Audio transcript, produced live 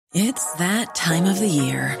It's that time of the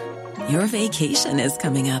year. Your vacation is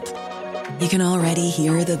coming up. You can already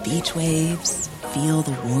hear the beach waves, feel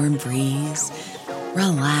the warm breeze,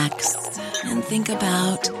 relax, and think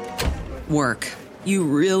about work. You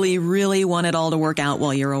really, really want it all to work out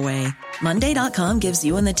while you're away. Monday.com gives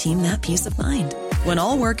you and the team that peace of mind. When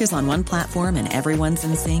all work is on one platform and everyone's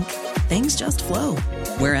in sync, things just flow.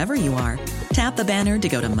 Wherever you are, tap the banner to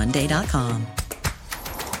go to Monday.com.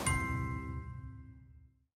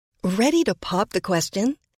 Ready to pop the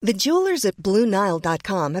question? The jewelers at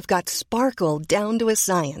BlueNile.com have got sparkle down to a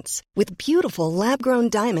science with beautiful lab-grown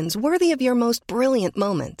diamonds worthy of your most brilliant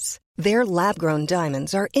moments. Their lab-grown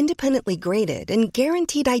diamonds are independently graded and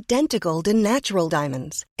guaranteed identical to natural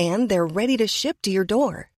diamonds, and they're ready to ship to your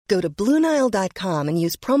door. Go to BlueNile.com and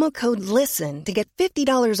use promo code LISTEN to get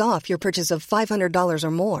 $50 off your purchase of $500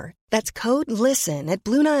 or more. That's code LISTEN at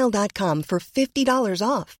BlueNile.com for $50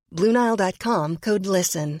 off. BlueNile.com, code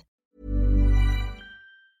LISTEN.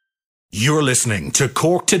 You're listening to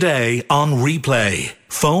Cork Today on replay.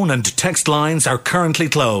 Phone and text lines are currently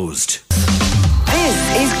closed.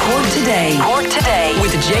 This is Cork Today. Cork Today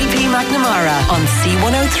with JP McNamara on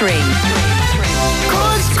C103.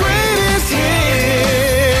 Cork's greatest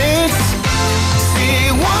hits,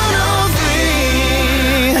 C103.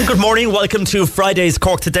 Good morning, welcome to Friday's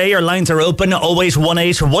Cork Today. Our lines are open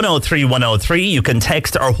 0818 103 103. You can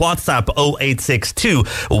text or WhatsApp 0862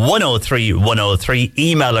 103 103.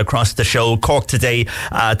 Email across the show corktoday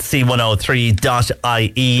at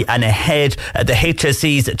c103.ie. And ahead, the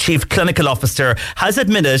HSE's Chief Clinical Officer has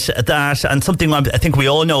admitted that, and something I think we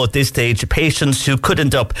all know at this stage, patients who could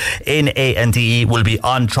end up in A&E will be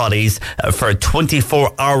on trolleys for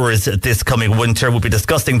 24 hours this coming winter. We'll be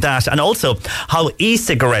discussing that, and also how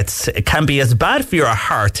e-cigarettes can be as bad for your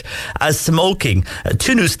heart as smoking.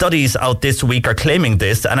 Two new studies out this week are claiming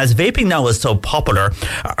this, and as vaping now is so popular,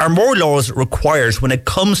 are more laws required when it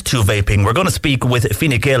comes to vaping? We're going to speak with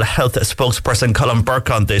Fine Gael Health spokesperson Colin Burke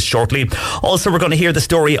on this shortly. Also, we're going to hear the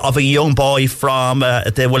story of a young boy from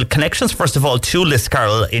connections first of all to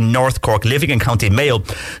Liscarroll in North Cork, living in County Mayo,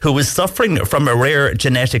 who is suffering from a rare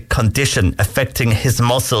genetic condition affecting his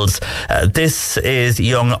muscles. This is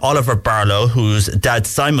young Oliver Barlow, whose dad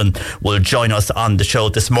Simon will join us on the show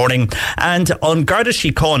this morning. And Garda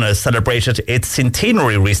Síochána celebrated its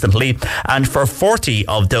centenary recently, and for 40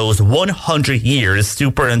 of those 100 years,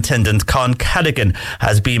 Superintendent Con Cadigan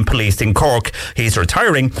has been policed in Cork. He's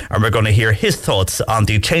retiring, and we're going to hear his thoughts on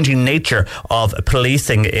the changing nature of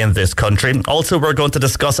policing in this country. Also, we're going to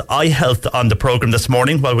discuss eye health on the programme this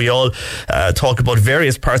morning, while we all talk about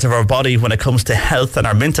various parts of our body when it comes to health and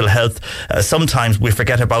our mental health. Sometimes we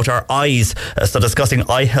forget about our eyes, so discussing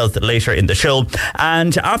eye health later in the show.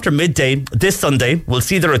 And after midday this Sunday, we'll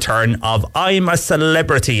see the return of I'm a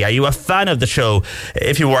Celebrity. Are you a fan of the show?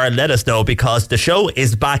 If you are, let us know, because the show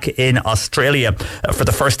is back in Australia for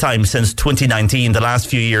the first time since 2019. The last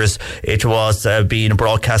few years it was being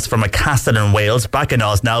broadcast from a castle in Wales. Back in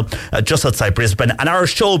Oz now, just outside Brisbane. And our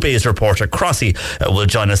showbiz reporter Crossy will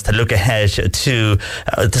join us to look ahead to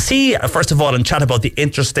see, first of all, and chat about the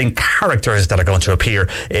interesting characters that are going to appear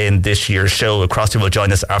in this year's show. Crossy will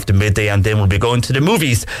join us after midday, and then we'll be going to the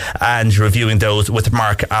movies and reviewing those with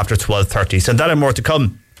Mark after 12:30. So that and more to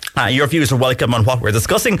come. Your views are welcome on what we're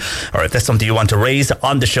discussing, or if there's something you want to raise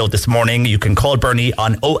on the show this morning, you can call Bernie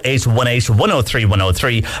on 0818 103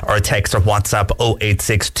 103 or text or WhatsApp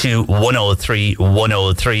 0862 103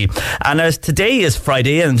 103. And as today is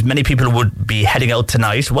Friday and many people would be heading out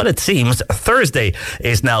tonight, well, it seems Thursday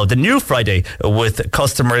is now the new Friday, with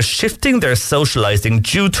customers shifting their socialising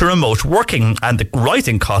due to remote working and the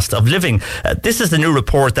rising cost of living. This is the new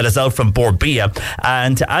report that is out from Bord Bia,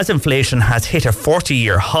 and as inflation has hit a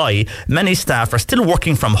 40-year high, many staff are still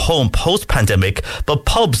working from home post-pandemic, but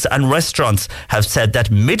pubs and restaurants have said that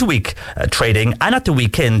midweek trading and at the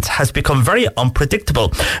weekend has become very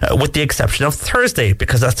unpredictable, with the exception of Thursday,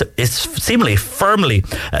 because that is seemingly firmly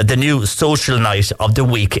the new social night of the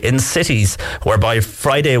week in cities, whereby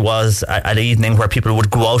Friday was an evening where people would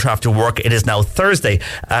go out after work. It is now Thursday,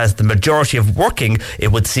 as the majority of working,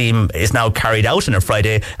 it would seem, is now carried out on a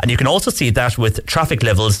Friday. And you can also see that with traffic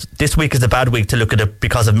levels. This week is a bad week to look at it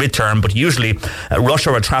because of midterm, but usually rush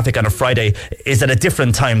hour traffic on a Friday is at a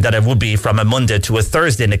different time than it would be from a Monday to a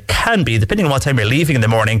Thursday, and it can be, depending on what time you're leaving in the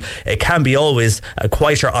morning, it can be always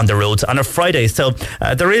quieter on the roads on a Friday. So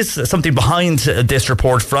there is something behind this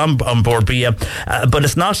report from Bord Bia, but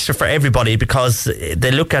it's not for everybody, because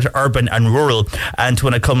they look at urban and rural, and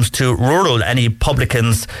when it comes to rural, any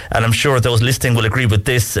publicans, and I'm sure those listening will agree with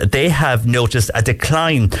this, they have noticed a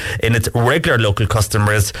decline in its regular local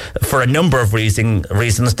customers for a number of reasons,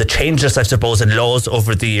 reasons. The changes, I suppose, in laws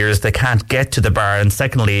over the years, they can't get to the bar. And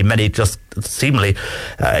secondly, many just seemingly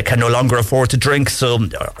can no longer afford to drink. So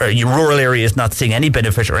your rural areas not seeing any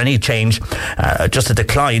benefit or any change, just a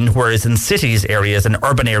decline. Whereas in cities areas and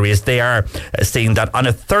urban areas, they are seeing that on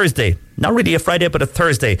a Thursday, not really a Friday, but a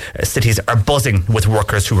Thursday, cities are buzzing with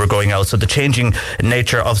workers who are going out. So the changing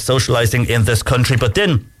nature of socialising in this country. But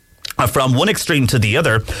then, from one extreme to the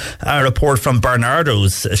other, a report from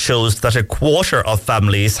Barnardo's shows that a quarter of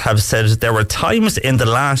families have said there were times in the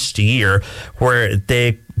last year where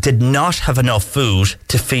they did not have enough food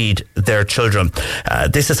to feed their children.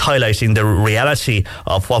 This is highlighting the reality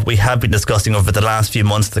of what we have been discussing over the last few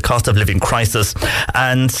months, the cost of living crisis.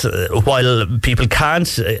 And while people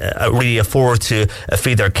can't really afford to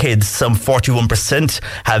feed their kids, some 41%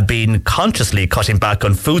 have been consciously cutting back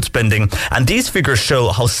on food spending. And these figures show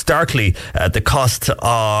how starkly the cost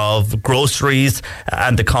of groceries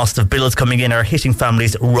and the cost of bills coming in are hitting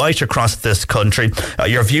families right across this country.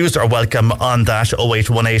 Your views are welcome on that.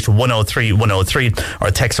 0818 103 103 or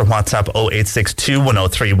text or WhatsApp 0862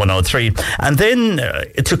 103 103. And then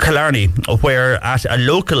to Killarney, where at a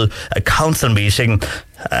local council meeting,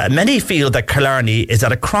 many feel that Killarney is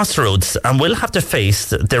at a crossroads and will have to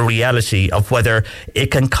face the reality of whether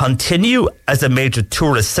it can continue as a major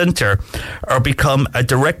tourist centre or become a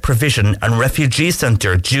direct provision and refugee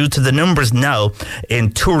centre due to the numbers now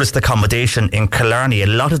in tourist accommodation in Killarney. A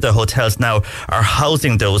lot of the hotels now are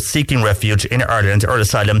housing those seeking refuge in Ireland or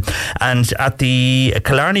asylum. And at the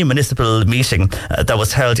Killarney municipal meeting that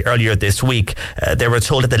was held earlier this week, they were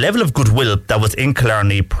told that the level of goodwill that was in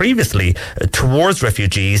Killarney previously towards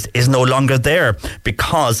refugees is no longer there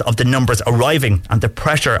because of the numbers arriving and the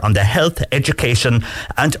pressure on the health, education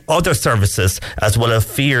and other services, as well as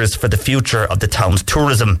fears for the future of the town's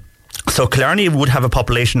tourism. So Killarney would have a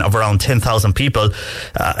population of around 10,000 people.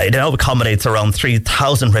 It now accommodates around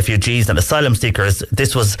 3,000 refugees and asylum seekers.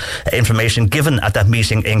 This was information given at that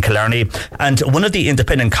meeting in Killarney. And one of the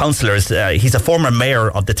independent councillors, he's a former mayor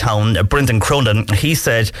of the town, Brendan Cronin, he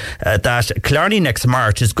said that Killarney next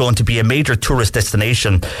March is going to be a major tourist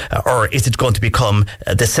destination, or is it going to become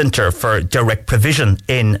the centre for direct provision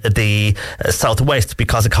in the southwest,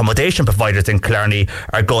 because accommodation providers in Killarney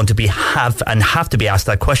are going to have to be asked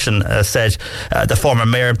that question, said the former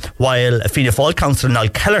mayor, while Fianna Fáil councillor Niall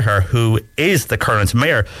Kelleher, who is the current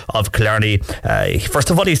mayor of Killarney, first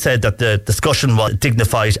of all he said that the discussion was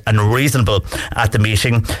dignified and reasonable at the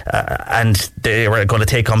meeting, and they were going to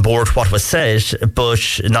take on board what was said. But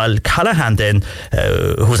Niall Callahan then,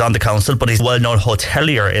 who's on the council but he's a well-known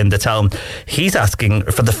hotelier in the town, he's asking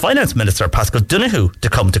for the finance minister Paschal Donoghue to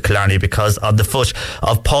come to Killarney because on the foot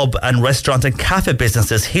of pub and restaurant and cafe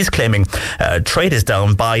businesses, he's claiming trade is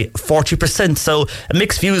down by 40%. So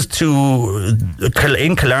mixed views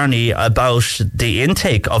in Killarney about the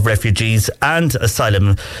intake of refugees and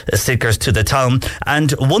asylum seekers to the town.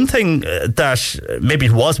 And one thing that maybe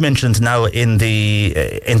was mentioned now in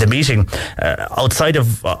the meeting, outside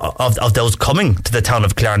of those coming to the town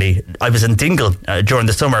of Killarney, I was in Dingle during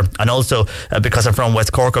the summer, and also because I'm from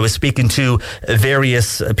West Cork, I was speaking to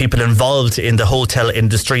various people involved in the hotel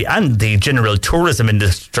industry and the general tourism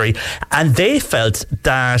industry, and they felt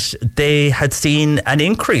that they had seen an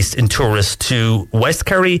increase in tourists to West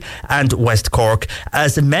Kerry and West Cork,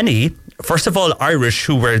 as many, first of all, Irish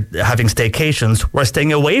who were having staycations were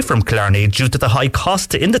staying away from Killarney due to the high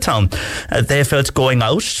cost in the town. They felt going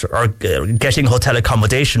out or getting hotel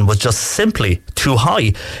accommodation was just simply too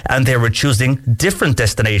high, and they were choosing different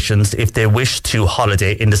destinations if they wished to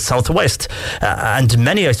holiday in the southwest. And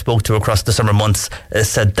many I spoke to across the summer months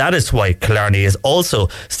said that is why Killarney is also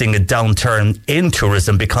seeing a downturn in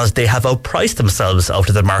tourism, because they have outpriced themselves out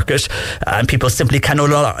of the market, and people simply can no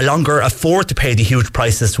longer afford to pay the huge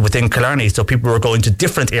prices within Killarney. So people were going to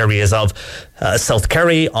different areas of South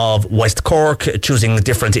Kerry, of West Cork, choosing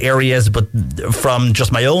different areas. But from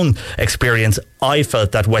just my own experience, I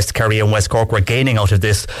felt that West Kerry and West Cork were gaining out of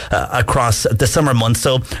this across the summer months.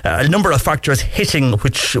 So a number of factors hitting,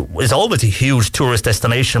 which is always a huge tourist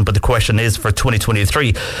destination. But the question is, for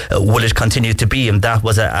 2023, will it continue to be? And that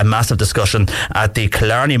was a massive discussion at the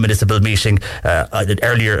Killarney municipal meeting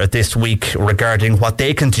earlier this week regarding what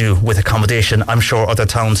they can do with accommodation. I'm sure other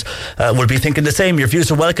towns will be thinking the same. Your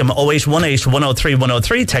views are welcome. 0818 103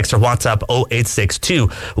 103. Text or WhatsApp 0862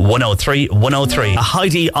 103 103.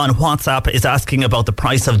 Heidi on WhatsApp is asking asking about the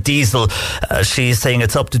price of diesel. She's saying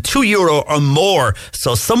it's up to €2 or more.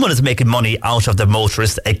 So someone is making money out of the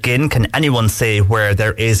motorists. Again, can anyone say where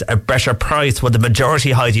there is a better price? Well, the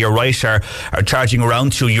majority, Heidi, you're right, are charging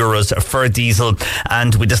around €2 for diesel.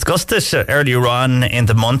 And we discussed this earlier on in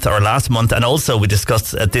the month or last month. And also we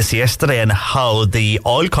discussed this yesterday and how the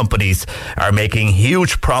oil companies are making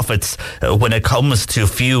huge profits when it comes to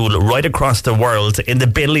fuel right across the world, in the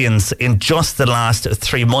billions in just the last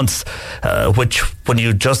 3 months, which when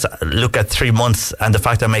you just look at 3 months and the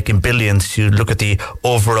fact they're making billions, you look at the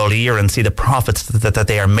overall year and see the profits that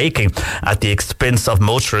they are making at the expense of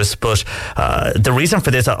motorists. But the reason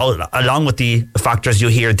for this, along with the factors you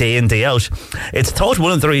hear day in, day out, it's thought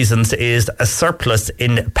one of the reasons is a surplus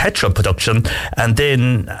in petrol production, and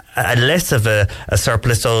then less of a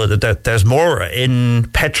surplus, so that there's more in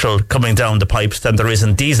petrol coming down the pipes than there is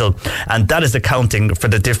in diesel, and that is accounting for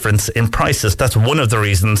the difference in prices. That's one of the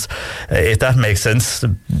reasons, if that makes sense.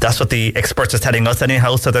 That's what the experts are telling us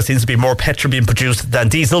anyhow. So there seems to be more petrol being produced than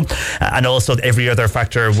diesel, and also every other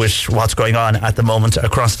factor with what's going on at the moment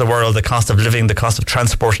across the world, the cost of living, the cost of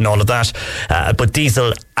transport and all of that. But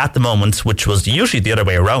diesel at the moment, which was usually the other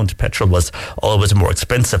way around, petrol was always more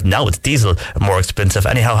expensive. Now it's diesel more expensive.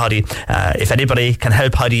 Anyhow, Heidi, if anybody can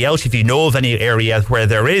help Heidi out, if you know of any area where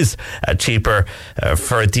there is cheaper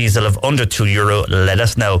for a diesel of under €2, let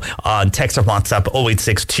us know on text or WhatsApp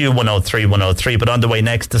 0862 103 103. But on the way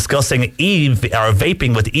next, discussing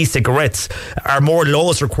vaping with e-cigarettes. Are more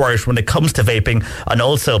laws required when it comes to vaping? And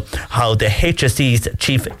also how the HSE's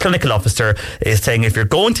Chief Clinical Officer is saying if you're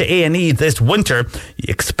going to A&E this winter, you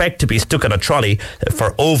expect to be stuck on a trolley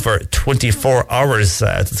for over 24 hours.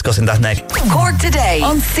 Discussing that next. Cork Today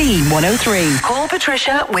on C103. Call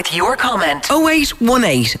Patricia with your comment.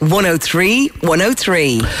 0818 103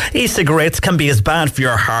 103. E-cigarettes can be as bad for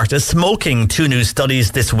your heart as smoking. 2 new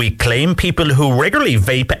studies this week claim people who regularly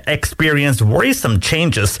vape experience worrisome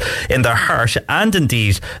changes in their heart and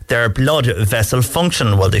indeed their blood vessel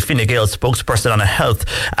function. Well, the Fine Gael spokesperson on health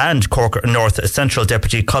and Cork North Central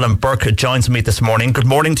Deputy Colin Burke joins me this morning. Good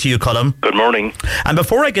morning to you, Colin. Good morning. And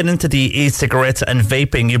before I get into the e-cigarettes and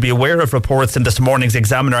vaping, you'll be aware of reports in this morning's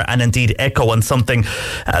Examiner and indeed Echo on something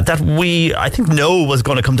that we, I think, know was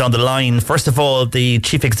going to come down the line. First of all, the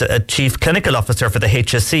Chief Clinical Officer for the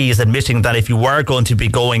HSE is admitting that if you are going to be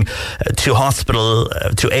going to hospital,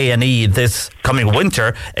 to A&E this coming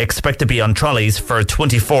winter, expect to be on trolleys for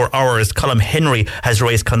 24 hours. Colm Henry has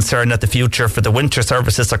raised concern at the future for the winter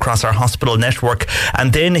services across our hospital network.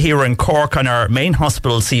 And then here in Cork, on our main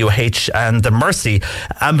hospital, CUH and the Mercy,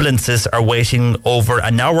 ambulances are waiting over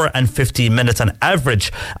an hour and 15 minutes on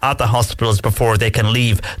average at the hospitals before they can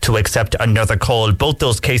leave to accept another call. Both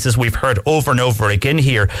those cases we've heard over and over again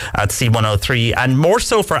here at C103, and more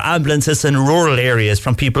so for ambulances in rural areas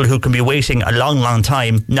from people who can be waiting a long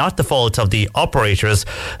time, not the fault of the operators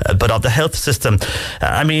but of the health system.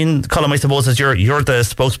 I mean, Colm, I suppose as you're the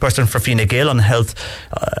spokesperson for Fine Gael on health,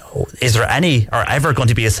 is there any or ever going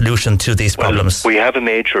to be a solution to these problems? We have a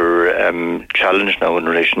major challenge now in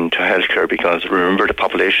relation to healthcare, because remember, the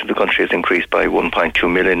population of the country has increased by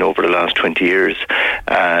 1.2 million over the last 20 years.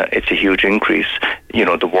 It's a huge increase. You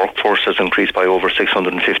know, the workforce has increased by over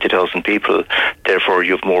 650,000 people. Therefore,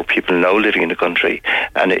 you have more people now living in the country.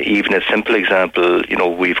 And even a simple example, you know,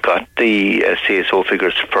 we've got the CSO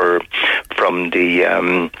figures from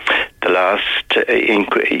the last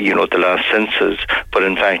the last census, but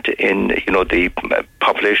in fact, the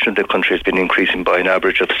population of the country has been increasing by an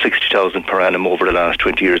average of 60,000 per annum over the last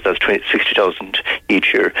 20 years. That's 60,000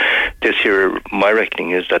 each year. This year, my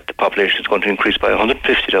reckoning is that the population is going to increase by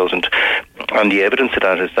 150,000, and the evidence of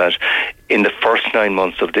that is that in the first 9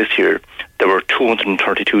 months of this year, there were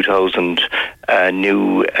 232,000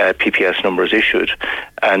 new PPS numbers issued.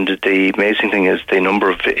 And the amazing thing is the number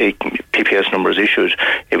of PPS numbers issued,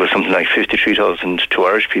 it was something like 53,000 to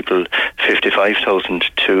Irish people, 55,000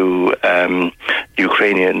 to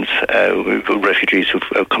Ukrainians, refugees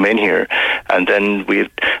who've come in here. And then we have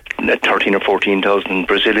 13 or 14,000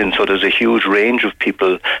 Brazilians. So there's a huge range of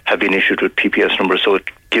people have been issued with PPS numbers. So it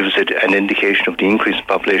gives it an indication of the increase in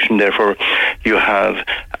population. Therefore, you have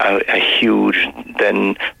a huge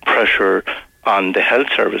then pressure on the health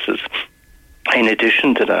services. In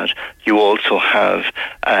addition to that, you also have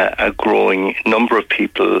a growing number of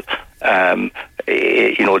people. The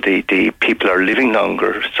people are living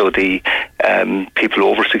longer, so the people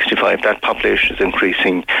over 65, that population is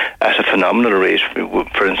increasing at a phenomenal rate.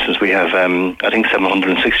 For instance, we have I think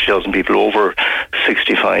 760,000 people over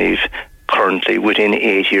 65 currently. Within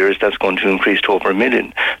 8 years, that's going to increase to over 1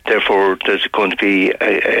 million. Therefore, there's going to be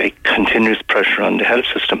a continuous pressure on the health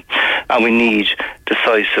system, and we need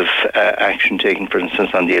decisive action taken, for instance,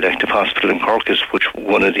 on the elective hospital in Cork, is which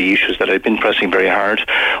one of the issues that I've been pressing very hard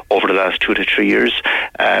over the last 2 to 3 years.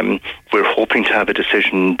 We're hoping to have a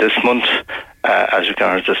decision this month as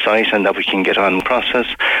regards the site, and that we can get on the process.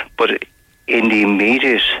 But in the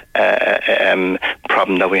immediate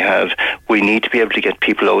problem that we have, we need to be able to get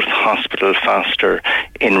people out of hospital faster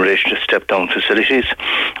in relation to step-down facilities.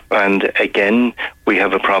 And again, we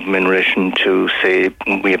have a problem in relation to, say,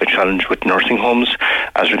 we have a challenge with nursing homes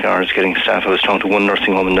as regards getting staff. I was talking to one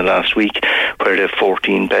nursing home in the last week where they have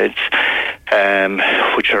 14 beds,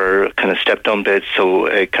 which are kind of step-down beds, so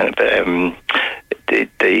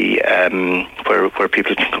where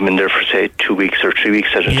people can come in there for, say, 2 weeks or 3 weeks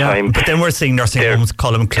at a time. But then we're seeing nursing homes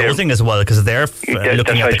closing as well, because they're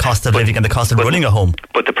looking at the cost of living and the cost of running a home.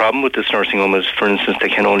 But the problem with this nursing home is, for instance, they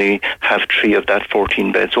can only have 3 of that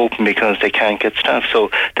 14 beds open because they can't get staff. So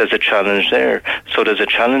there's a challenge there. So there's a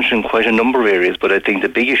challenge in quite a number of areas. But I think the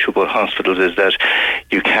big issue about hospitals is that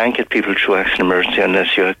you can't get people through accident emergency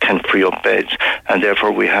unless you can free up beds. And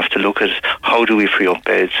therefore we have to look at how do we free up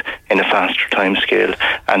beds in a faster time scale.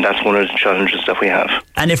 And that's one of the challenges that we have.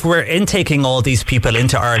 And if we're intaking all these people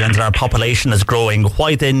into Ireland and our population is growing,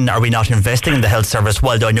 why then are we not investing in the health service?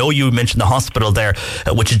 Well, I know you mentioned the hospital there,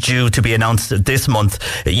 which is due to be announced this month.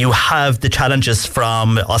 You have the challenges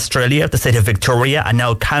from Australia, the state of Victoria, and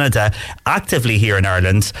now Canada actively here in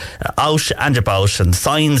Ireland, out and about, and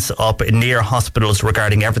signs up near hospitals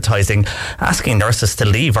regarding advertising, asking nurses to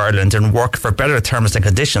leave Ireland and work for better terms and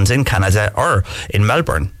conditions in Canada or in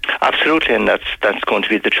Melbourne. Absolutely, and that's going to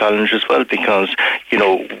be the challenge as well, because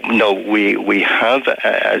we have,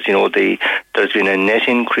 as you know, there's been a net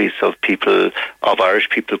increase of Irish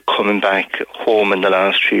people coming back home in the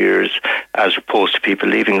last 3 years as opposed to people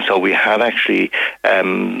leaving. So we have actually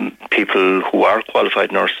people who are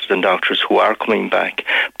qualified nurses and doctors who are coming back,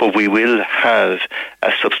 but we will have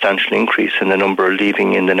a substantial increase in the number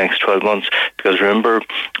leaving in the next 12 months, because remember,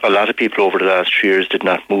 a lot of people over the last 3 years did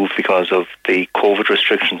not move because of the COVID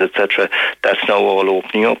restrictions, etc. That's now all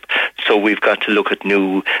opening up. So we've got to look at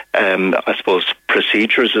new, I suppose,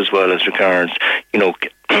 procedures as well as regards,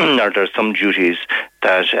 are there some duties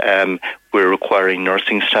that we're requiring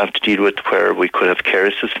nursing staff to deal with where we could have care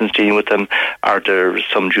assistants dealing with them? Are there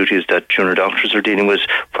some duties that junior doctors are dealing with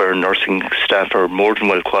where nursing staff are more than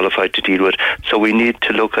well qualified to deal with? So we need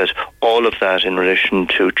to look at all of that in relation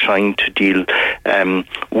to trying to deal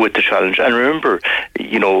with the challenge. And remember,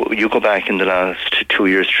 you go back in the last 2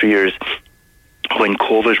 years, 3 years, when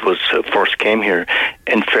COVID was first came here,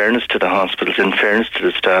 in fairness to the hospitals, in fairness to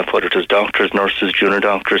the staff, whether it was doctors, nurses, junior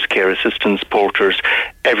doctors, care assistants, porters,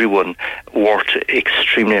 everyone worked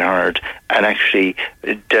extremely hard and actually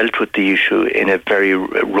dealt with the issue in a very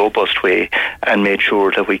robust way and made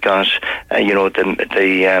sure that we got,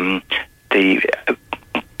 the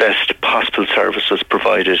best possible services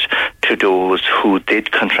provided to those who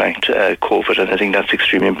did contract COVID, and I think that's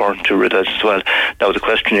extremely important to realise as well. Now the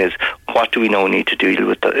question is, what do we now need to do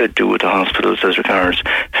with the hospitals as regards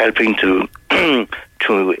helping to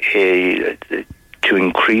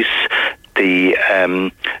increase the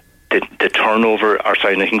turnover,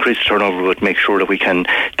 increase the turnover, but make sure that we can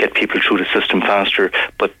get people through the system faster.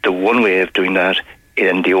 But the one way of doing that,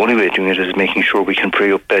 and the only way of doing it, is making sure we can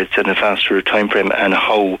free up beds in a faster time frame, and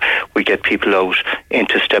how we get people out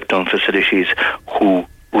into step-down facilities who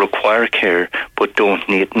require care but don't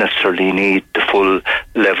necessarily need the full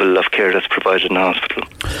level of care that's provided in the hospital.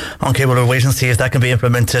 Okay, well, we'll wait and see if that can be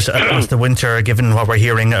implemented across the winter, given what we're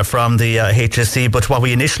hearing from the HSE. But what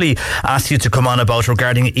we initially asked you to come on about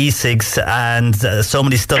regarding e-cigs, and so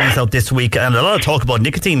many studies out this week, and a lot of talk about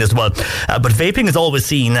nicotine as well. But vaping is always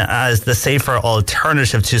seen as the safer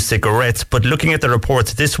alternative to cigarettes. But looking at the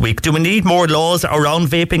reports this week, do we need more laws around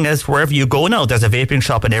vaping? As wherever you go now, there's a vaping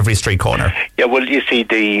shop in every street corner. Yeah, well, you see,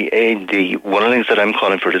 the one of the things that I'm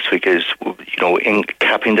calling for this week is, in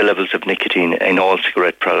capping the levels of nicotine in all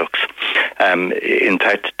cigarette products. In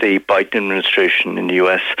fact, the Biden administration in the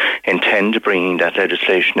US intend bringing that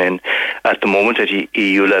legislation in. At the moment, at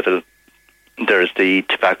EU level, there's the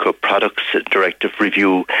Tobacco Products Directive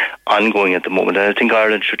review ongoing at the moment, and I think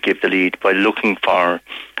Ireland should give the lead by looking for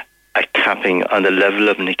a capping on the level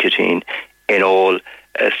of nicotine in all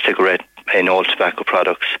in all tobacco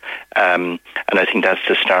products, and I think that's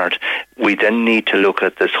the start. We then need to look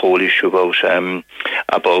at this whole issue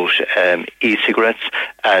about e-cigarettes,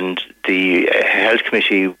 And the Health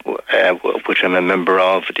Committee, which I'm a member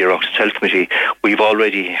of, the Oireachtas Health Committee, we've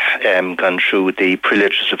already gone through the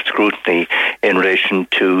pre-legislative scrutiny in relation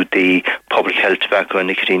to the Public Health Tobacco and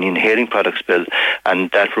Nicotine Inhaling Products Bill,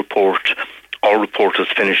 and that report, our report was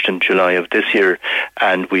finished in July of this year,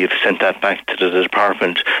 and we have sent that back to the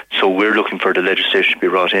department. So we're looking for the legislation to be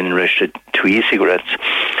brought in relation to e-cigarettes.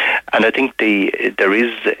 And I think there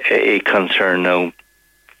is a concern now.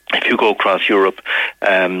 If you go across Europe,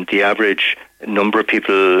 the average number of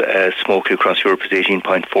people smoking across Europe is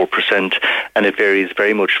 18.4%, and it varies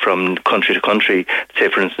very much from country to country. Say,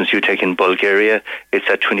 for instance, you take in Bulgaria, it's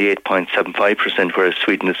at 28.75%, whereas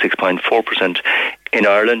Sweden is 6.4%. In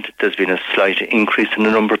Ireland, there's been a slight increase in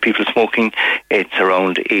the number of people smoking. It's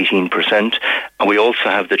around 18%. And we also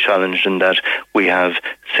have the challenge in that we have,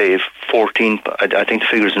 say, 14, I think the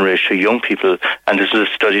figures in relation to young people, and this is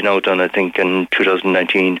a study now done, I think, in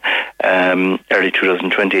 2019, early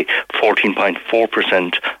 2020,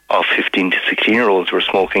 14.4% of 15 to 16-year-olds were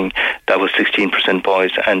smoking. That was 16%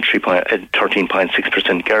 boys and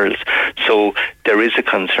 13.6% girls. So there is a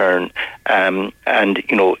concern, and,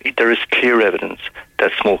 you know, there is clear evidence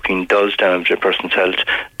that smoking does damage a person's health.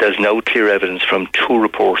 There's now clear evidence from 2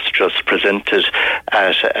 reports just presented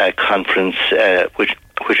at a conference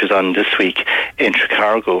which is on this week in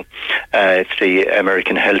Chicago. It's the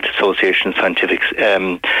American Health Association Scientific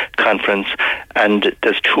Conference, and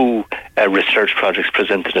there's 2 research projects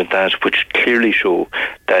presented at that which clearly show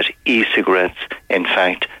that e-cigarettes, in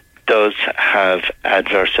fact, does have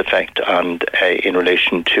adverse effect on in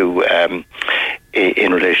relation to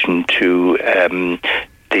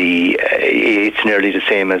it's nearly the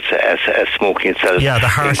same as smoking itself. Yeah, the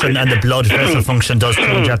heart and the blood vessel function does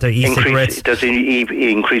change after e-cigarettes. It does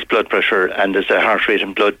increase blood pressure, and there's a heart rate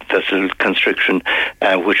and blood vessel constriction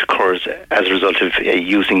which occurs as a result of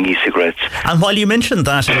using e-cigarettes. And while you mentioned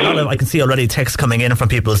that, I can see already texts coming in from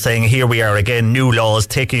people saying, here we are again, new laws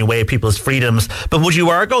taking away people's freedoms. But would you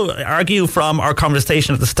argue from our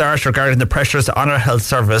conversation at the start regarding the pressures on our health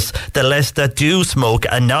service, the less that do smoke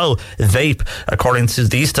and now vape, according to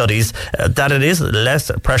these studies, that it is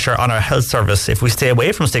less pressure on our health service if we stay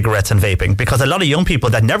away from cigarettes and vaping? Because a lot of young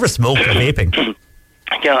people that never smoked are vaping.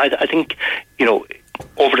 Yeah, I think, you know,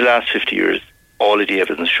 over the last 50 years, all of the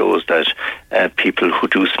evidence shows that people who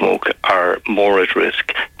do smoke are more at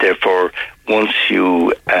risk. Therefore, once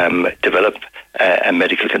you develop a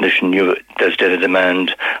medical condition, there's then a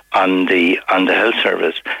demand on the health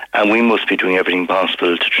service, and we must be doing everything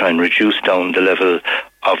possible to try and reduce down the level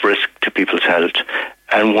of risk to people's health.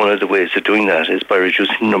 And one of the ways of doing that is by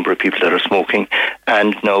reducing the number of people that are smoking,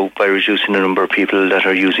 and now by reducing the number of people that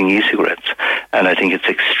are using e-cigarettes. And I think it's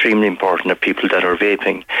extremely important that people that are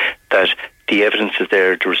vaping, that the evidence is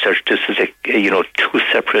there, the research, this is 2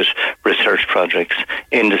 separate research projects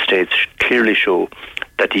in the States clearly show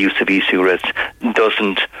that the use of e-cigarettes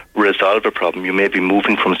doesn't resolve a problem. You may be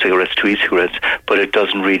moving from cigarettes to e-cigarettes, but it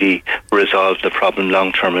doesn't really resolve the problem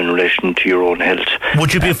long term in relation to your own health.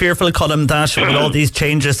 Would you be fearful, Colm, that with all these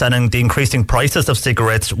changes and the increasing prices of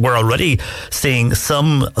cigarettes, we're already seeing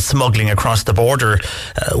some smuggling across the border?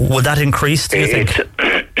 Would that increase, do you think?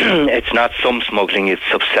 It's not some smuggling, it's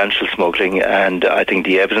substantial smuggling, and I think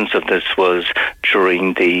the evidence of this was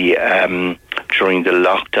during the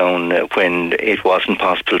lockdown, when it wasn't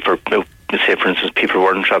possible for, say, for instance, people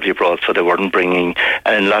weren't travelling abroad, so they weren't bringing,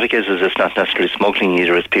 and in a lot of cases it's not necessarily smuggling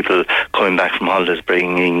either, it's people coming back from holidays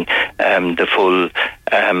bringing the full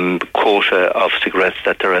quota of cigarettes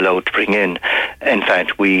that they're allowed to bring in. In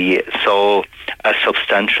fact, we saw a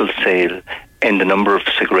substantial sale in the number of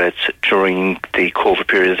cigarettes during the COVID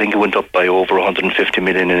period. I think it went up by over 150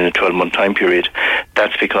 million in a 12-month time period.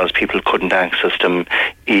 That's because people couldn't access them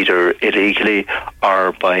either illegally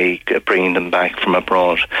or by bringing them back from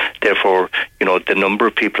abroad. Therefore, you know, the number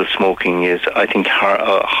of people smoking is, I think,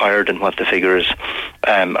 higher than what the figures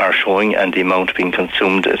are showing, and the amount being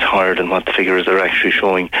consumed is higher than what the figures are actually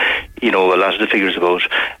showing. You know, a lot of the figures about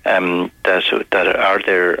that are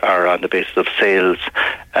there are on the basis of sales,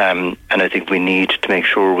 and I think we need to make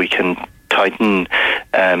sure we can tighten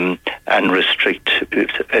and restrict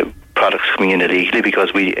products coming in illegally,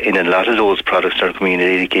 because in a lot of those products that are coming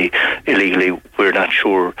in illegally, we're not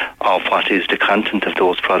sure of what is the content of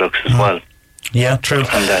those products as well. Yeah, true.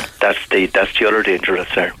 And that's the other danger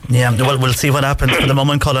that's there. Yeah, well, we'll see what happens. For the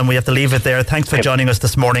moment, Colin, we have to leave it there. Thanks for joining us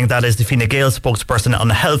this morning. That is the Fine Gael spokesperson on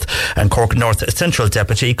health and Cork North Central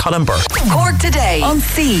Deputy Colin Burke. Cork Today on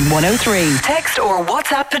C103. Text or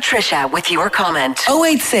WhatsApp Patricia with your comment.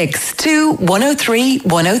 086 103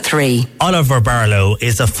 103. Oliver Barlow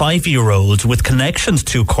is a 5-year-old with connections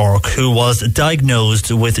to Cork who was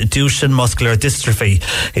diagnosed with Duchenne muscular dystrophy.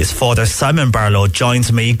 His father, Simon Barlow,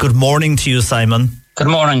 joins me. Good morning to you, Simon. Good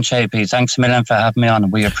morning, JP. Thanks a million for having me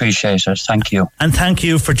on. We appreciate it. Thank you. And thank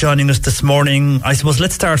you for joining us this morning. I suppose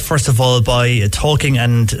let's start first of all by talking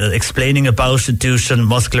and explaining about Duchenne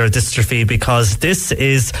muscular dystrophy, because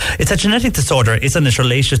it's a genetic disorder, isn't it,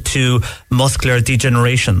 related to muscular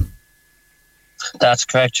degeneration? That's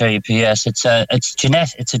correct, JP. Yes, it's a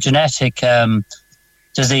genetic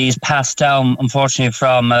disease passed down, unfortunately,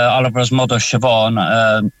 from Oliver's mother,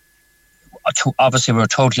 Siobhan. Obviously, we're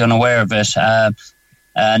totally unaware of it.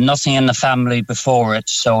 Nothing in the family before it,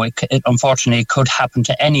 so it unfortunately could happen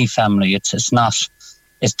to any family. There's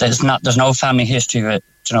no family history of it.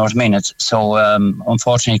 Do you know what I mean?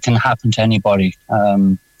 Unfortunately, it can happen to anybody.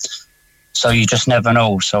 So you just never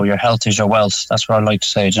know. So your health is your wealth. That's what I like to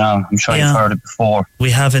say. You know, I'm sure you've heard it before. We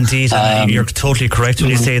have indeed. You're totally correct when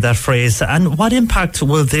you say that phrase. And what impact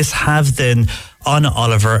will this have then on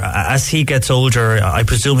Oliver as he gets older? I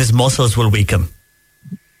presume his muscles will weaken.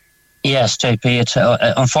 Yes,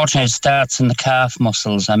 JP. Unfortunately, it starts in the calf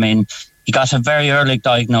muscles. I mean, he got a very early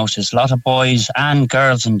diagnosis. A lot of boys and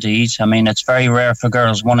girls, indeed. I mean, it's very rare for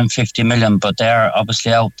girls, 1 in 50 million, but they are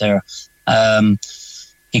obviously out there.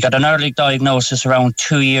 He got an early diagnosis around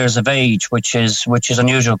 2 years of age, which is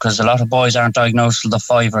unusual because a lot of boys aren't diagnosed till they're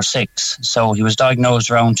 5 or 6. So he was diagnosed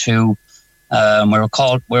around 2. We were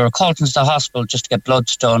called into the hospital just to get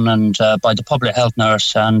bloods done, and by the public health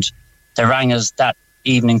nurse, and they rang us that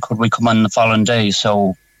evening. Could we come on the following day?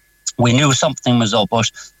 So we knew something was up, but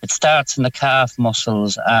it starts in the calf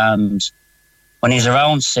muscles, and when he's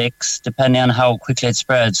around 6, depending on how quickly it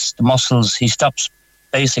spreads, the muscles, he stops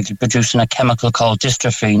basically producing a chemical called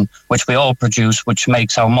dystrophin, which we all produce, which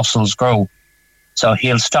makes our muscles grow. So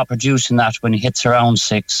he'll stop producing that when he hits around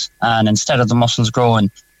 6, and instead of the muscles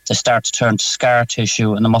growing, they start to turn to scar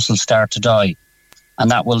tissue and the muscles start to die.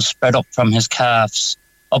 And that will spread up from his calves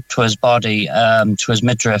up to his body, to his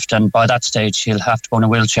midriff, and by that stage he'll have to go in a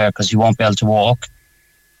wheelchair because he won't be able to walk.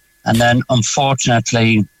 And then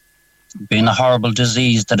unfortunately, being a horrible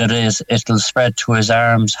disease that it is, it'll spread to his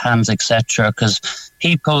arms, hands, etc. Because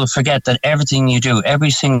people forget that everything you do, every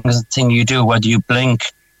single thing you do, whether you blink,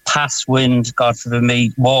 pass wind, God forbid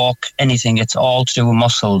me, walk, anything, it's all to do with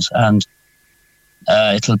muscles, and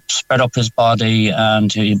it'll spread up his body,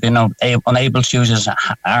 and he'll be unable to use his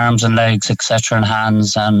arms and legs, etc., and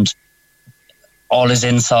hands, and all his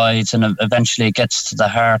insides, and eventually it gets to the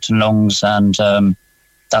heart and lungs, and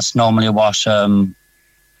that's normally what,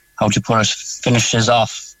 how do you put it, finishes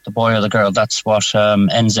off the boy or the girl. That's what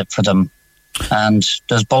ends it for them. And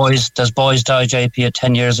there's boys die, JP, at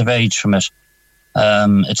 10 years of age from it.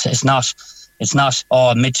 It's not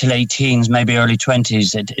mid to late teens, maybe early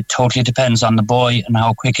 20s. It totally depends on the boy and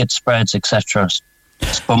how quick it spreads, etc.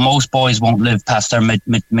 But most boys won't live past their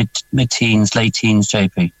mid-teens, late teens,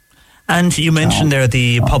 JP. And you mentioned there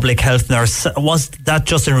the public health nurse. Was that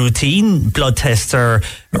just a routine blood test, or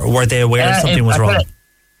were they aware something was wrong?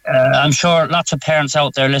 I'm sure lots of parents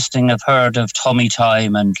out there listening have heard of tummy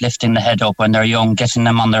time and lifting the head up when they're young, getting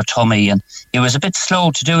them on their tummy. And he was a bit slow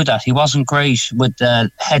to do that. He wasn't great with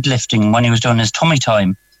head lifting when he was doing his tummy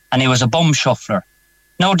time. And he was a bum shuffler.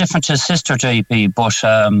 No different to his sister, JP, but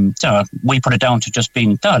we put it down to just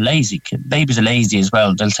being lazy. Babies are lazy as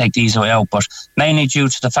well. They'll take the easy way out. But mainly due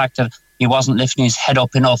to the fact that he wasn't lifting his head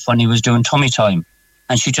up enough when he was doing tummy time.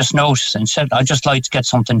 And she just noticed and said, I'd just like to get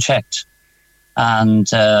something checked. And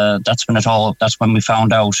that's when we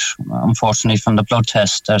found out, unfortunately, from the blood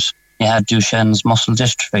test that he had Duchenne's muscle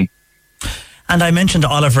dystrophy. And I mentioned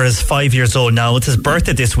Oliver is 5 years old now. It's his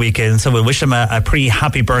birthday this weekend, so we'll wish him a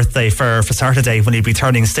pre-happy birthday for Saturday when he'll be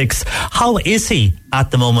turning 6. How is he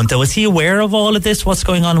at the moment, though? Is he aware of all of this? What's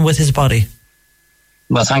going on with his body?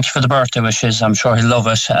 Well, thank you for the birthday wishes. I'm sure he'll love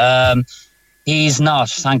it. He's not,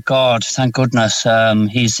 thank God, thank goodness.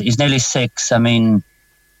 He's nearly 6. I mean,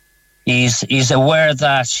 He's aware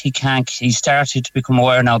that he's started to become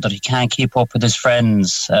aware now that he can't keep up with his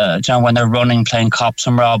friends. When they're running, playing cops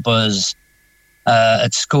and robbers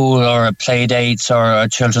at school or at play dates or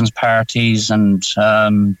at children's parties. And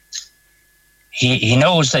he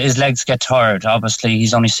knows that his legs get tired. Obviously,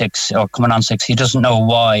 he's only 6 or coming on 6. He doesn't know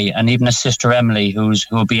why. And even his sister Emily, who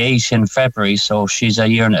will be 8 in February, so she's a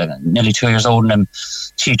year, nearly 2 years older than him,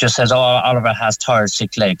 she just says, "Oh, Oliver has tired,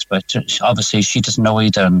 sick legs." But obviously, she doesn't know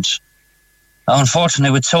either. And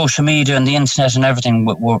unfortunately, with social media and the internet and everything,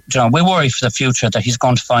 we worry for the future that he's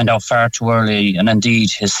going to find out far too early, and indeed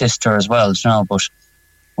his sister as well. But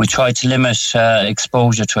we try to limit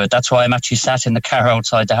exposure to it. That's why I'm actually sat in the car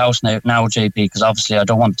outside the house now, JP, because obviously I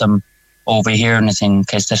don't want them overhearing anything in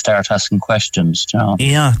case they start asking questions.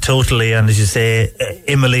 Yeah, totally. And as you say,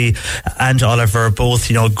 Emily and Oliver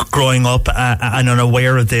both, growing up and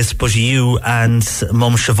unaware of this, but you and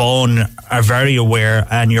Mum Siobhan are very aware,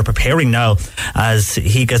 and you're preparing now as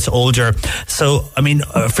he gets older. So, I mean,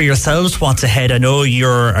 for yourselves, what's ahead? I know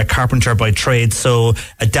you're a carpenter by trade, so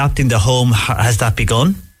adapting the home, has that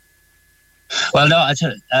begun? Well, no,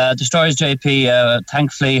 the story is, JP,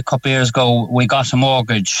 thankfully a couple of years ago we got a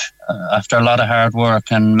mortgage after a lot of hard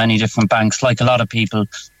work and many different banks, like a lot of people.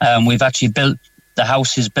 We've actually built, the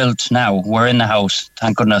house is built now. We're in the house,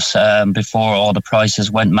 thank goodness, before all the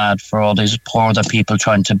prices went mad for all these poor other people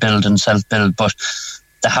trying to build and self-build. But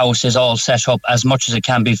the house is all set up as much as it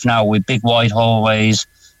can be for now, with big wide hallways,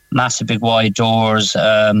 massive big wide doors.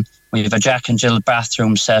 We have a Jack and Jill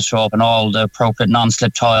bathroom set up and all the appropriate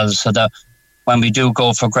non-slip tiles, so that when we do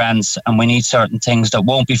go for grants and we need certain things that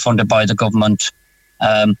won't be funded by the government,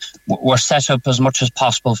 we're set up as much as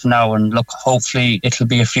possible for now. And look, hopefully it'll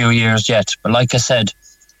be a few years yet. But like I said,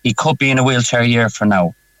 he could be in a wheelchair a year from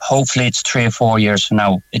now. Hopefully it's 3 or 4 years from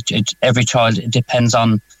now. Every child, it depends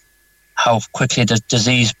on how quickly the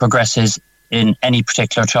disease progresses in any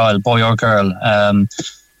particular child, boy or girl.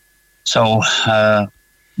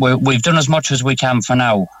 We've done as much as we can for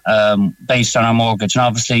now, based on our mortgage. And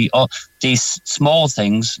obviously, these small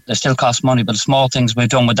things, they still cost money, but the small things we've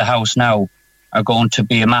done with the house now are going to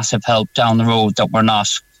be a massive help down the road, that we're not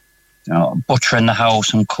butchering the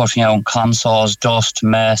house and cutting out consoles, dust,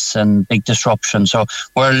 mess and big disruption. So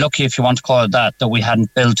we're lucky, if you want to call it that we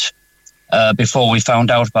hadn't built before we found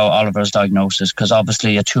out about Oliver's diagnosis, because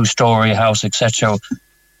obviously a 2-story house, etc.,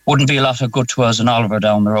 wouldn't be a lot of good to us and Oliver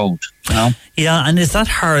down the road, Yeah, and is that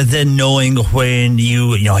hard then, knowing when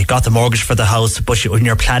you got the mortgage for the house, but when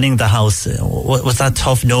you're planning the house, was that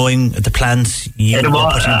tough, knowing the plans you were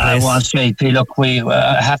putting in place? It was, JP. Look, we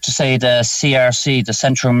have to say the CRC, the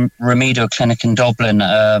Central Remedial Clinic in Dublin,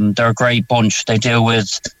 they're a great bunch. They deal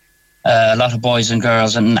with a lot of boys and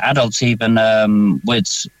girls and adults even,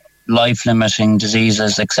 with life-limiting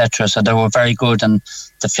diseases, etc. So they were very good, and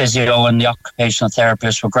the physio and the occupational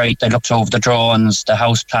therapists were great. They looked over the drawings, the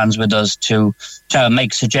house plans with us to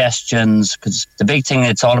make suggestions, because the big thing,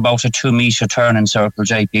 it's all about a 2-metre turning circle,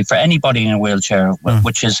 JP, for anybody in a wheelchair,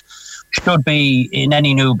 which should be in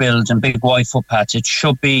any new build and big wide footpaths. It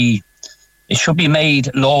should be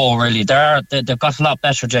made law, really. They've got a lot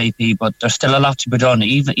better, JP, but there's still a lot to be done,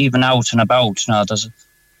 even out and about. There's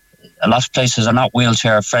a lot of places are not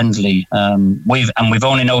wheelchair friendly. We've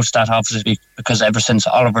only noticed that obviously because ever since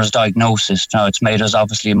Oliver's diagnosis, it's made us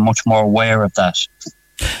obviously much more aware of that.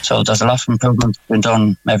 So there's a lot of improvement being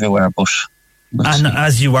done everywhere, but and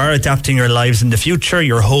as you are adapting your lives in the future,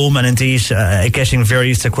 your home, and indeed getting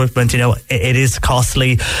various equipment, it is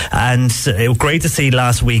costly. And it was great to see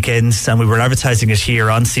last weekend, and we were advertising it here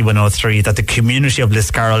on C103, that the community of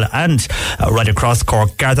Liscarroll and right across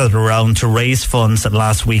Cork gathered around to raise funds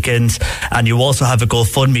last weekend. And you also have a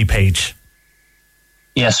GoFundMe page.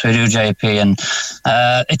 Yes, we do, JP, and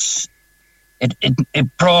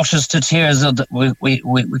It brought us to tears. We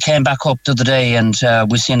came back up the other day, and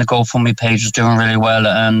we seen the GoFundMe page was doing really well,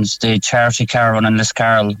 and the charity car run in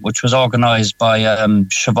Liscarroll, which was organised by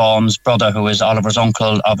Siobhan's brother, who is Oliver's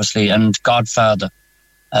uncle, obviously, and godfather.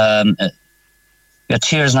 We had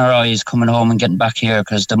tears in our eyes coming home and getting back here,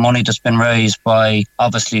 because the money that's been raised by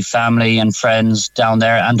obviously family and friends down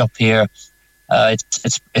there and up here,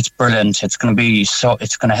 it's brilliant. It's going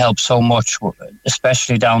to help so much,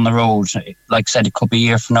 especially down the road. Like I said, it could be a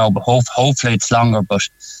year from now, but hopefully it's longer. But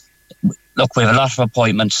look, we have a lot of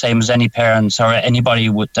appointments, same as any parents or anybody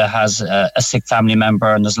that has a sick family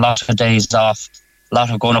member, and there's a lot of days off, a lot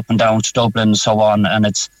of going up and down to Dublin and so on. And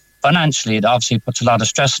it's financially, it obviously puts a lot of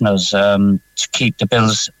stress on us to keep the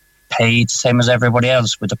bills paid, same as everybody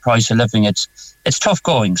else with the price of living. It's tough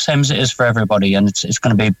going, same as it is for everybody, and it's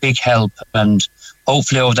going to be a big help. And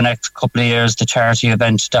hopefully over the next couple of years, the charity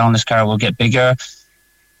event down Liscarroll will get bigger.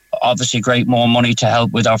 Obviously, great more money to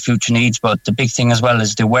help with our future needs, but the big thing as well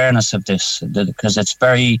is the awareness of this, because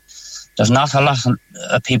there's not a lot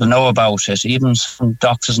of people know about it. Even some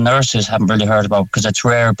doctors and nurses haven't really heard about it, because it's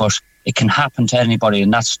rare, but it can happen to anybody,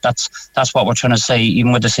 and that's what we're trying to say.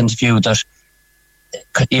 Even with this interview, that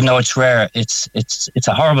even though it's rare, it's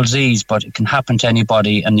a horrible disease, but it can happen to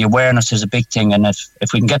anybody, and the awareness is a big thing. And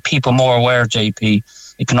if we can get people more aware, JP,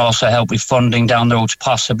 it can also help with funding down the road to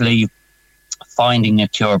possibly finding a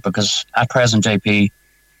cure, because at present, JP,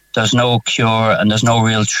 there's no cure and there's no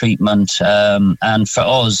real treatment. And for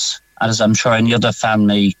us, as I'm sure any other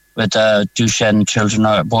family with Duchenne children,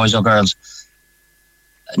 or boys or girls,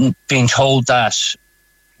 being told that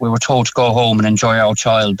we were told to go home and enjoy our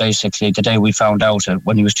child, basically, the day we found out it,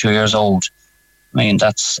 when he was 2 years old. I mean,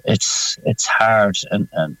 it's hard, and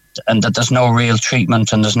that there's no real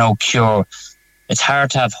treatment and there's no cure. It's hard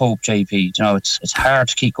to have hope, JP. You know, it's hard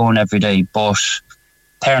to keep going every day, but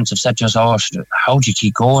parents have said to us, "Oh, how do you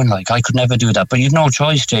keep going? Like, I could never do that." But you've no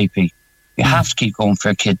choice, JP. You have to keep going for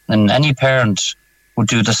a kid, and any parent would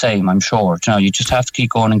do the same, I'm sure. You know, you just have to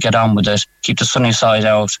keep going and get on with it. Keep the sunny side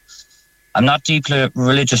out. I'm not deeply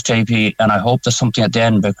religious, JP, and I hope there's something at the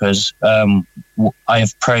end, because I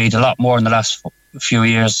have prayed a lot more in the last few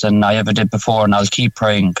years than I ever did before, and I'll keep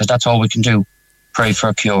praying, because that's all we can do, pray for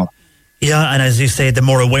a cure. Yeah, and as you say, the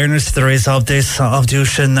more awareness there is of this, of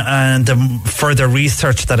Duchenne, and the further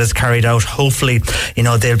research that is carried out, hopefully, you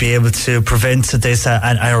know, they'll be able to prevent this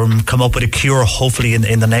and come up with a cure, hopefully,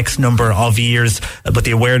 in the next number of years. But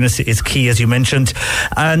the awareness is key, as you mentioned.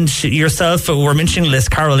 And yourself, we're mentioning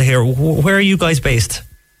Liscarroll here. Where are you guys based?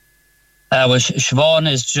 Well, Siobhan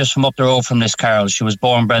is just from up the road from Liscarroll. She was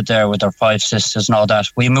born and bred there with her 5 sisters and all that.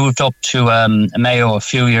 We moved up to Mayo a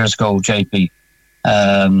few years ago, JP.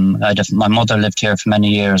 My mother lived here for many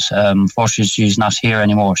years. Unfortunately, she's not here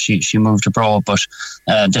anymore. She moved abroad, but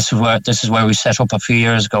this is where we set up a few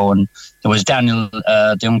years ago. And there was Daniel,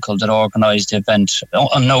 the uncle, that organised the event,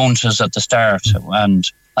 unknown to us at the start. And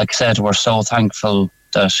like I said, we're so thankful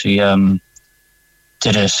that he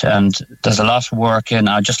did it. And there's a lot of work in.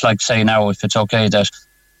 I'd just like to say now, if it's okay, that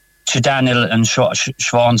to Daniel and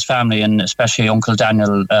Siobhan's family, and especially Uncle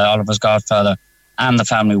Daniel, Oliver's godfather, and the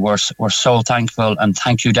family, we're so thankful, and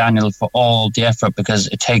thank you, Daniel, for all the effort, because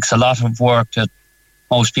it takes a lot of work that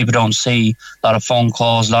most people don't see, a lot of phone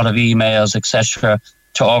calls, a lot of emails, etc.,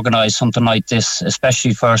 to organise something like this,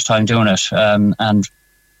 especially first time doing it. And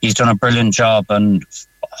he's done a brilliant job, and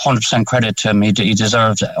 100% credit to him. He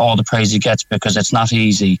deserves all the praise he gets, because it's not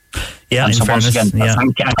easy. Yeah, and so once again,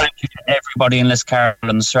 thank you to everybody in Liscarroll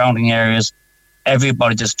and the surrounding areas,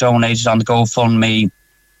 everybody that's donated on the GoFundMe,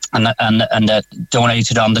 and that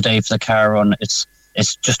donated on the day for the car run.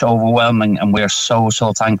 It's just overwhelming, and we're so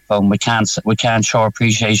thankful, and we can't show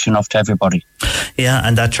appreciation enough to everybody. Yeah,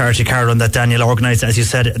 and that charity car run that Daniel organised, as you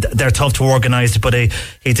said, they're tough to organise, but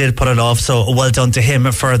he did put it off, so well done to him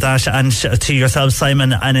for that, and to yourself,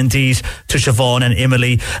 Simon, and indeed to Siobhan and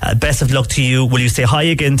Emily. Best of luck to you. Will you say hi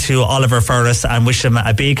again to Oliver Ferris and wish him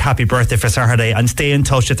a big happy birthday for Saturday, and stay in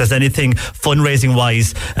touch if there's anything fundraising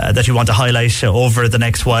wise that you want to highlight over the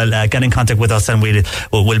next while. Get in contact with us, and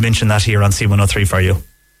we'll mention that here on C103 for you.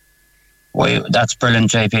 That's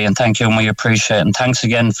brilliant, JP, and thank you, and we appreciate it. And thanks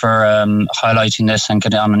again for highlighting this and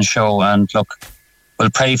getting on the show. And look,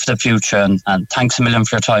 we'll pray for the future, and thanks a million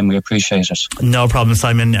for your time. We appreciate it. No problem,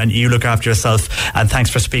 Simon, and you look after yourself, and thanks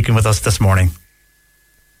for speaking with us this morning.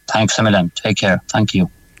 Thanks a million. Take care. Thank you.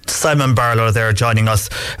 Simon Barlow there joining us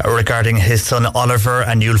regarding his son Oliver,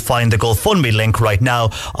 and you'll find the GoFundMe link right now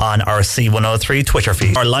on our C103 Twitter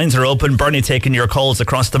feed. Our lines are open. Bernie taking your calls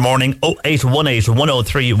across the morning, 0818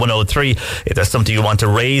 103 103. If there's something you want to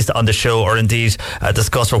raise on the show, or indeed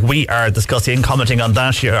discuss what we are discussing, commenting on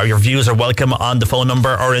that, your views are welcome on the phone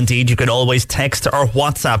number, or indeed you can always text or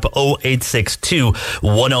WhatsApp 0862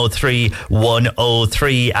 103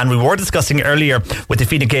 103. And we were discussing earlier with the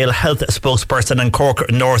Fine Gael health spokesperson and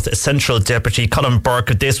Cork North Central Deputy Colin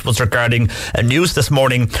Burke. This was regarding news this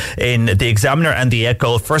morning in the Examiner and the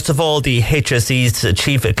Echo. First of all, the HSE's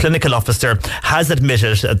Chief Clinical Officer has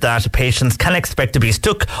admitted that patients can expect to be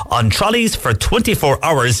stuck on trolleys for 24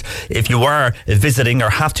 hours if you are visiting or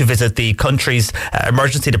have to visit the country's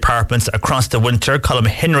emergency departments across the winter. Colin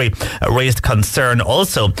Henry raised concern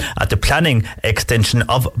also at the planning extension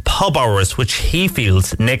of pub hours, which he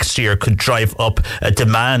feels next year could drive up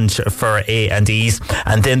demand for A&Es.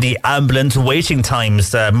 And then the ambulance waiting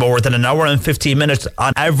times, more than an hour and 15 minutes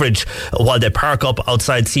on average while they park up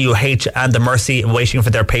outside CUH and the Mercy, waiting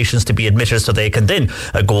for their patients to be admitted so they can then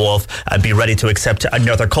go off and be ready to accept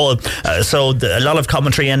another call. So a lot of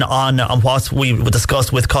commentary on what we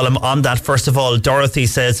discussed with Colin on that. First of all, Dorothy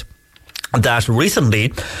says that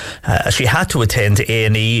recently she had to attend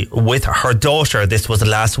A&E with her daughter. This was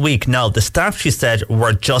last week. Now, the staff, she said,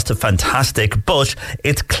 were just fantastic, but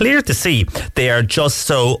it's clear to see they are just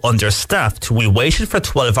so understaffed. We waited for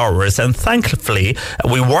 12 hours and thankfully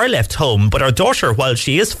we were left home, but our daughter, while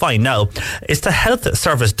she is fine now, it's the health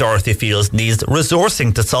service, Dorothy feels, needs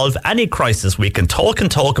resourcing to solve any crisis. We can talk and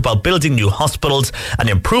talk about building new hospitals and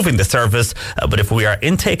improving the service, but if we are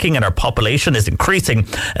intaking and our population is increasing,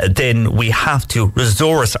 then we have to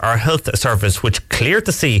resource our health service, which clear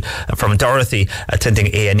to see from Dorothy attending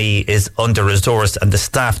A&E is under-resourced and the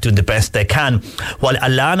staff doing the best they can. While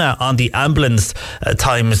Alana on the ambulance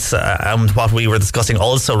times and what we were discussing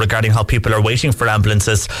also regarding how people are waiting for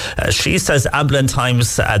ambulances, she says ambulance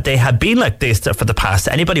times, they have been like this for the past.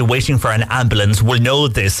 Anybody waiting for an ambulance will know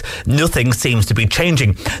this. Nothing seems to be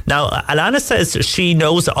changing. Now, Alana says she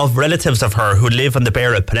knows of relatives of her who live on the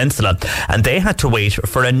Beara Peninsula and they had to wait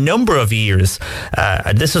for a number of years.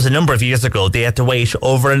 And this was a number of years ago. They had to wait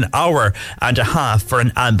over an hour and a half for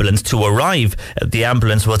an ambulance to arrive. The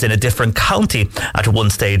ambulance was in a different county at one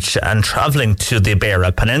stage and travelling to the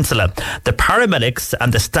Beara Peninsula. The paramedics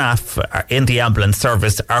and the staff in the ambulance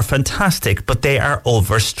service are fantastic, but they are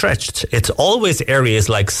overstretched. It's always areas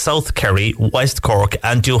like South Kerry, West Cork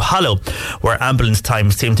and Duhallow where ambulance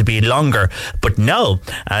times seem to be longer. But now,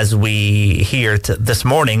 as we hear this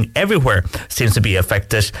morning, everywhere seems to be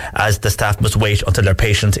affected as the staff must wait until their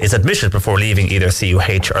patient is admitted before leaving either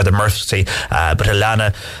CUH or the Mercy. But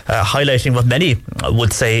Alana highlighting what many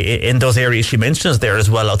would say in those areas she mentions there as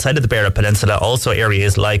well, outside of the Beara Peninsula, also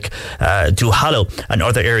areas like Duhallow and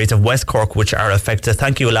other areas of West Cork which are affected.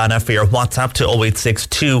 Thank you, Alana, for your WhatsApp to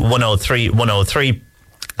 0862 103 103.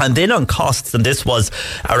 And then on costs, and this was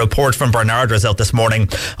a report from Bernardo's out this morning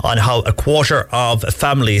on how a quarter of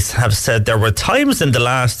families have said there were times in the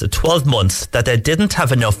last 12 months that they didn't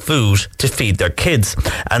have enough food to feed their kids.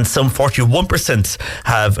 And some 41%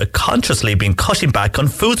 have consciously been cutting back on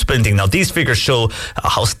food spending. Now, these figures show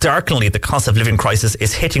how starkly the cost of living crisis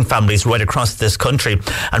is hitting families right across this country.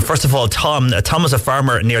 And first of all, Tom is a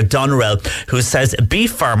farmer near Doneraile who says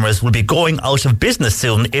beef farmers will be going out of business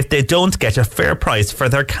soon if they don't get a fair price for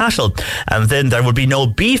their cattle, and then there will be no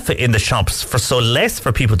beef in the shops, for so less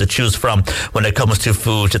for people to choose from when it comes to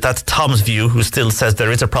food. That's Tom's view, who still says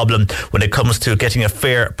there is a problem when it comes to getting a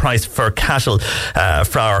fair price for cattle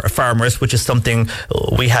for our farmers, which is something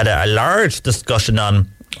we had a large discussion on,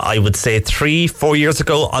 I would say 3-4 years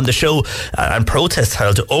ago on the show, and protests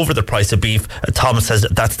held over the price of beef. Tom says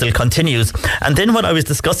that still continues. And then when I was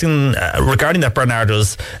discussing regarding that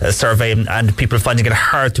Bernardo's survey and people finding it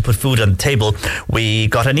hard to put food on the table, we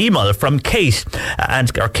got an email from Katie,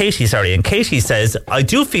 and Katie says, I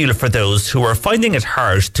do feel for those who are finding it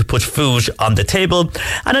hard to put food on the table,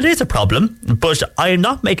 and it is a problem, but I am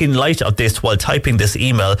not making light of this while typing this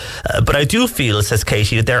email, but I do feel, says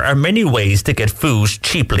Katie, that there are many ways to get food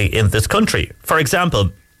cheaply in this country. For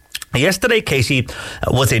example, yesterday Katie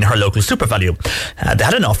was in her local SuperValu. They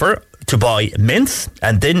had an offer to buy mince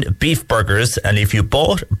and then beef burgers, and if you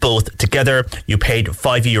bought both together you paid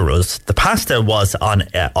 €5. The pasta was on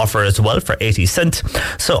offer as well for 80 cents.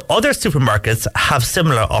 So other supermarkets have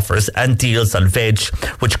similar offers and deals on veg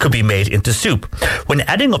which could be made into soup. When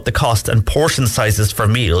adding up the cost and portion sizes for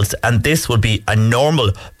meals, and this would be a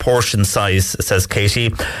normal portion size, says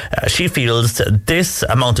Katie, she feels this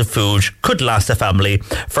amount of food could last a family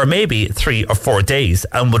for maybe 3 or 4 days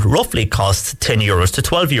and would roughly cost €10 to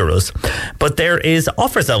 €12. But there is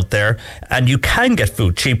offers out there and you can get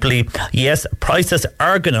food cheaply. Yes, prices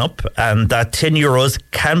are going up and that €10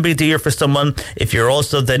 can be dear for someone if you're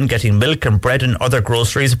also then getting milk and bread and other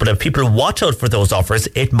groceries. But if people watch out for those offers,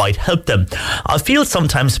 it might help them. I feel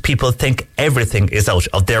sometimes people think everything is out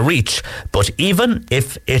of their reach, but even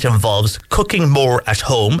if it involves cooking more at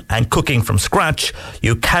home and cooking from scratch,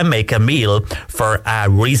 you can make a meal for a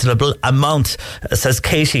reasonable amount, says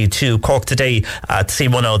Katie to Cork Today at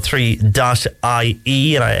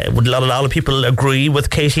C103.ie, and I would a lot of people agree with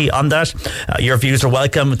Katie on that. Your views are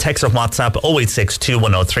welcome. Text or WhatsApp 0862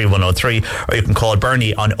 103 103, or you can call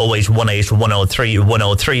Bernie on 0818 103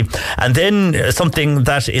 103. And then something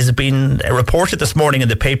that is being reported this morning in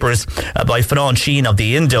the papers by Fionnán Sheahan of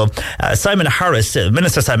the Indo,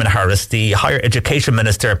 Minister Simon Harris, the Higher Education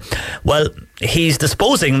Minister. Well, he's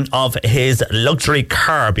disposing of his luxury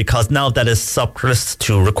car because now that is surplus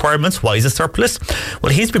to requirements. Why is it surplus?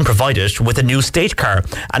 Well, he's been provided with a new state car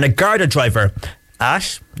and a Garda driver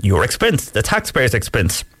at your expense, the taxpayer's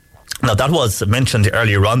expense. Now, that was mentioned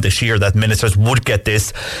earlier on this year that ministers would get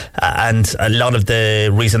this, and a lot of the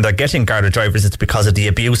reason they're getting Garda drivers is because of the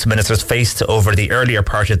abuse ministers faced over the earlier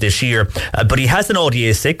part of this year. But he has an Audi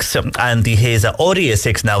A6, and his Audi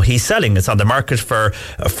A6 now he's selling. It's on the market for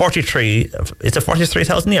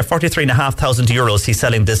 43,000? Yeah, 43,500 euros. He's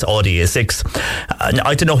selling this Audi A6.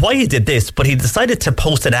 I don't know why he did this, but he decided to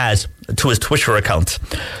post an ad to his Twitter account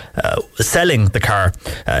selling the car.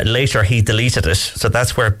 Later he deleted it, so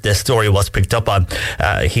that's where the story was picked up on.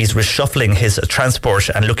 He's reshuffling his transport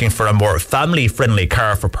and looking for a more family friendly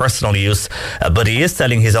car for personal use, but he is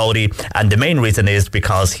selling his Audi, and the main reason is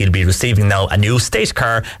because he'll be receiving now a new state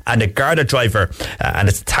car and a Garda driver, and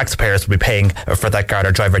it's taxpayers will be paying for that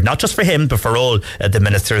Garda driver, not just for him but for all the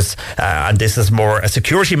ministers, and this is more a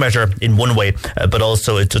security measure in one way, but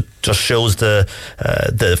also it just shows the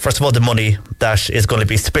first of all the money that is going to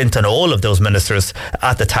be spent on all of those ministers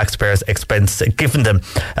at the taxpayers' expense, giving them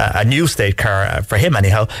a new state car for him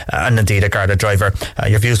anyhow, and indeed a Garda driver.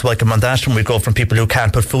 Your views welcome on that, when we go from people who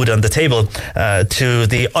can't put food on the table to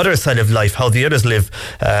the other side of life, how the others live.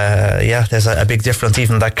 There's a big difference.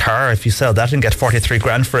 Even that car, if you sell that and get 43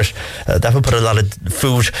 grand for it, that would put a lot of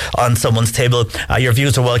food on someone's table. Your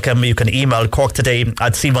views are welcome. You can email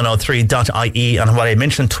corktoday@c103.ie, and what I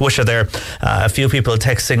mentioned Twitter there, a few people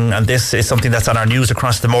texting, and this is something that's on our news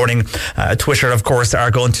across the morning. Twitter, of course,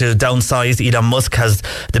 are going to downsize. Elon Musk has,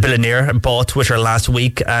 the billionaire, bought Twitter last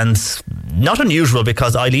week, and not unusual,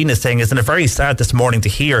 because Eileen is saying, isn't it very sad this morning to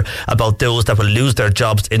hear about those that will lose their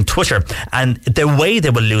jobs in Twitter, and the way they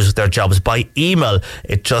will lose their jobs by email.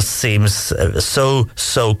 It just seems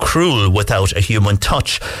so cruel without a human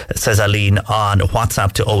touch, says Eileen on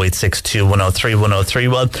WhatsApp to 0862 103 103.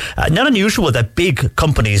 Well, not unusual that big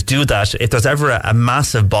companies do that. If there's ever a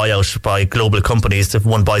massive buyout by global companies, if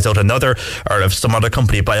one buys out another, or if some other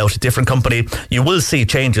company buy out a different company, you will see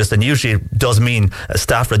changes, and usually does mean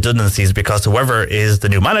staff redundancies, because whoever is the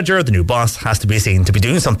new manager, the new boss, has to be seen to be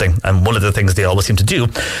doing something. And one of the things they always seem to do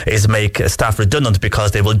is make staff redundant,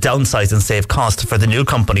 because they will downsize and save cost for the new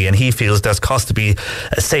company, and he feels there's cost to be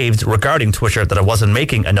saved regarding Twitter, that it wasn't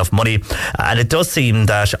making enough money. And it does seem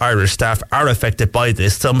that Irish staff are affected by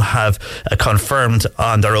this. Some have confirmed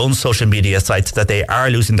on their own social media sites that they are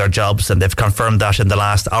losing their jobs, and they've confirmed that in the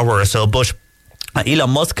last hour or so. But Elon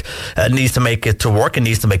Musk needs to make it to work and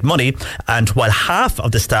needs to make money, and while half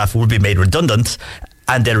of the staff will be made redundant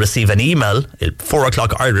and they'll receive an email at 4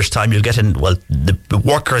 o'clock Irish time, you'll get in, well, the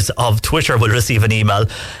workers of Twitter will receive an email.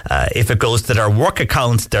 If it goes to their work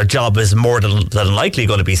account, their job is more than likely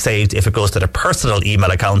going to be saved. If it goes to their personal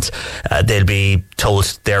email account, they'll be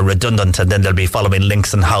told they're redundant, and then they'll be following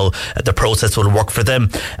links on how the process will work for them.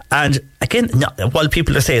 And again, while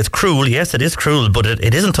people say it's cruel, yes, it is cruel, but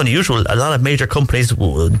it isn't unusual. A lot of major companies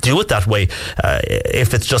will do it that way.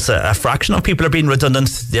 If it's just a fraction of people are being redundant,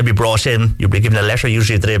 they'll be brought in. You'll be given a letter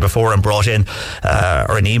usually the day before and brought in,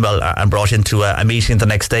 or an email and brought into a meeting the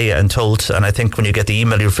next day and told. And I think when you get the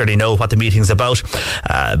email, you fairly know what the meeting's about.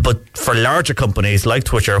 But for larger companies like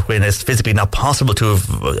Twitter, when it's physically not possible to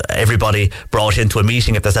have everybody brought into a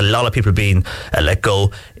meeting, if there's a lot of people being let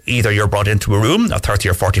go, either you're brought into a room of 30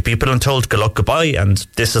 or 40 people and told good luck, goodbye, and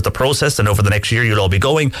this is the process, and over the next year you'll all be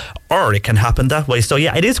going, or it can happen that way. So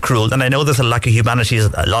yeah, it is cruel, and I know there's a lack of humanity, as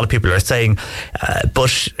a lot of people are saying,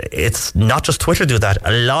 but it's not just Twitter do that.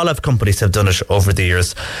 A lot of companies have done it over the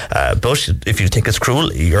years, but if you think it's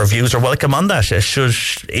cruel, your views are welcome on that. It should,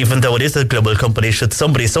 even though it is a global company, should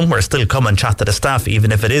somebody somewhere still come and chat to the staff,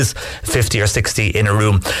 even if it is 50 or 60 in a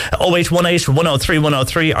room. 0818 103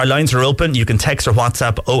 103, our lines are open. You can text or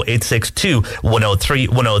WhatsApp 0862 103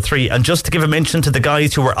 103. And just to give a mention to the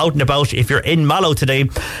guys who are out and about, if you're in Mallow today,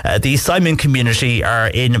 the Simon community are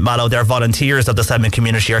in Mallow. Their volunteers of the Simon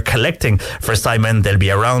community are collecting for Simon. They'll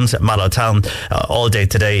be around Mallow town all day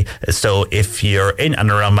today. So if you're in and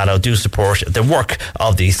around Mallow, do support the work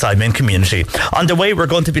of the Simon community. On the way, we're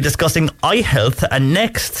going to be discussing eye health, and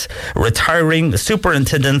next, retiring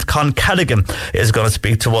Superintendent Con Callaghan is going to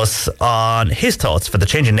speak to us on his thoughts for the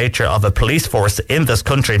changing nature of a police force in this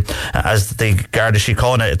country as the Garda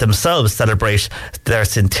Síochána themselves celebrate their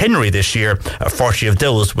centenary this year. 40 of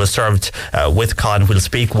those were served with Con. We'll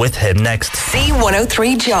speak with him next.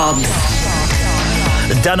 C103 Jobs.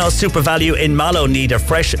 Dano SuperValu in Mallow need a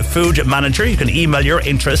fresh food manager. You can email your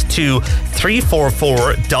interest to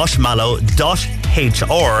 344.mallow.com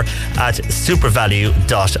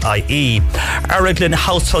hr@supervalue.ie. Araglin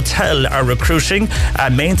House Hotel are recruiting a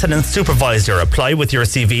maintenance supervisor. Apply with your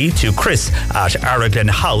CV to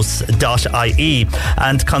chris@araglinhouse.ie.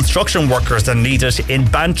 And construction workers are needed in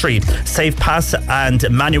Bantry. Safe pass and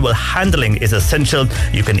manual handling is essential.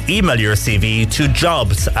 You can email your CV to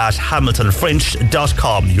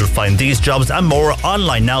jobs@hamiltonfrench.com. You'll find these jobs and more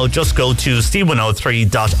online now. Just go to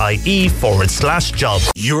c103.ie/job.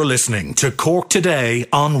 You're listening to Cork Today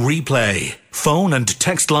on replay. Phone and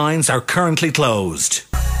text lines are currently closed.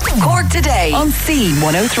 Cork Today on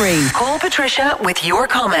C103. Call Patricia with your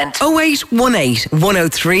comment. 0818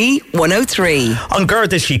 103 103. An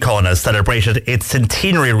Garda Síochána celebrated its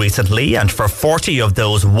centenary recently, and for 40 of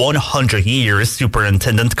those 100 years,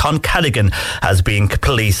 Superintendent Con Callaghan has been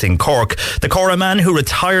policing Cork. The Cora man who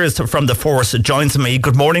retires from the force joins me.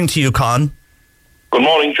 Good morning to you, Con. Good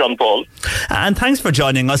morning, John Paul. And thanks for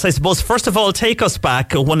joining us. I suppose, first of all, take us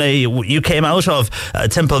back when you came out of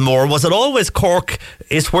Templemore. Was it always Cork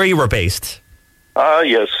is where you were based?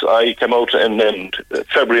 Yes, I came out in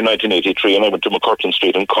February 1983 and I went to McCurtain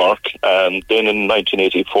Street in Cork. And then in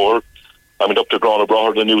 1984, I went up to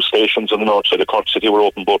Granabraher. The new stations on the north side of Cork City were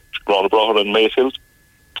open, both Granabraher and Mayfield.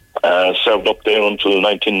 Served up there until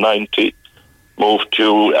 1990. Moved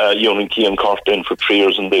to Union Quay in Cork then for 3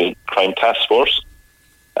 years in the Crime Task Force.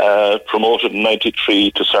 Promoted in 93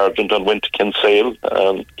 to Sergeant and went to Kinsale.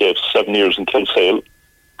 Gave 7 years in Kinsale.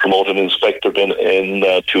 Promoted Inspector then in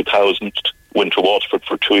 2000. Went to Waterford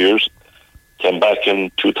for 2 years. Came back in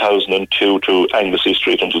 2002 to Anglesey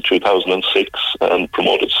Street until 2006 and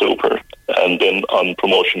promoted Super. And then on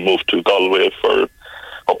promotion moved to Galway for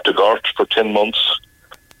up to Gort for 10 months.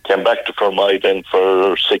 Came back to Fermoy then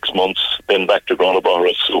for 6 months. Then back to Granabraher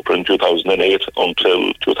as Super in 2008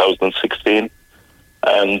 until 2016.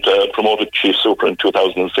 And promoted Chief Super in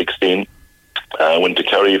 2016. Went to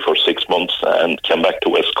Kerry for 6 months and came back to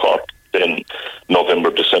West Cork in November,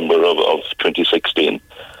 December of 2016.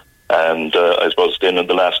 And I suppose then in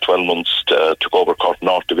the last 12 months took over Cork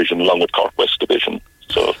North Division along with Cork West Division.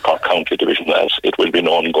 So Cork County Division as it will be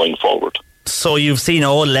known going forward. So you've seen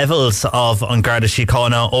all levels of An Garda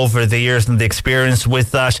Síochána over the years and the experience with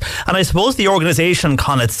that. And I suppose the organisation,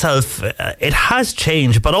 Con itself, it has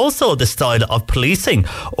changed, but also the style of policing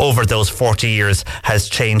over those 40 years has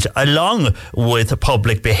changed along with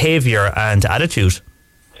public behaviour and attitude.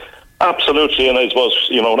 Absolutely. And I suppose,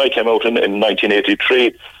 when I came out in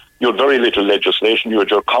 1983, you had very little legislation. You had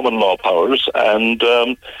your common law powers and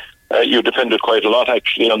you depended quite a lot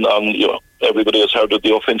actually on everybody has heard of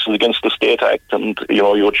the Offences Against the State Act, and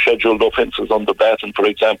you had scheduled offences under that. And for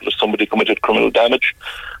example, if somebody committed criminal damage,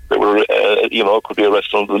 they were could be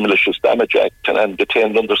arrested under the Malicious Damage Act and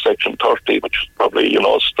detained under Section 30, which was probably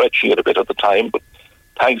stretching it a bit at the time. But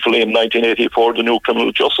thankfully in 1984 the new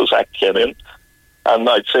Criminal Justice Act came in, and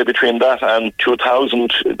I'd say between that and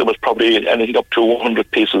 2000 there was probably anything up to 100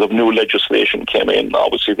 pieces of new legislation came in.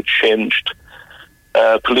 Obviously it changed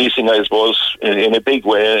policing, I suppose, in a big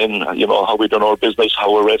way in, how we done our business,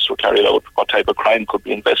 how arrests were carried out, what type of crime could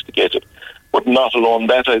be investigated. But not alone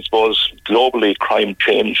that, I suppose, globally crime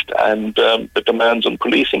changed and the demands on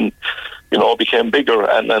policing, became bigger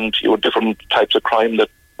and you had different types of crime that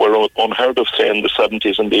were unheard of, say, in the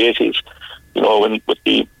 70s and the 80s, with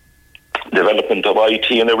the development of IT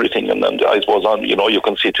and everything. And I suppose, you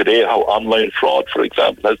can see today how online fraud, for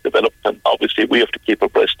example, has developed, and obviously we have to keep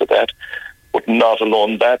abreast of that. But not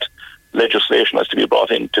alone that, legislation has to be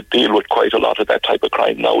brought in to deal with quite a lot of that type of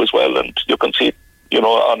crime now as well. And you can see,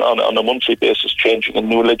 on a monthly basis, changing and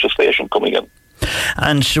new legislation coming in.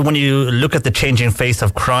 And when you look at the changing face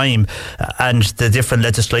of crime and the different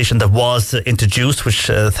legislation that was introduced, which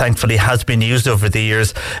thankfully has been used over the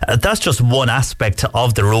years, that's just one aspect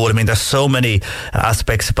of the role. I mean, there's so many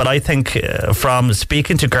aspects, but I think from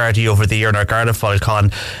speaking to Gardaí over the year in our Garda file,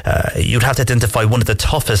 Con, you'd have to identify one of the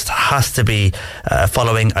toughest has to be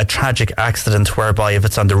following a tragic accident whereby if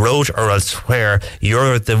it's on the road or elsewhere,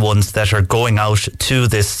 you're the ones that are going out to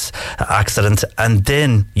this accident, and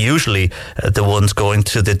then usually the ones going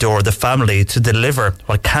to the door of the family to deliver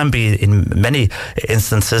what can be in many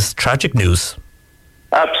instances tragic news.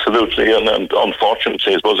 Absolutely, and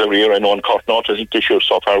unfortunately, I suppose every year I know in Cork North, I think this year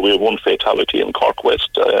so far we have one fatality. In Cork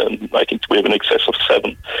West, I think we have in excess of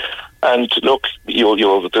 7. And look, you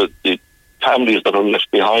have the families that are left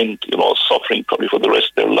behind, suffering probably for the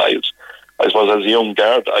rest of their lives. I suppose as a young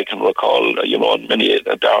guard, I can recall, on many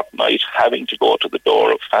a dark night having to go to the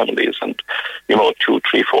door of families and, 2,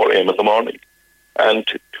 3, 4 a.m. in the morning. and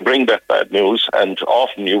to bring that bad news. And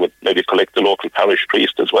often you would maybe collect the local parish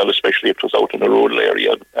priest as well, especially if it was out in a rural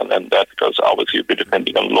area, and that, because obviously you'd be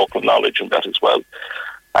depending on local knowledge and that as well.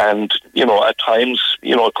 And, at times,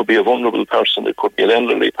 it could be a vulnerable person, it could be an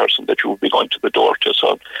elderly person that you would be going to the door to.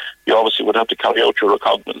 So you obviously would have to carry out your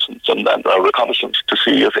reconnaissance and reconnaissance to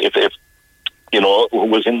see if who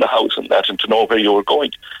was in the house and that, and to know where you were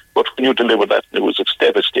going. But when you deliver that news, it's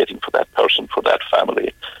devastating for that person, for that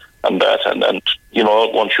family, and that. And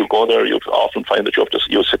once you go there, you often find that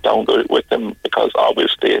you sit down with them, because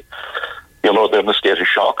obviously, they're in a state of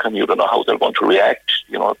shock and you don't know how they're going to react.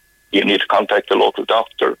 You need to contact the local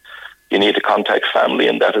doctor. You need to contact family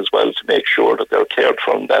and that as well to make sure that they're cared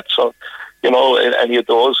for and that. So, in any of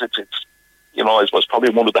those, it's I suppose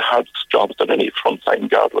probably one of the hardest jobs that any frontline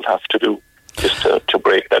guard will have to do, is to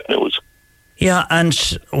break that news. Yeah, and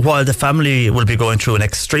while the family will be going through an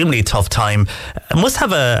extremely tough time, it must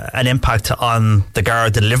have an impact on the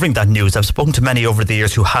guard delivering that news. I've spoken to many over the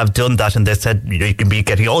years who have done that, and they said you can be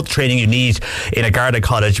getting all the training you need in a Garda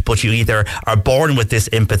college, but you either are born with this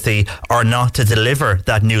empathy or not to deliver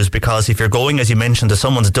that news. Because if you're going, as you mentioned, to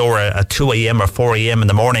someone's door at 2 a.m. or 4 a.m. in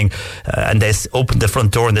the morning, and they open the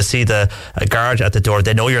front door and they see the guard at the door,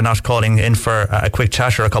 they know you're not calling in for a quick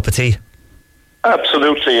chat or a cup of tea.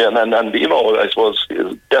 Absolutely, and I suppose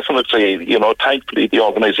definitely, thankfully the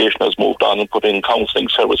organisation has moved on and put in counselling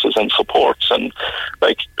services and supports, and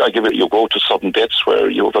you go to sudden deaths where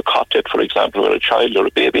you have a cot death, for example, where a child or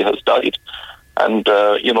a baby has died, and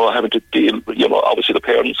having to deal, obviously the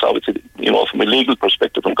parents, from a legal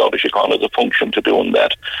perspective in Garda Síochána has a function to doing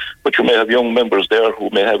that, but you may have young members there who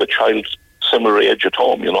may have a child similar age at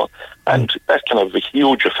home, and that can have a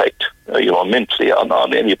huge effect, mentally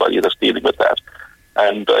on anybody that's dealing with that.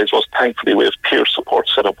 And I suppose thankfully we have peer support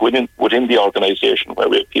set up within the organisation, where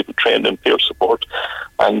we have people trained in peer support.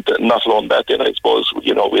 And not alone that, then I suppose, we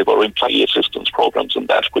have our employee assistance programs and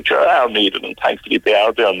that, which are needed, and thankfully they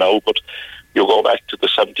are there now. But you go back to the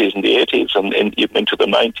 70s and the 80s and even into the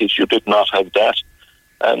 90s, you did not have that.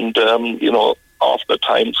 And, often at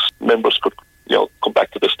times members could come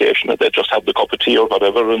back to the station and they just have the cup of tea or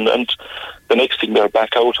whatever, and the next thing they're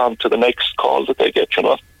back out onto the next call that they get,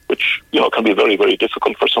 which, can be very, very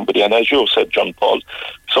difficult for somebody. And as you have said, John Paul,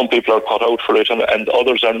 some people are cut out for it and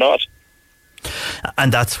others are not.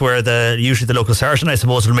 And that's where usually the local sergeant, I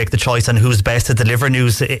suppose, will make the choice on who's best to deliver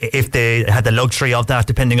news, if they had the luxury of that,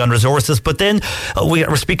 depending on resources. But then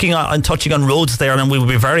we're speaking and touching on roads there, and we will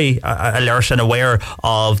be very alert and aware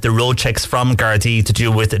of the road checks from Gardaí to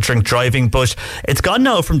do with drink driving. But it's gone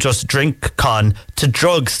now from just drink con to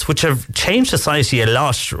drugs, which have changed society a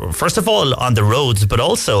lot. First of all, on the roads, but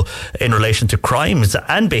also in relation to crimes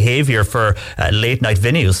and behaviour for late night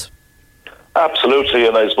venues. Absolutely,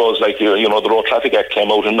 and I suppose, the Road Traffic Act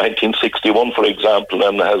came out in 1961, for example,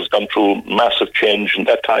 and has gone through massive change in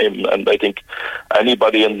that time. And I think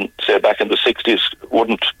anybody back in the 60s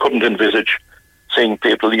couldn't envisage seeing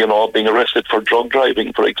people, being arrested for drug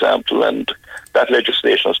driving, for example. And that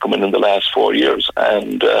legislation has come in the last 4 years.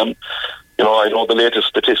 And I know the latest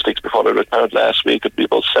statistics before I retired last week, it'd be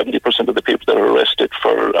about 70% of the people that are arrested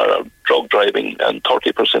for drug driving and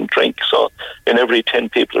 30% drink. So in every 10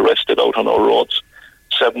 people arrested out on our roads,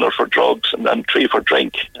 7 are for drugs and 3 for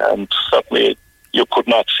drink. And certainly you could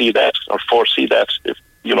not see that or foresee that if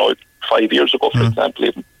 5 years ago, for example,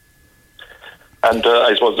 even. And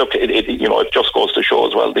I suppose, look, it just goes to show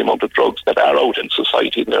as well the amount of drugs that are out in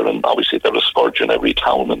society there, and obviously there is scourge in every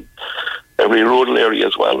town and every rural area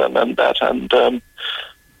as well, and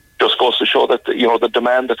just goes to show that the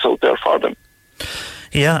demand that's out there for them.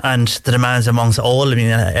 Yeah, and the demands amongst all. I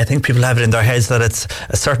mean, I think people have it in their heads that it's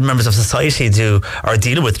certain members of society do or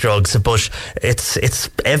deal with drugs, but it's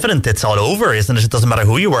evident it's all over, isn't it? It doesn't matter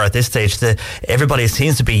who you are at this stage. Everybody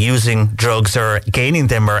seems to be using drugs or gaining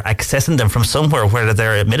them or accessing them from somewhere, whether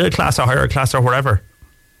they're middle class or higher class or wherever.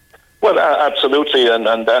 Well, absolutely, and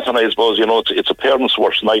I suppose, it's a parent's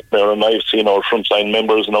worst nightmare, and I've seen our frontline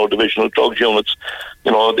members in our divisional drugs units,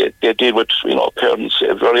 they deal with, parents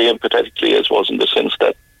very empathetically, as was in the sense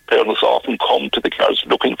that parents often come to the guards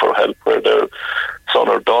looking for help, where their son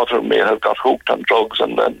or daughter may have got hooked on drugs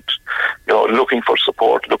and looking for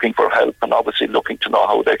support, looking for help, and obviously looking to know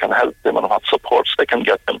how they can help them and what supports they can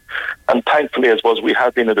get them. And thankfully, as was, we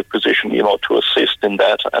have been in a position, to assist in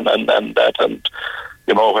that and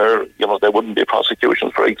where, there wouldn't be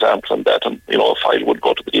prosecutions, for example, and a file would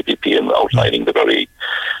go to the DPP and outlining the very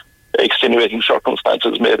extenuating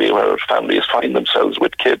circumstances maybe where families find themselves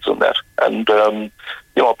with kids and that. And,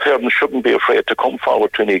 parents shouldn't be afraid to come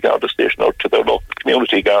forward to any Garda station or to their local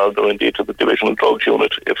community guard or indeed to the divisional drugs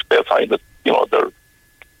unit if they find that, their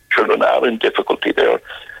children are in difficulty there.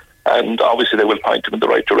 And obviously they will point them in the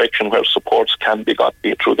right direction where supports can be got,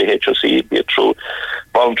 be it through the HSE, be it through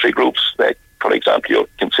voluntary groups. Like, for example, you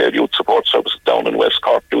Kinsale Youth Support Services down in West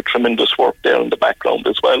Cork do tremendous work there in the background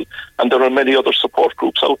as well. And there are many other support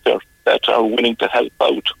groups out there that are willing to help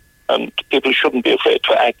out. And people shouldn't be afraid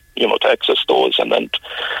to access those, and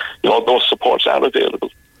those supports are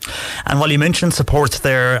available. And while you mentioned supports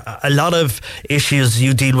there, a lot of issues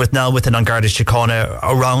you deal with now within An Garda Síochána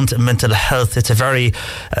around mental health. It's a very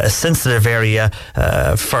sensitive area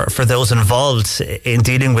for those involved in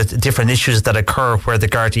dealing with different issues that occur where the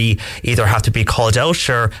Gardaí either have to be called out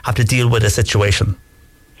or have to deal with a situation.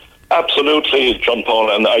 Absolutely, John Paul,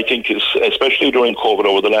 and I think especially during COVID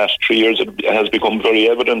over the last 3 years, it has become very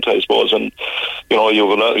evident, I suppose. And the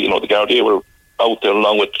Gardaí were out there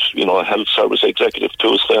along with health service executive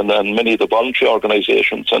Tuesday and many of the voluntary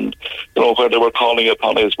organisations, and where they were calling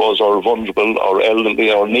upon, I suppose, our vulnerable, our elderly,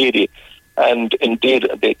 our needy. And indeed,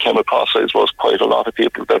 they came across, I suppose, quite a lot of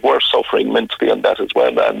people that were suffering mentally and that as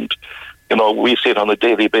well. And we see it on a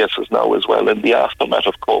daily basis now as well in the aftermath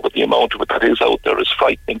of COVID. The amount of it that is out there is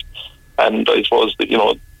frightening. And I suppose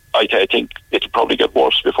that, I think it'll probably get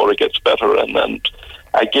worse before it gets better. And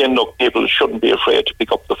again, look, people shouldn't be afraid to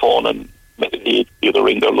pick up the phone and maybe either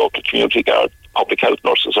ring their local community guard. Public health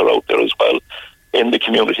nurses are out there as well in the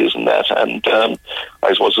communities and that. And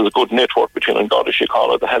I suppose there's a good network between An Garda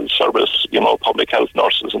Síochána, the health service, public health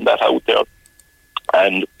nurses and that out there.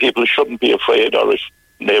 And people shouldn't be afraid, or if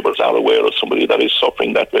neighbours are aware of somebody that is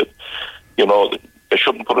suffering that with, they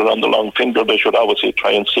shouldn't put it on the long finger. They should obviously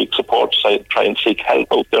try and seek support, try and seek help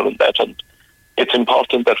out there and that. And it's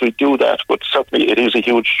important that we do that, but certainly it is a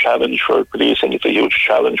huge challenge for policing. It's a huge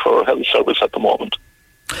challenge for our health service at the moment.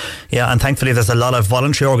 Yeah, and thankfully there's a lot of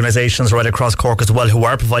voluntary organisations right across Cork as well who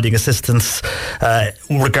are providing assistance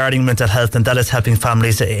regarding mental health, and that is helping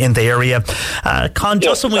families in the area. Con,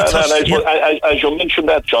 just when we touched... As you mentioned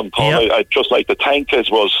that, John Paul, I'd just like to thank, as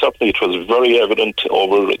well, certainly it was very evident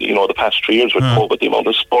over the past 3 years with COVID, the amount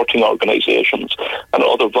of sporting organisations and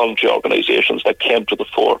other voluntary organisations that came to the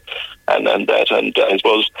fore, and I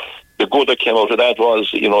suppose the good that came out of that was,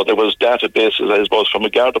 there was databases, I suppose, from a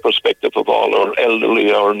Garda perspective of all our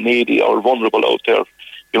elderly, our needy, our vulnerable out there,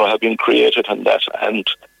 have been created and that. And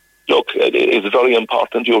look, it's very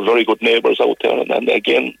important. You have very good neighbours out there. And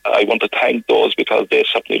again, I want to thank those because they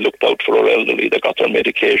certainly looked out for our elderly. They got their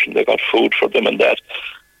medication, they got food for them and that.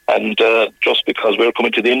 And just because we're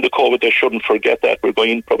coming to the end of COVID, they shouldn't forget that. We're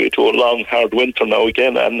going probably to a long, hard winter now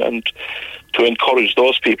again, and to encourage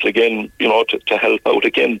those people again, to help out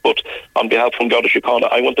again. But on behalf of Garda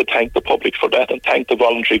Síochána, I want to thank the public for that and thank the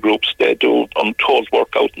voluntary groups. They do untold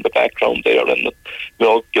work out in the background there and,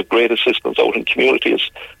 give great assistance out in communities.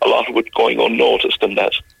 A lot of it going unnoticed in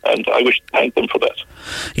that. And I wish to thank them for that.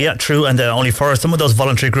 Yeah, true. And only for some of those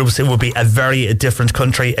voluntary groups, it would be a very different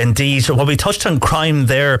country indeed. When we touched on crime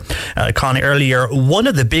there, Con, earlier, one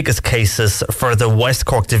of the biggest cases for the West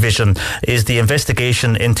Cork division is the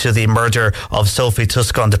investigation into the murder of Sophie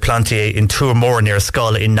Tuscan de Plantier in Tourmore near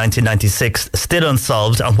Schull in 1996, still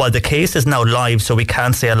unsolved. And while the case is now live, so we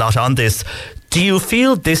can't say a lot on this, do you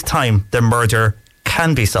feel this time the murder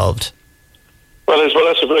can be solved? Well,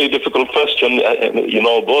 that's a very difficult question,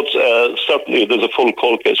 but certainly there's a full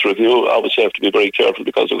cold case review. Obviously, I have to be very careful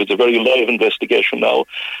because it's a very live investigation now.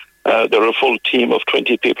 There are a full team of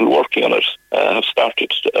 20 people working on it, have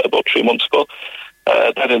started about 3 months ago.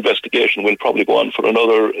 That investigation will probably go on for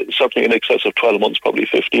another, certainly in excess of 12 months, probably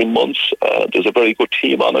 15 months. There's a very good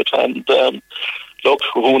team on it. And look,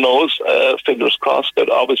 who knows, fingers crossed that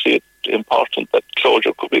obviously it's important that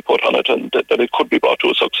closure could be put on it and that it could be brought to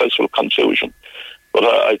a successful conclusion. But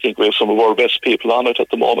I think we have some of our best people on it at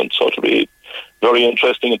the moment, so it'll be very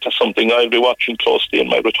interesting. It's something I'll be watching closely in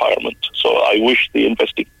my retirement. So I wish the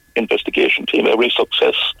investigation team every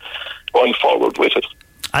success going forward with it.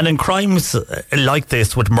 And in crimes like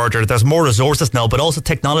this with murder, there's more resources now, but also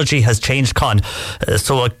technology has changed, Con.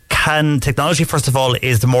 So technology, first of all,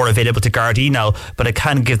 is more available to Gardaí now, but it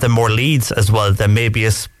can give them more leads as well than maybe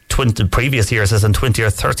as previous years, as in 20 or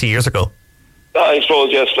 30 years ago. I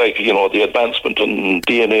suppose, yes, the advancement in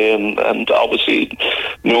DNA and obviously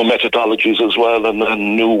new methodologies as well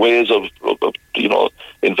and new ways of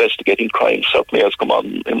investigating crime certainly has come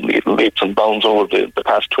on in leaps and bounds over the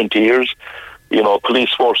past 20 years.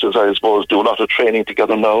 Police forces, I suppose, do a lot of training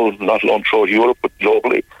together now, not alone throughout Europe, but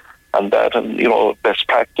globally. And best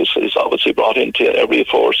practice is obviously brought into every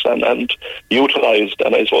force and utilised.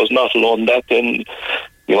 And I suppose not alone that, then,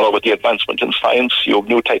 with the advancement in science, you have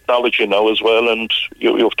new technology now as well. And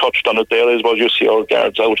you've touched on it there as well. You see our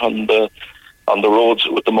guards out on the on the roads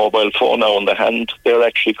with the mobile phone now in the hand. They're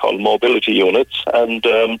actually called mobility units. And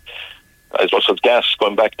I suppose with gas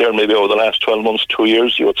going back there, maybe over the last 12 months, 2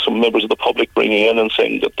 years, you had some members of the public bringing in and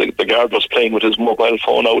saying that the guard was playing with his mobile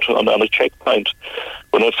phone out on a checkpoint,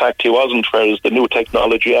 when in fact he wasn't, whereas the new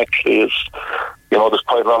technology actually is, there's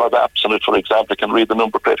quite a lot of apps in it. For example, it can read the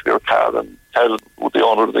number plate of your car and tell who the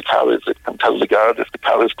owner of the car is. It can tell the guard if the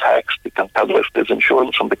car is taxed. It can tell if there's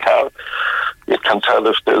insurance from the car. It can tell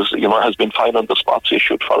if there's, has been fine on the spots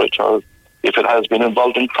issued for it, or if it has been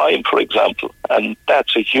involved in crime, for example. And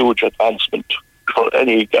that's a huge advancement for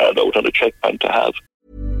any guard out on a checkpoint to have.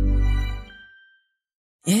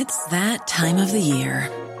 It's that time of the year.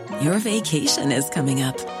 Your vacation is coming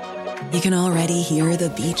up. You can already hear the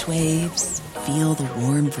beach waves, feel the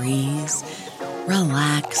warm breeze,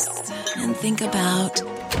 relax, and think about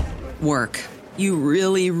work. You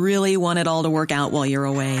really, really want it all to work out while you're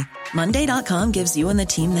away. Monday.com gives you and the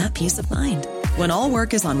team that peace of mind. When all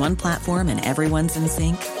work is on one platform and everyone's in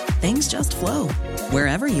sync, things just flow.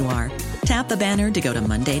 Wherever you are, tap the banner to go to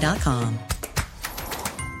Monday.com.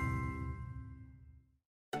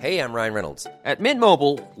 Hey, I'm Ryan Reynolds. At Mint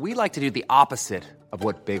Mobile, we like to do the opposite of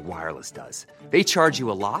what Big Wireless does. They charge you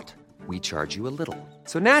a lot, we charge you a little.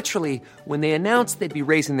 So naturally, when they announced they'd be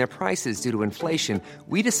raising their prices due to inflation,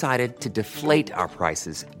 we decided to deflate our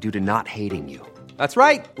prices due to not hating you. That's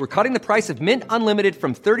right. We're cutting the price of Mint Unlimited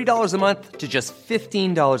from $30 a month to just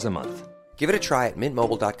 $15 a month. Give it a try at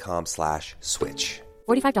mintmobile.com/switch.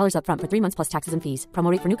 $45 up front for 3 months plus taxes and fees. Promo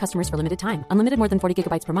rate for new customers for limited time. Unlimited more than 40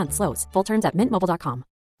 gigabytes per month. Slows full terms at mintmobile.com.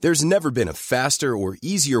 There's never been a faster or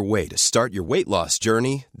easier way to start your weight loss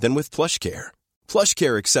journey than with PlushCare.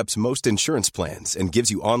 PlushCare accepts most insurance plans and gives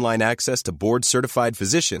you online access to board-certified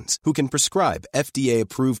physicians who can prescribe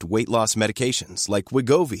FDA-approved weight loss medications like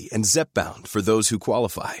Wegovy and Zepbound for those who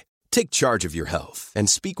qualify. Take charge of your health and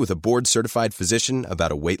speak with a board-certified physician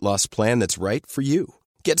about a weight loss plan that's right for you.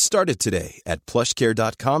 Get started today at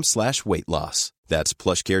plushcare.com/weight loss. That's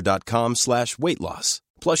plushcare.com/weight loss.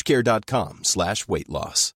 plushcare.com/weight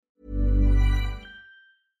loss.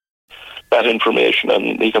 That information,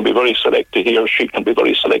 and he can be very selective, he or she can be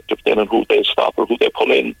very selective then in who they stop or who they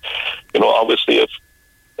pull in. Obviously if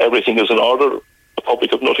everything is in order, the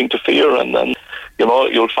public have nothing to fear, and then,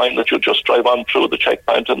 you'll find that you'll just drive on through the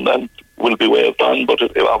checkpoint and then will be waved on. But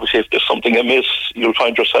obviously if there's something amiss, you'll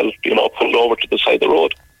find yourself, pulled over to the side of the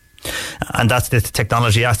road. And that's the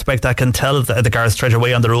technology aspect that can tell the guards straight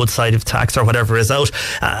away on the roadside if tax or whatever is out.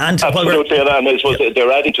 Absolutely, and I suppose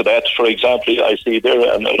they're adding to that. For example, I see there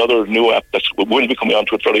another new app that will be coming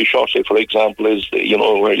onto it very shortly, for example, is,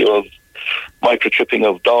 where you have microchipping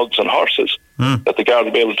of dogs and horses, that the guard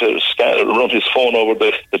will be able to run his phone over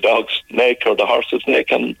the dog's neck or the horse's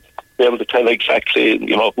neck and be able to tell exactly,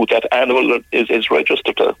 who that animal is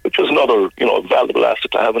registered to, which is another, valuable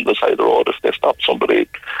asset to have on the side of the road if they stop somebody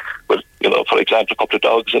with, for example, a couple of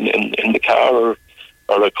dogs in the car or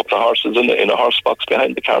a couple of horses in a horse box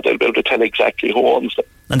behind the car. They'll be able to tell exactly who owns them.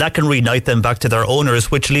 And that can reunite them back to their owners,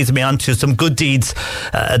 which leads me on to some good deeds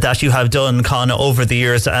that you have done, Con, over the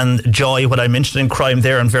years. And Joy, what I mentioned in crime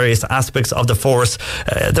there and various aspects of the force,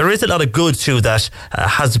 there is a lot of good too that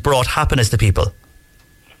has brought happiness to people.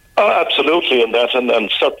 Oh, absolutely, and that,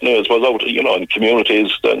 and certainly as well out, in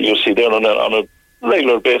communities, then you see there on a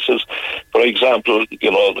regular basis. For example,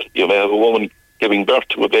 you may have a woman giving birth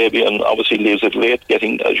to a baby and obviously leaves it late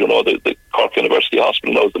getting, as you know, the Cork University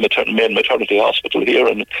Hospital now is the main maternity hospital here,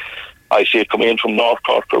 and I see it coming in from North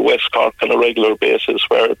Cork or West Cork on a regular basis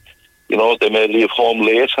where, they may leave home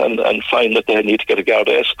late and find that they need to get a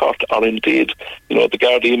Garda escort, or indeed, the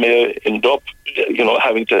Garda may end up,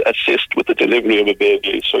 having to assist with the delivery of a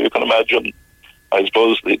baby. So you can imagine, I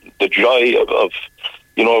suppose, the joy of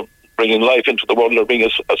bringing life into the world or being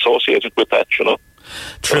associated with that,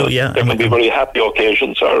 True, yeah. There can be very happy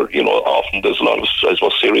occasions, or, often there's a lot of, I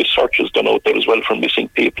suppose, serious searches done out there as well for missing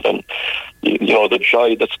people, and, the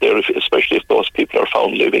joy that's there, especially if those people are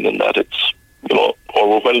found living in that, it's,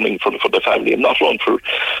 overwhelming for the family, and not only for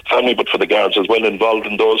family but for the guards as well involved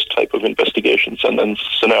in those type of investigations and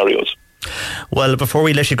scenarios. Well, before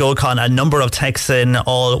we let you go, Con, a number of texts in,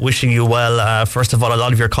 all wishing you well. First of all, a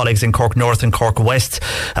lot of your colleagues in Cork North and Cork West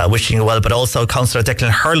wishing you well, but also Councillor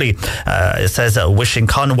Declan Hurley says wishing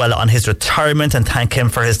Con well on his retirement and thank him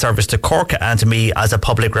for his service to Cork and me as a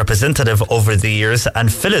public representative over the years.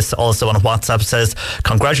 And Phyllis also on WhatsApp says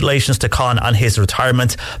congratulations to Con on his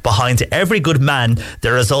retirement. Behind every good man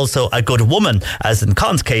there is also a good woman, as in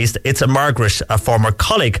Con's case it's a Margaret, a former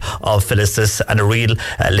colleague of Phyllis's and a real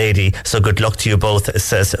lady. So good luck to you both,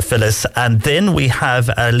 says Phyllis. And then we have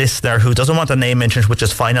a listener who doesn't want a name mentioned, which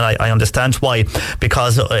is fine, and I understand why,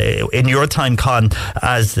 because in your time, Con,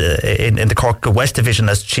 as in the Cork West Division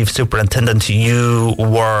as Chief Superintendent, you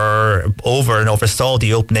were over and oversaw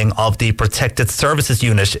the opening of the Protected Services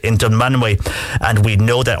Unit in Dunmanway, and we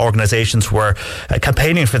know that organisations were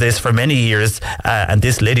campaigning for this for many years, and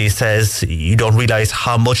this lady says you don't realise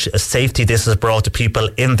how much safety this has brought to people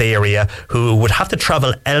in the area who would have to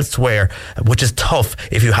travel elsewhere, which is tough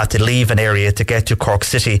if you have to leave an area to get to Cork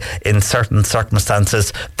City in certain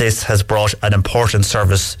circumstances. This has brought an important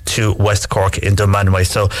service to West Cork in Dunmanway.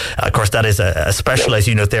 So, of course, that is a specialised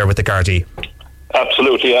unit there with the Gardaí.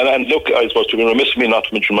 Absolutely. And look, I suppose to be remiss of me not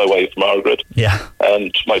to mention my wife, Margaret,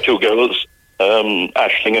 and my two girls,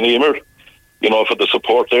 Aisling and Emer, you know, for the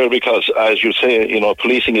support there, because as you say, you know,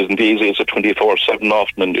 policing isn't easy. It's a 24/7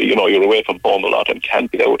 often, and, you know, you're away from home a lot and can't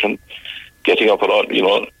be out and getting up at all, you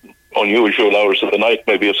know, unusual hours of the night,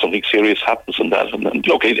 maybe if something serious happens in that. And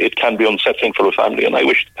look, it can be unsettling for a family, and I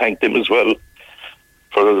wish to thank them as well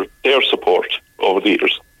for their support over the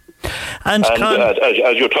years. And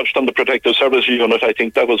as you touched on the Protective Services Unit, I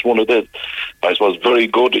think that was one of the, I suppose, very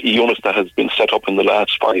good units that has been set up in the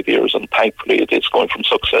last 5 years, and thankfully it's going from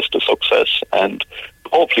success to success, and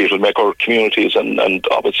hopefully it'll make our communities and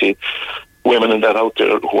obviously women and that out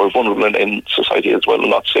there who are vulnerable in society as well a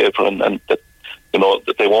lot safer, and that, you know,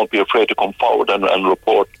 that they won't be afraid to come forward and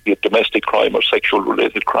report be it domestic crime or sexual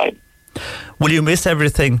related crime. Will you miss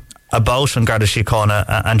everything about An Garda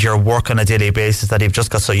Síochána and your work on a daily basis that you've just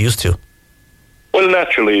got so used to? Well,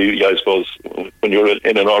 naturally, I suppose, when you're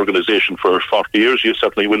in an organisation for 40 years, you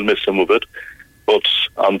certainly will miss some of it. But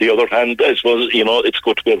on the other hand, I suppose, you know, it's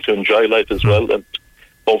good to be able to enjoy life as well, and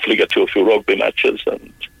hopefully get to a few rugby matches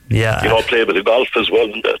and, you know, play a bit of golf as well.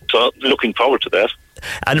 And so looking forward to that.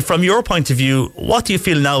 And from your point of view, what do you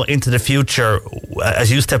feel now into the future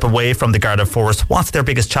as you step away from the Garda Force? What's their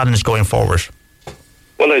biggest challenge going forward?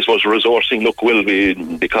 Well, I suppose resourcing, look, will be,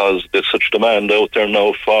 because there's such demand out there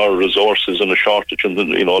now for resources and a shortage in,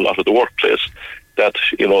 you know, a lot of the workplace, that,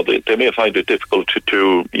 you know, they may find it difficult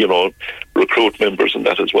to, you know, recruit members and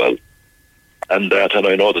that as well. And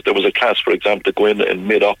I know that there was a class, for example, to go in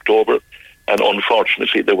mid-October, and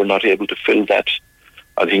unfortunately they were not able to fill that.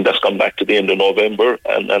 I think that's gone back to the end of November,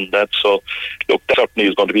 and that's so. Look, that certainly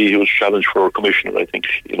is going to be a huge challenge for our commissioner. I think,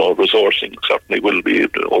 you know, resourcing certainly will be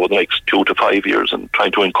over the next 2 to 5 years, and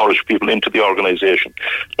trying to encourage people into the organisation.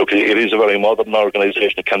 Look, it is a very modern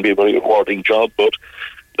organisation. It can be a very rewarding job, but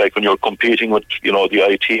like when you're competing with, you know, the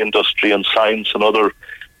IT industry and science and other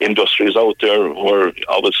industries out there who are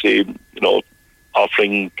obviously, you know,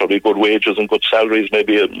 offering probably good wages and good salaries,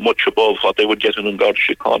 maybe much above what they would get in An Garda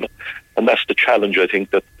Síochána. And that's the challenge, I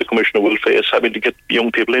think, that the Commissioner will face, having to get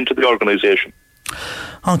young people into the organisation.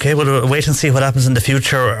 OK, we'll wait and see what happens in the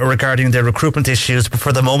future regarding the recruitment issues. But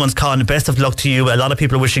for the moment, Con, best of luck to you. A lot of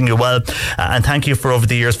people are wishing you well. And thank you for over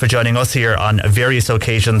the years for joining us here on various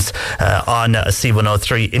occasions on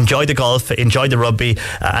C103. Enjoy the golf, enjoy the rugby,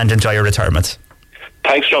 and enjoy your retirement.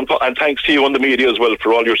 Thanks, John, and thanks to you and the media as well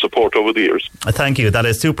for all your support over the years. Thank you. That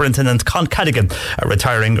is Superintendent Con Cadigan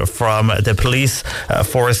retiring from the police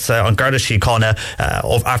force on Garda Síochána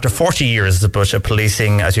after 40 years, but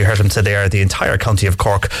policing, as you heard him say there, the entire county of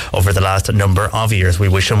Cork over the last number of years. We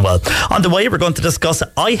wish him well. On the way, we're going to discuss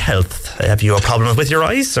eye health. Have you a problem with your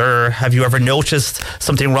eyes, or have you ever noticed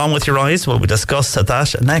something wrong with your eyes? Well, we'll discuss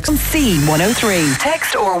that next. C103.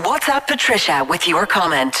 Text or WhatsApp Patricia with your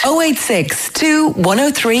comment. 0862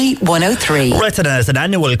 103 103. Retina is an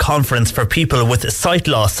annual conference for people with sight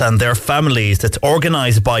loss and their families. It's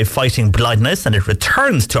organised by Fighting Blindness, and it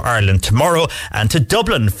returns to Ireland tomorrow and to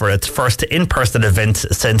Dublin for its first in-person event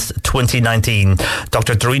since 2019.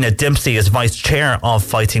 Dr. Dorina Dempsey is Vice Chair of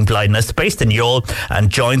Fighting Blindness, based in Youghal, and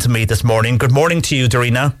joins me this morning. Good morning to you,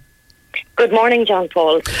 Dorina. Good morning, John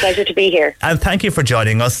Paul. Pleasure to be here. And thank you for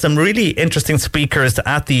joining us. Some really interesting speakers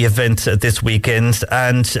at the event this weekend,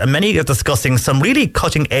 and many are discussing some really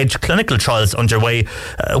cutting-edge clinical trials underway,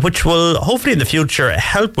 which will hopefully in the future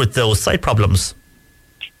help with those sight problems.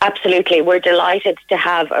 Absolutely. We're delighted to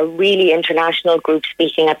have a really international group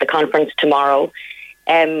speaking at the conference tomorrow,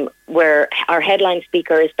 where our headline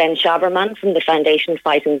speaker is Ben Shaberman from the Foundation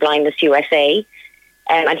Fighting Blindness USA.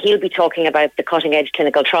 And he'll be talking about the cutting-edge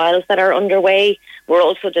clinical trials that are underway. We're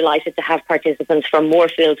also delighted to have participants from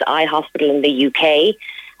Moorfields Eye Hospital in the UK,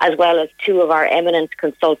 as well as two of our eminent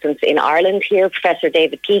consultants in Ireland here, Professor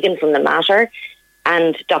David Keegan from the Mater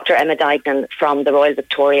and Dr. Emma Dignan from the Royal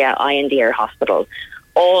Victoria Eye and Ear Hospital,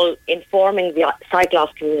 all informing the sight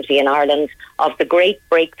loss community in Ireland of the great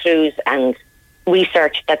breakthroughs and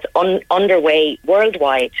research that's underway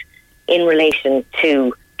worldwide in relation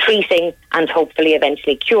to treating and hopefully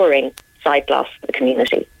eventually curing sight loss for the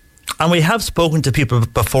community. And we have spoken to people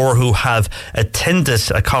before who have attended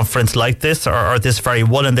a conference like this or this very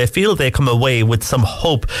one, and they feel they come away with some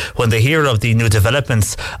hope when they hear of the new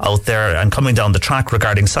developments out there and coming down the track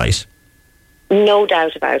regarding sight. No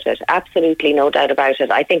doubt about it. Absolutely no doubt about it.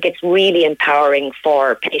 I think it's really empowering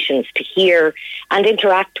for patients to hear and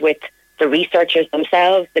interact with the researchers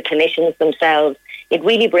themselves, the clinicians themselves. It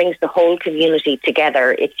really brings the whole community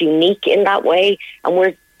together. It's unique in that way, and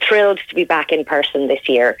we're thrilled to be back in person this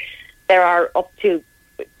year. There are up to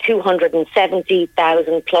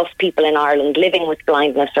 270,000 plus people in Ireland living with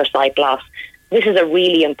blindness or sight loss. This is a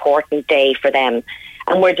really important day for them.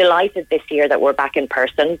 And we're delighted this year that we're back in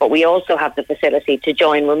person, but we also have the facility to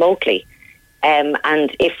join remotely. And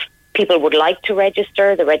if people would like to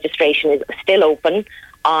register, the registration is still open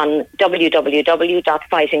on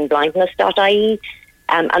www.fightingblindness.ie.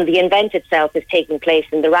 And the event itself is taking place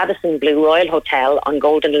in the Radisson Blu Royal Hotel on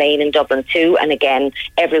Golden Lane in Dublin 2. And again,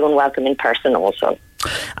 everyone welcome in person also.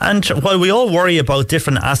 And while we all worry about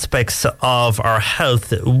different aspects of our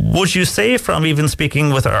health, would you say, from even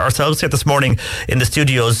speaking with ourselves here this morning in the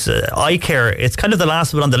studios, eye care, it's kind of the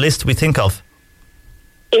last one on the list we think of?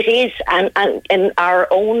 It is. And our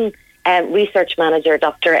own research manager,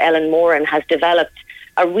 Dr. Ellen Moran, has developed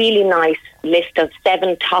a really nice list of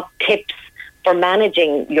 7 top tips for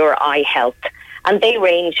managing your eye health. And they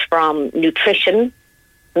range from nutrition,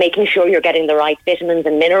 making sure you're getting the right vitamins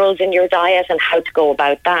and minerals in your diet and how to go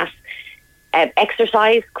about that.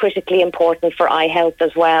 Exercise, critically important for eye health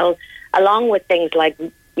as well, along with things like,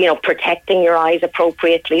 protecting your eyes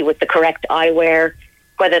appropriately with the correct eyewear,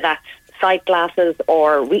 whether that's sight glasses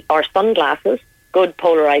or sunglasses, good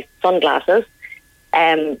polarized sunglasses.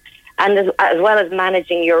 And as well as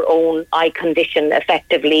managing your own eye condition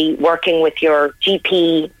effectively, working with your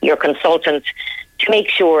GP, your consultant, to make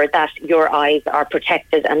sure that your eyes are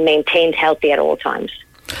protected and maintained healthy at all times.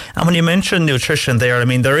 And when you mention nutrition there, I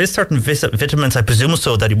mean, there is certain vitamins, I presume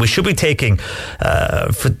so, that we should be taking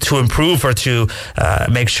to improve or to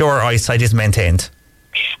make sure our eyesight is maintained.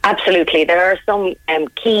 Absolutely. There are some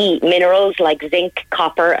key minerals like zinc,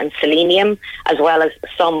 copper and selenium, as well as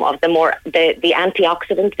some of the the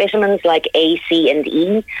antioxidant vitamins like A, C and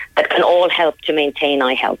E that can all help to maintain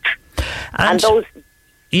eye health. And those...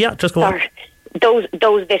 Yeah, just go on. Those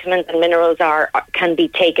vitamins and minerals can be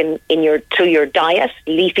taken through your diet,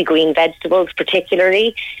 leafy green vegetables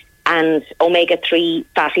particularly, and omega-3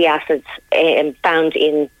 fatty acids found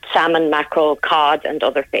in salmon, mackerel, cod and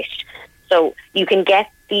other fish. So you can get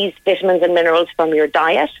these vitamins and minerals from your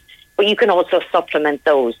diet, but you can also supplement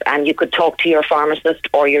those, and you could talk to your pharmacist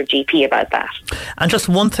or your GP about that. And just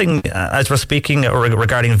one thing, as we're speaking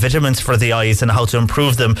regarding vitamins for the eyes and how to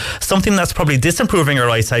improve them, something that's probably disimproving your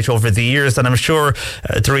eyesight over the years, and I'm sure,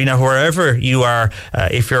 Darina, wherever you are,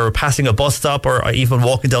 if you're passing a bus stop or even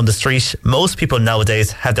walking down the street, most people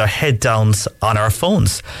nowadays have their head downs on our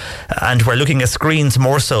phones, and we're looking at screens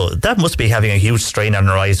more so. That must be having a huge strain on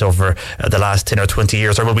our eyes over the last 10 or 20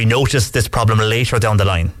 years, or will we notice this problem later down the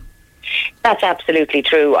line? That's absolutely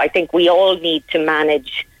true. I think we all need to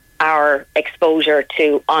manage our exposure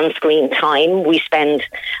to on-screen time. We spend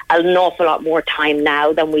an awful lot more time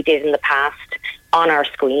now than we did in the past on our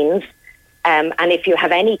screens. And if you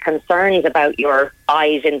have any concerns about your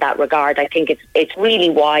eyes in that regard, I think it's really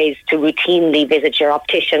wise to routinely visit your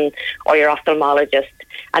optician or your ophthalmologist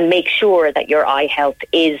and make sure that your eye health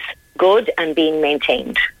is good and being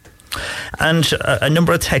maintained. And a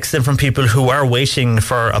number of texts in from people who are waiting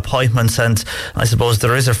for appointments, and I suppose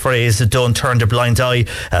there is a phrase, don't turn a blind eye.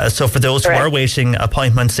 So for those who are waiting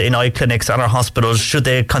appointments in eye clinics and our hospitals, should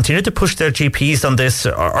they continue to push their GPs on this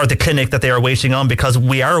or the clinic that they are waiting on? Because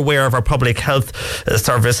we are aware of our public health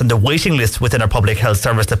service and the waiting list within our public health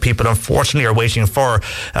service that people unfortunately are waiting for.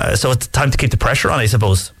 So it's time to keep the pressure on, I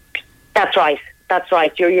suppose. That's right. That's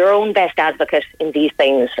right. You're your own best advocate in these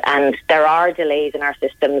things, and there are delays in our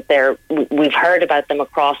systems. We've heard about them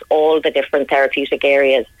across all the different therapeutic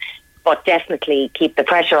areas, but definitely keep the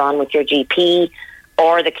pressure on with your GP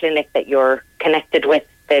or the clinic that you're connected with,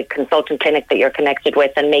 the consultant clinic that you're connected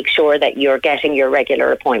with, and make sure that you're getting your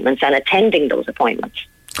regular appointments and attending those appointments.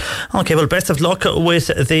 Okay, well, best of luck with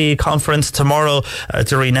the conference tomorrow,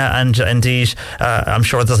 Darina, and indeed, I'm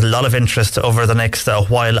sure there's a lot of interest over the next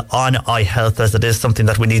while on eye health, as it is something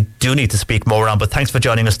that we do need to speak more on. But thanks for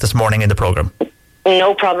joining us this morning in the programme.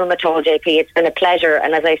 No problem at all, JP. It's been a pleasure.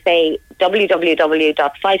 And as I say,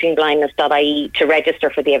 www.fightingblindness.ie to register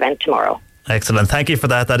for the event tomorrow. Excellent. Thank you for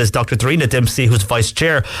that. That is Dr. Darina Dempsey, who's Vice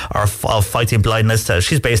Chair of Fighting Blindness.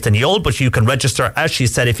 She's based in Yole, but you can register, as she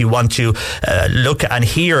said, if you want to look and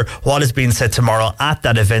hear what is being said tomorrow at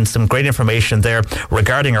that event. Some great information there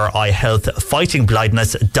regarding our eye health.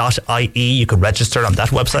 Fightingblindness.ie. You can register on that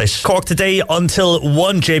website. Cork Today until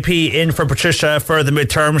 1. JP in for Patricia for the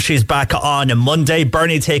midterm. She's back on Monday.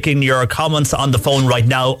 Bernie taking your comments on the phone right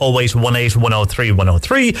now, 0818 103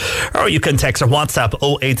 103. Or you can text or WhatsApp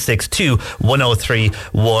 0862 103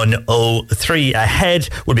 103. Ahead,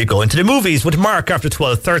 we'll be going to the movies with Mark after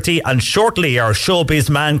 12:30, and shortly our showbiz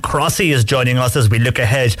man Crossy is joining us as we look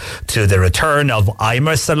ahead to the return of I'm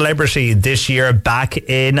a Celebrity this year back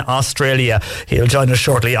in Australia. He'll join us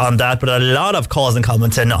shortly on that, but a lot of calls and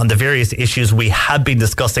comments in on the various issues we have been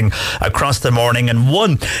discussing across the morning, and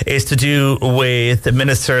one is to do with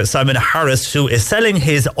Minister Simon Harris, who is selling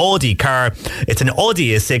his Audi car. It's an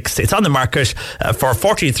Audi A6. It's on the market for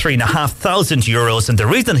 €43,500, and the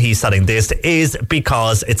reason he's selling this is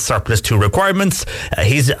because it's surplus to requirements.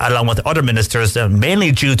 He's, along with other ministers,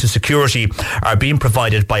 mainly due to security, are being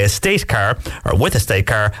provided by a state car, or with a state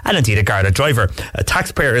car, and indeed a Garda driver.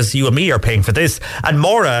 Taxpayers, you and me, are paying for this, and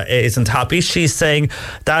Maura isn't happy. She's saying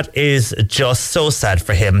that is just so sad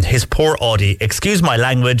for him, his poor Audi. Excuse my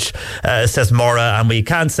language, says Maura, and we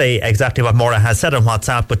can't say exactly what Maura has said on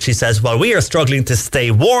WhatsApp, but she says, while we are struggling to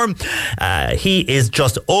stay warm, he is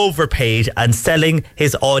just overpaid and selling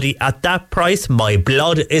his Audi at that price. My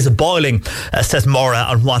blood is boiling, says Maura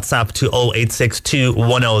on WhatsApp to 0862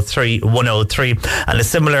 103 103. And a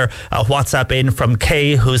similar WhatsApp in from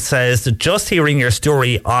Kay, who says, just hearing your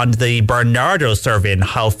story on the Bernardo survey and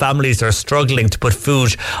how families are struggling to put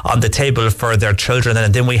food on the table for their children,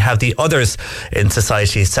 and then we have the others in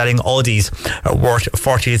society selling Audis worth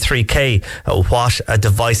 43k. What a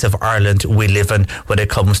divisive Ireland we live in when it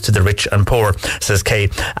comes to the rich and poor, says Kay.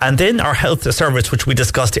 And then our health service, which we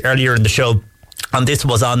discussed earlier in the show, and this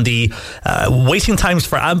was on the waiting times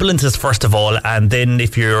for ambulances, first of all, and then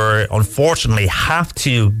if you're unfortunately have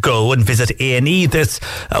to go and visit A&E this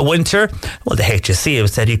winter, well, the HSE have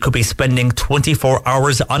said you could be spending 24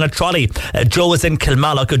 hours on a trolley. Joe is in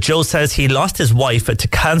Kilmallock. Joe says he lost his wife to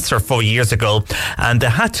cancer 4 years ago, and they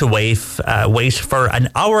had to wait for an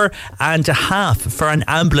hour and a half for an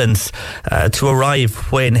ambulance to arrive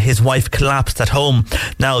when his wife collapsed at home.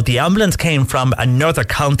 Now, the ambulance came from another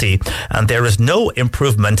county, and there is no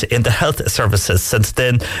improvement in the health services since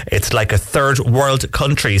then. It's like a third world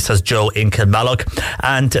country, says Joe in Kilmallock.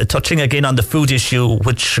 And touching again on the food issue,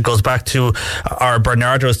 which goes back to our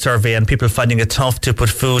Bernardo survey and people finding it tough to put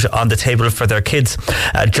food on the table for their kids.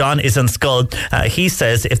 John is in Skull. He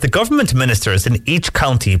says if the government ministers in each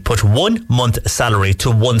county put 1 month's salary to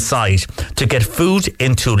one side to get food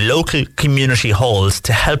into local community halls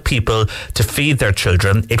to help people to feed their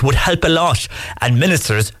children, it would help a lot, and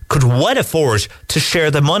ministers could well afford to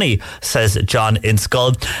share the money, says John in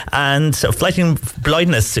Skull. And Fighting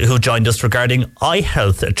Blindness, who joined us regarding eye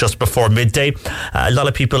health just before midday. A lot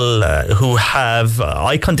of people who have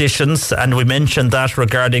eye conditions, and we mentioned that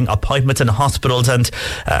regarding appointments in hospitals, and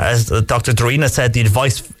as Dr. Darina said, the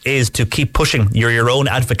advice is to keep pushing. You're your own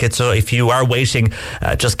advocate, so if you are waiting,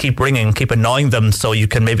 just keep ringing, keep annoying them so you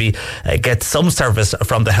can maybe get some service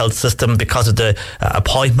from the health system, because of the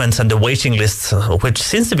appointments and the waiting lists, which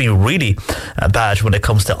seems to be really bad when it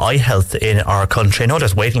comes to eye health in our country. I know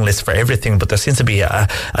there's waiting lists for everything, but there seems to be a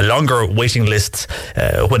longer waiting list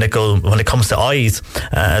when it comes to eyes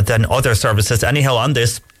than other services. Anyhow, on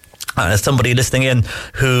this, somebody listening in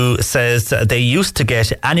who says they used to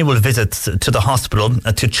get annual visits to the hospital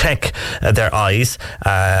to check their eyes,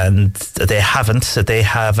 and they haven't. They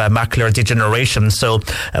have macular degeneration, so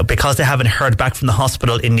because they haven't heard back from the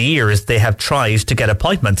hospital in years, they have tried to get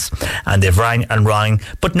appointments, and they've rang and rang,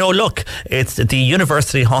 but no luck. It's the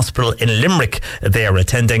University Hospital in Limerick they are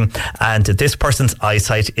attending, and this person's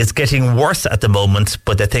eyesight is getting worse at the moment,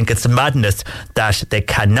 but they think it's madness that they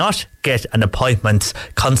cannot get an appointment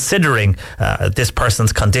considering this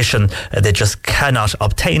person's condition. They just cannot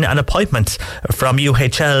obtain an appointment from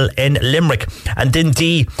UHL in Limerick. And then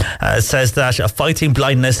Dee says that Fighting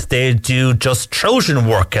Blindness, they do just Trojan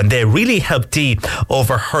work, and they really helped Dee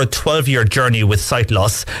over her 12-year journey with sight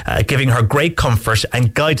loss, giving her great comfort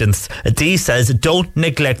and guidance. Dee says don't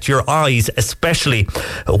neglect your eyes, especially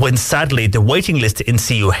when sadly the waiting list in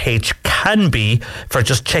CUH can be for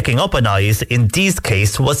just checking up on eyes in Dee's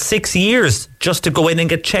case was 6 years just to go in and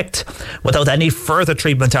get checked without any further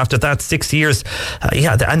treatment after that. 6 years.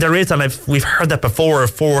 And there is, and we've heard that before,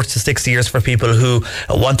 4 to 6 years for people who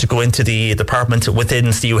want to go into the department within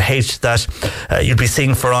CUH that you'd be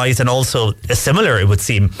seeing for eyes, and also similar, it would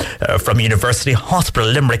seem, from University Hospital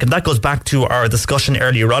Limerick. And that goes back to our discussion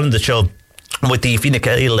earlier on in the show with the Fine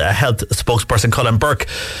Gael health spokesperson Colin Burke,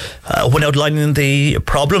 when outlining the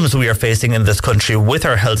problems we are facing in this country with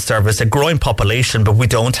our health service, a growing population, but we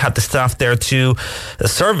don't have the staff there to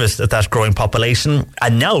service that growing population,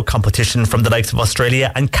 and now competition from the likes of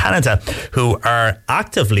Australia and Canada, who are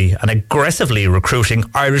actively and aggressively recruiting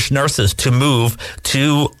Irish nurses to move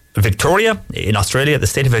to Victoria in Australia, the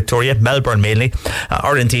state of Victoria, Melbourne mainly,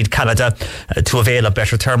 or indeed Canada, to avail of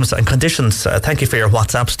better terms and conditions. Thank you for your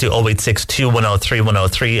WhatsApps to 086 103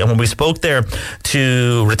 103. And when we spoke there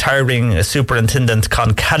to retiring Superintendent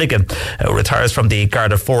Con Callaghan, who retires from the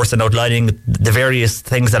Garda Force, and outlining the various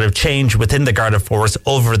things that have changed within the Garda Force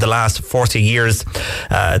over the last 40 years,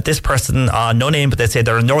 this person, no name, but they say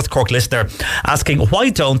they're a North Cork listener, asking why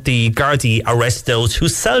don't the Gardaí arrest those who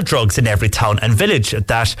sell drugs in every town and village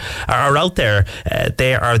that are out there.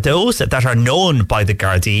 They are those that are known by the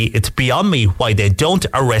Gardaí. It's beyond me why they don't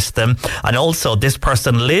arrest them. And also, this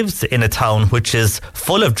person lives in a town which is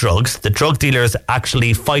full of drugs. The drug dealers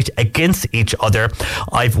actually fight against each other.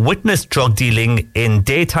 I've witnessed drug dealing in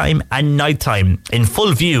daytime and nighttime in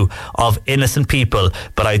full view of innocent people,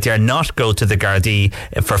 but I dare not go to the Gardaí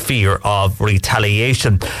for fear of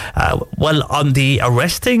retaliation. Well, on the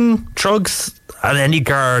arresting drugs, and any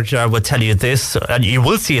guard would tell you this, and you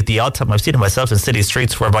will see it the odd time. I've seen it myself in city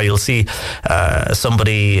streets, whereby you'll see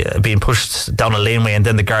somebody being pushed down a laneway, and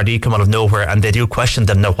then the Gardaí come out of nowhere, and they do question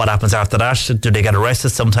them. Now, what happens after that? Do they get arrested?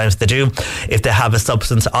 Sometimes they do, if they have a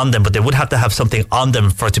substance on them, but they would have to have something on them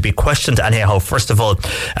for it to be questioned anyhow, first of all,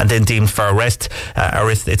 and then deemed for arrest, or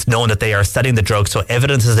if it's known that they are selling the drugs. So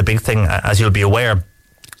evidence is a big thing, as you'll be aware.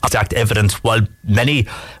 Exact evidence, while many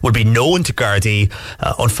would be known to Gardaí,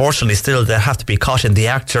 unfortunately still they have to be caught in the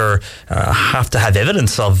act, or have to have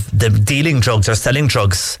evidence of them dealing drugs or selling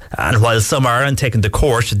drugs. And while some aren't taken to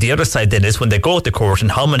court, the other side then is when they go to court,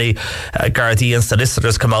 and how many Gardaí and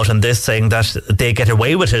solicitors come out on this saying that they get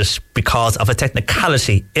away with it because of a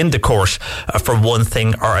technicality in the court for one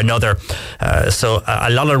thing or another. So a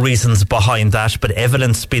lot of reasons behind that, but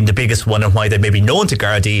evidence being the biggest one, and why they may be known to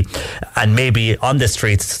Gardaí, and maybe on the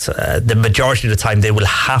streets the majority of the time they will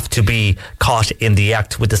have to be caught in the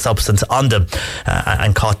act with the substance on them,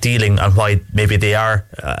 and caught dealing, and why maybe they are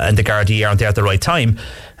and the Gardaí aren't there at the right time.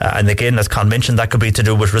 And again, as Con mentioned, that could be to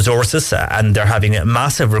do with resources, and they're having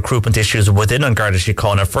massive recruitment issues within An Garda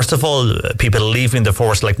Síochána. First of all, people leaving the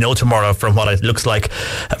force like no tomorrow, from what it looks like,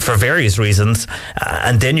 for various reasons.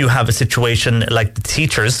 And then you have a situation like the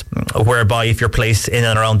teachers, whereby if you're placed in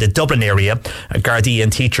and around the Dublin area, Gardaí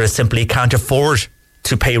and teachers simply can't afford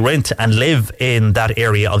to pay rent and live in that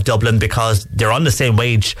area of Dublin, because they're on the same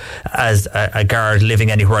wage as a guard living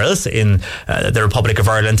anywhere else in the Republic of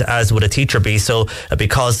Ireland, as would a teacher be. So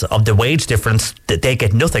because of the wage difference, they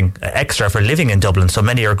get nothing extra for living in Dublin. So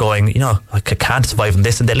many are going, I can't survive on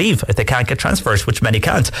this, and they leave if they can't get transfers, which many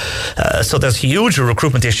can't. So there's huge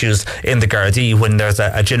recruitment issues in the Gardaí when there's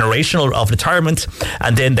a generational of retirement,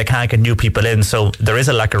 and then they can't get new people in. So there is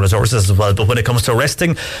a lack of resources as well. But when it comes to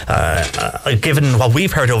arresting, given what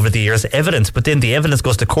we've heard over the years, evidence, but then the evidence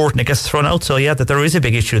goes to court and it gets thrown out. So yeah, that there is a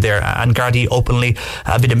big issue there, and Gardaí openly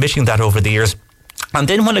have been admitting that over the years. And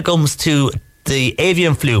then when it comes to the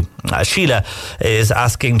avian flu, Sheila is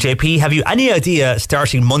asking, JP, have you any idea,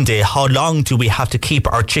 starting Monday, how long do we have to keep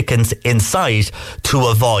our chickens inside to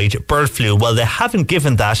avoid bird flu? Well, they haven't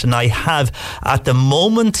given that, and I have at the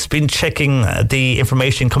moment been checking the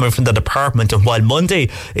information coming from the department, and while Monday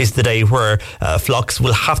is the day where flocks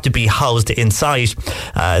will have to be housed inside,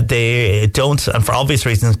 they don't, and for obvious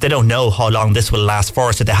reasons, they don't know how long this will last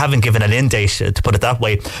for, so they haven't given an end date, to put it that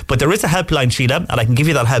way. But there is a helpline, Sheila, and I can give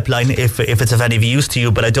you that helpline if it's of any use to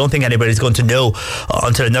you, but I don't think anybody's going to know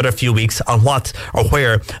until another few weeks on what or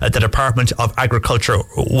where the Department of Agriculture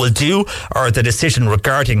will do, or the decision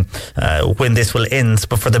regarding when this will end.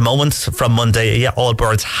 But for the moment, from Monday, all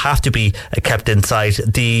birds have to be kept inside.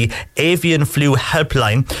 The avian flu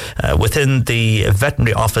helpline within the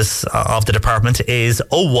veterinary office of the department is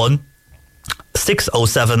 01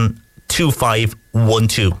 607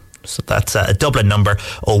 2512. So that's a Dublin number,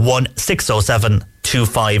 01 607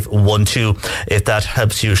 2512 if that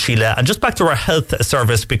helps you, Sheila. And just back to our health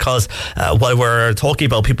service, because while we're talking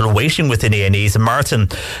about people waiting within A&Es, Martin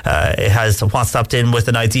has WhatsApped in with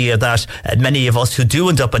an idea that many of us who do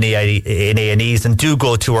end up in A&Es and do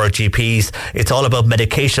go to our GPs, it's all about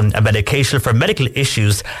medication, and medication for medical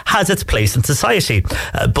issues has its place in society.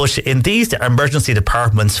 But in these emergency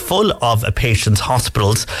departments full of patients,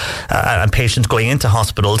 hospitals and patients going into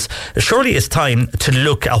hospitals, surely it's time to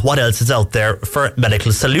look at what else is out there for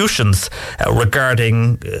medical solutions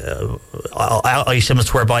regarding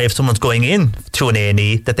items whereby if someone's going in to an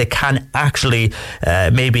A&E that they can actually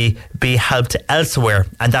maybe be helped elsewhere,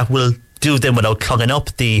 and that will do them without clogging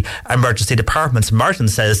up the emergency departments. Martin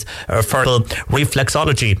says for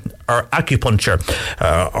reflexology or acupuncture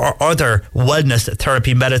or other wellness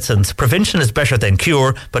therapy medicines, prevention is better than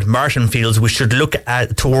cure, but Martin feels we should look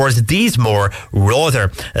towards these more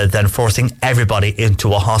rather than forcing everybody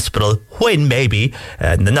into a hospital when maybe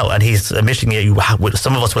no, and he's admitting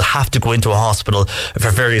some of us will have to go into a hospital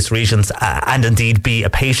for various reasons and indeed be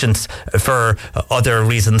a patient for other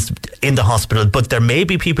reasons in the hospital, but there may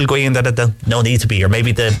be people going in that no need to be, or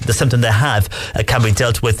maybe the symptom they have can be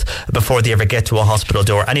dealt with before they ever get to a hospital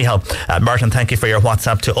door. Anyhow, Martin, thank you for your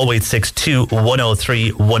WhatsApp to 0862 103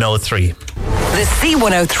 103. The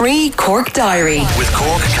C103 Cork Diary. With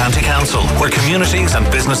Cork County Council, where communities and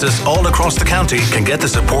businesses all across the county can get the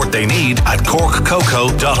support they need at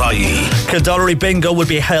corkcoco.ie. Kildorrery Bingo will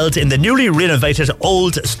be held in the newly renovated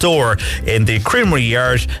old store in the Creamery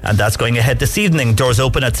Yard, and that's going ahead this evening. Doors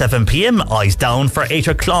open at 7 p.m, eyes down for 8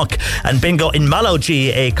 o'clock. And Bingo in Mallow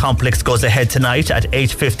GAA Complex goes ahead tonight at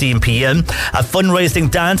 8:15 p.m. A fundraising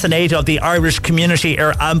dance in aid of the Irish Community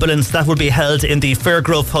Air Ambulance that will be held in the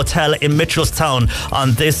Fairgrove Hotel in Mitchelstown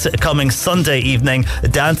on this coming Sunday evening.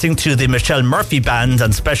 Dancing to the Michelle Murphy Band,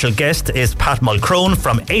 and special guest is Pat Mulcrone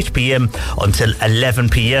from 8 p.m. until 11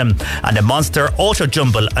 p.m. And a Monster Auto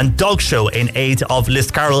Jumble and Dog Show in aid of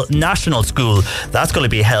Liscarroll National School. That's going to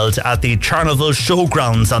be held at the Charleville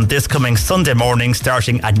Showgrounds on this coming Sunday morning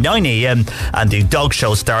starting at 9 a.m. and the dog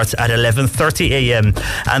show starts at 11:30 a.m.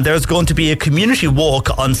 And there's going to be a community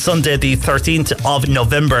walk on Sunday the 13th of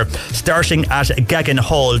November starting at Gagan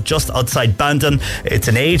Hall just outside Bandon. It's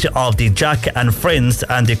in aid of the Jack and Friends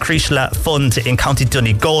and the Crishla Fund in County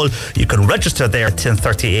Donegal. You can register there at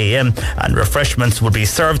 10:30 a.m. and refreshments will be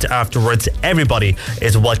served afterwards. Everybody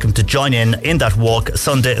is welcome to join in that walk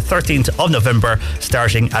Sunday 13th of November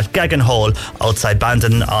starting at Gagan Hall outside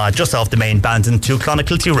Bandon, just off the main Bandon to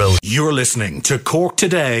Clonakilty Road. You're listening to Cork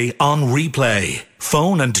Today on replay.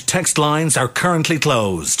 Phone and text lines are currently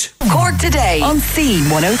closed. Cork Today on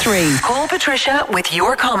C103. Call Patricia with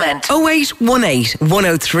your comment. 0818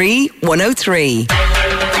 103 103.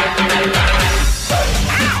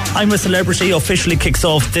 I'm a Celebrity officially kicks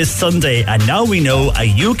off this Sunday, and now we know a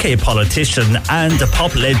UK politician and a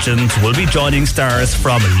pop legend will be joining stars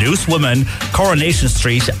from Loose Women, Coronation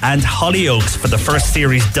Street and Hollyoaks for the first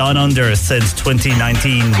series Down Under since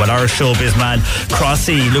 2019. Well, our showbiz man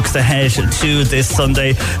Crossy looks ahead to this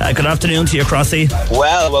Sunday. Good afternoon to you, Crossy.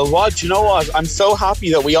 Well, what? You know what? I'm so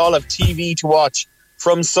happy that we all have TV to watch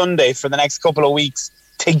from Sunday for the next couple of weeks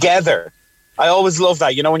together. I always love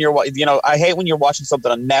that. You know, I hate when you're watching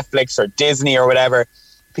something on Netflix or Disney or whatever,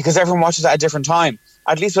 because everyone watches at a different time.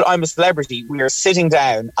 At least with I'm a Celebrity, we are sitting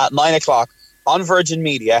down at 9 o'clock on Virgin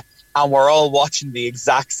Media and we're all watching the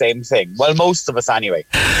exact same thing. Well, most of us anyway.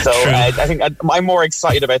 So I think I'm more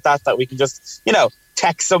excited about that we can just,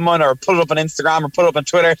 text someone or put it up on Instagram or put it up on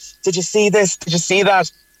Twitter. Did you see this? Did you see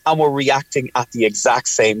that? And we're reacting at the exact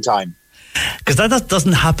same time. Because that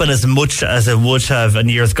doesn't happen as much as it would have in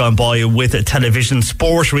years gone by with television.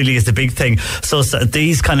 Sport really is the big thing. So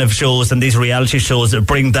these kind of shows and these reality shows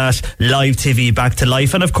bring that live TV back to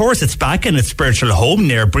life. And of course, it's back in its spiritual home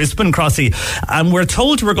near Brisbane, Crossy. And we're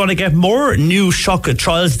told we're going to get more new shock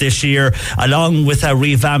trials this year, along with a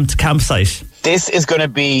revamped campsite. This is going to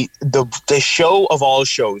be the show of all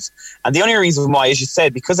shows. And the only reason why, as you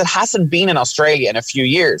said, because it hasn't been in Australia in a few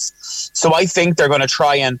years. So I think they're going to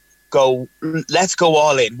try and let's go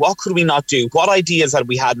all in. What could we not do? What ideas had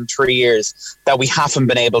we had in 3 years that we haven't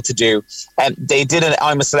been able to do? And they did an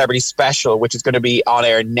I'm a Celebrity special, which is going to be on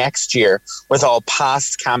air next year with all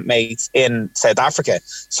past campmates in South Africa.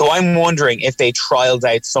 So I'm wondering if they trialed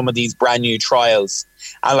out some of these brand new trials,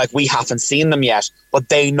 and we haven't seen them yet, but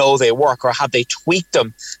they know they work, or have they tweaked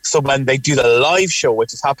them so when they do the live show,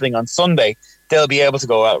 which is happening on Sunday, they'll be able to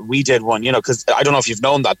go, we did one, because I don't know if you've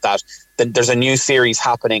known that then there's a new series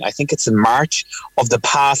happening, I think it's in March, of the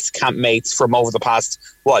past campmates from over the past,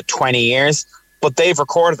 20 years. But they've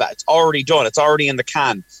recorded that. It's already done. It's already in the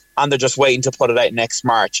can. and they're just waiting to put it out next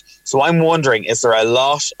March. So I'm wondering, is there a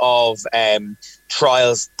lot of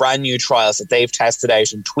trials, brand new trials that they've tested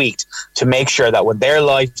out and tweaked to make sure that when they're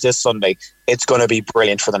live this Sunday, it's going to be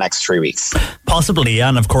brilliant for the next 3 weeks? Possibly,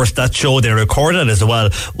 and of course that show they recorded as well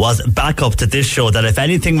was back up to this show, that if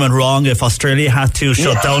anything went wrong, if Australia had to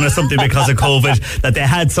shut down or something because of COVID, that they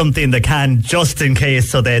had something in the can just in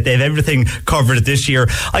case, so they have everything covered this year.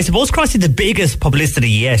 I suppose, Crossy, the biggest publicity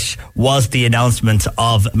yet was the announcement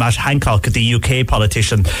of Matt Hancock, the UK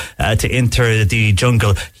politician, to enter the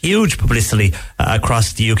jungle. Huge publicity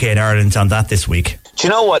across the UK and Ireland on that this week. Do you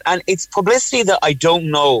know what? And it's publicity that I don't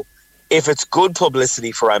know if it's good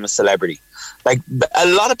publicity for I'm a Celebrity. Like, a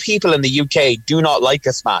lot of people in the UK do not like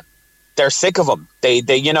this man. They're sick of him. They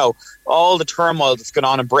you know, all the turmoil that's going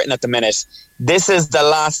on in Britain at the minute, this is the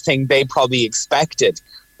last thing they probably expected,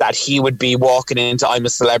 that he would be walking into I'm a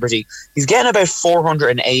Celebrity. He's getting about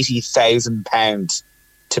 £480,000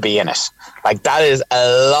 to be in it. Like, that is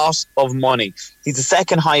a lot of money. He's the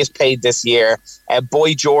second highest paid this year.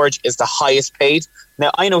 Boy George is the highest paid.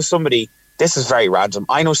 Now, I know somebody, this is very random,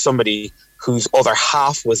 I know somebody whose other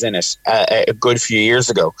half was in it a good few years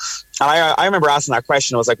ago. And I remember asking that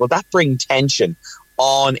question. I was like, will that bring tension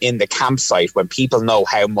on in the campsite when people know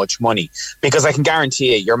how much money? Because I can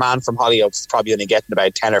guarantee you, your man from Hollyoaks is probably only getting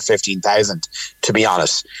about 10 or 15,000, to be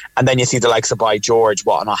honest. And then you see the likes of Boy George,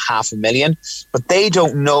 what, on $500,000? But they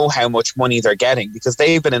don't know how much money they're getting because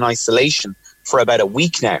they've been in isolation for about a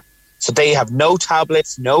week now. So they have no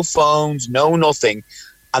tablets, no phones, no nothing.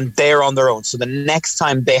 And they're on their own. So the next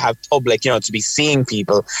time they have public, you know, to be seeing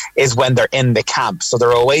people is when they're in the camp. So they're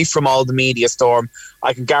away from all the media storm.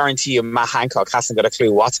 I can guarantee you Matt Hancock hasn't got a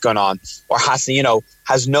clue what's going on, or has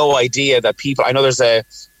no idea that people, I know there's a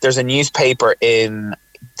newspaper in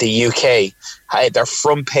the UK, their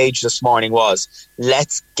front page this morning was,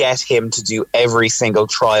 let's get him to do every single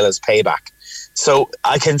trial as payback. So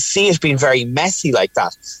I can see it being very messy like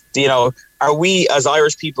that. You know, are we as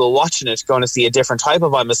Irish people watching it going to see a different type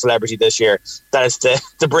of I'm a Celebrity this year? That it's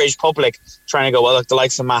the British public trying to go, well, look, the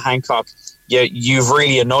likes of Matt Hancock, you've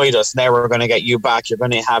really annoyed us. Now we're going to get you back. You're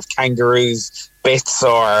going to have kangaroos, bits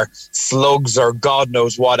or slugs or God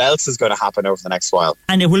knows what else is going to happen over the next while.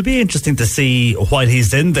 And it will be interesting to see while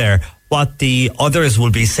he's in there what the others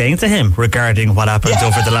will be saying to him regarding what happened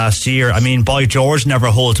over the last year. I mean, Boy George never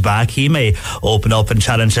holds back. He may open up and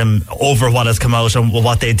challenge him over what has come out and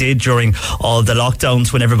what they did during all the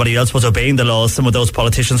lockdowns when everybody else was obeying the laws. Some of those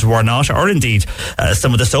politicians were not, or indeed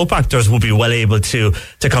some of the soap actors will be well able to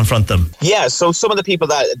confront them. Yeah, so some of the people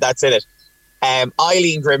that's in it.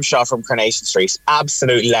 Eileen Grimshaw from Coronation Street,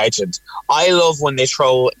 absolute legend. I love when they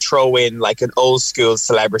throw in like an old school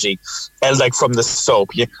celebrity, like from the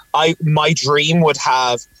soap. My dream would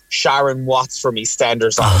have Sharon Watts from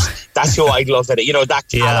EastEnders on it. That's who I'd love in it. You know, that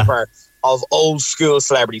caliber of old school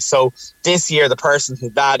celebrity. So this year, the person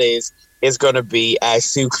who that is going to be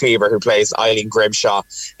Sue Cleaver, who plays Eileen Grimshaw.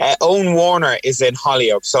 Owen Warner is in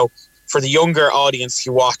Hollyoaks. So for the younger audience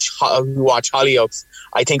who watch Hollyoaks,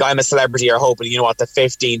 I think I'm a Celebrity are hoping, you know what, the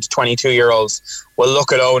 15 to 22-year-olds will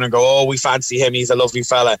look at Owen and go, oh, we fancy him, he's a lovely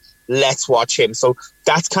fella, let's watch him. So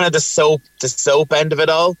that's kind of the soap end of it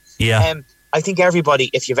all. Yeah. I think everybody,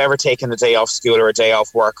 if you've ever taken a day off school or a day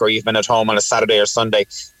off work, or you've been at home on a Saturday or Sunday,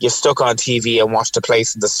 you've stuck on TV and watched A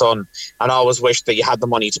Place in the Sun and always wished that you had the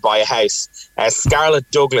money to buy a house.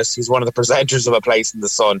 Scarlett Douglas, who's one of the presenters of A Place in the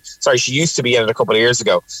Sun, she used to be in it a couple of years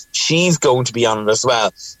ago. She's going to be on it as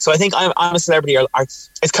well. So I think I'm a Celebrity.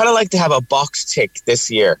 It's kind of like they have a box tick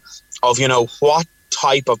this year of, you know, what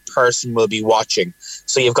type of person will be watching.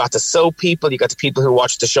 So you've got the soap people, you've got the people who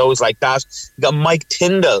watch the shows like that. You've got Mike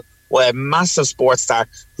Tyndall, a massive sports star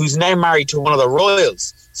who's now married to one of the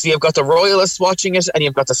royals. So you've got the royalists watching it and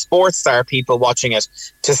you've got the sports star people watching it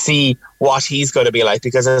to see what he's going to be like,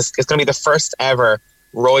 because it's going to be the first ever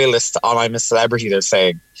royalist on I'm a Celebrity, they're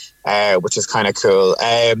saying, which is kind of cool.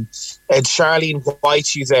 And Charlene White,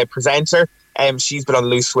 she's a presenter. She's been on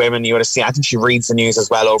Loose Women. You want to see, I think she reads the news as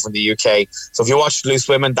well over in the UK. So if you watch Loose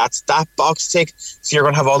Women, that's that box tick. So you're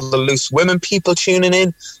going to have all the Loose Women people tuning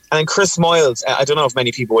in. And then Chris Moyles, I don't know if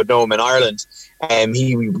many people would know him in Ireland. He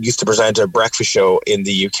used to present a breakfast show in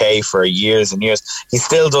the UK for years and years. He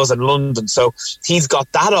still does in London. So he's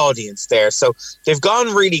got that audience there. So they've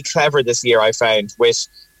gone really clever this year, I found, with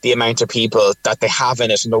the amount of people that they have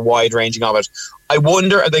in it and the wide ranging of it. I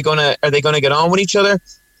wonder, are they going to get on with each other?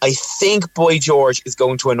 I think Boy George is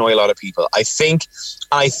going to annoy a lot of people. I think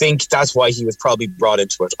that's why he was probably brought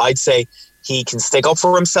into it. I'd say he can stick up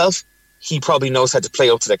for himself. He probably knows how to play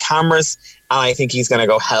up to the cameras, and I think he's going to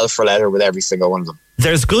go hell for leather with every single one of them.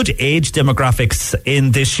 There's good age demographics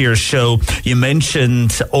in this year's show. You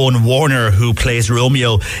mentioned Owen Warner, who plays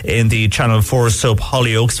Romeo in the Channel 4 soap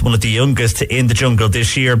Hollyoaks, one of the youngest in the jungle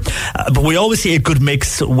this year. But we always see a good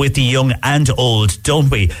mix with the young and old, don't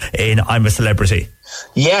we, in I'm a Celebrity?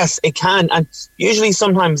 Yes, it can. And usually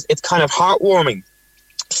sometimes it's kind of heartwarming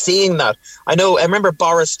seeing that. I remember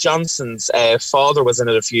Boris Johnson's father was in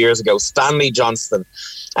it a few years ago, Stanley Johnson,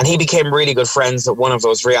 and he became really good friends with one of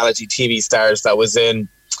those reality TV stars that was in,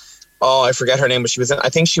 I forget her name, but I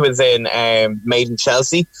think she was in Made in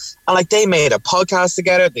Chelsea, and like they made a podcast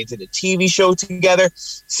together, they did a TV show together.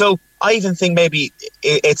 So I even think maybe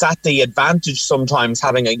it's at the advantage sometimes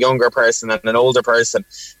having a younger person and an older person,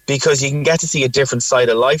 because you can get to see a different side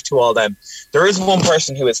of life to all them. There is one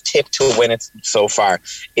person who is tipped to win it so far,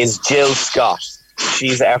 is Jill Scott.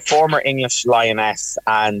 She's a former English Lioness,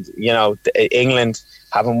 and England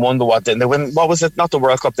haven't won what was it? Not the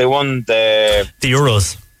World Cup. They won the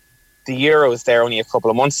Euros. The Euros there only a couple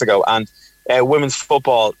of months ago, and women's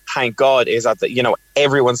football, thank God, is at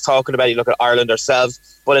everyone's talking about it. You look at Ireland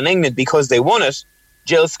ourselves, but in England, because they won it,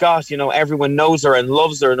 Jill Scott, everyone knows her and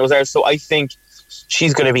loves her and knows her. So I think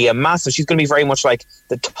she's going to be she's going to be very much like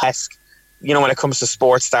the Tusk. When it comes to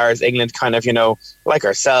sports stars, England kind of, like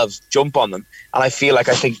ourselves, jump on them. And I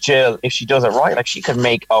think Jill, if she does it right, she could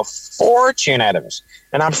make a fortune out of it.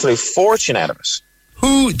 An absolute fortune out of it.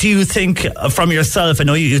 Who do you think, from yourself, I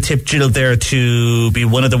know you tipped Jill there to be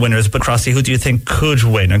one of the winners, but Crossy, who do you think could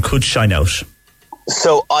win and could shine out?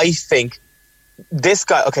 So I think this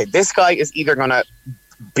guy is either going to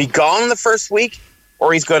be gone in the first week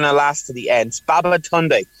or he's going to last to the end.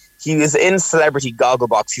 Babatunde. He was in Celebrity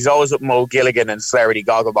Gogglebox. He's always with Mo Gilligan in Celebrity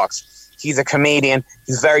Gogglebox. He's a comedian.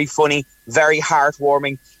 He's very funny, very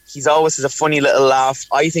heartwarming. He's always has a funny little laugh.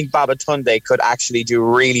 I think Babatunde could actually do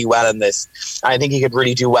really well in this. I think he could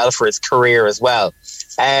really do well for his career as well.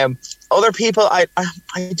 Other people, I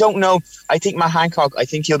don't know. I think Matt Hancock, I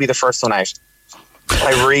think he'll be the first one out.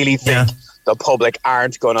 I really think the public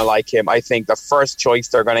aren't going to like him. I think the first choice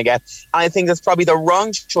they're going to get. And I think that's probably the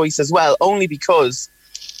wrong choice as well, only because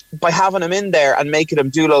by having him in there and making him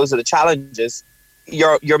do loads of the challenges,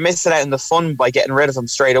 you're missing out on the fun by getting rid of him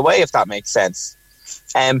straight away, if that makes sense.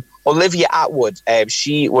 Olivia Attwood,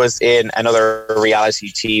 she was in another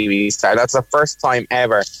reality TV star. That's the first time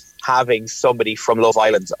ever having somebody from Love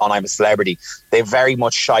Island on I'm a Celebrity. They very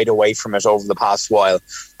much shied away from it over the past while.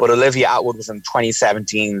 But Olivia Attwood was in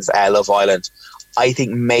 2017's Love Island. I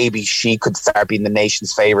think maybe she could start being the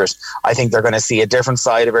nation's favourite. I think they're going to see a different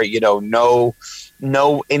side of her.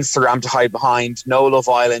 No Instagram to hide behind, no Love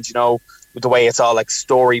Island, with the way it's all like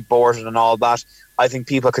storyboarded and all that. I think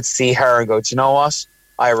people could see her and go, do you know what?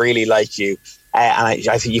 I really like you. And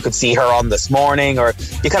I think you could see her on This Morning, or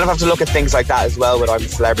you kind of have to look at things like that as well with I'm a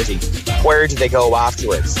Celebrity. Where do they go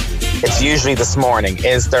afterwards? It's usually This Morning.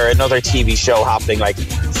 Is there another TV show happening like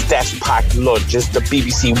Steph Packed Lunch? Is the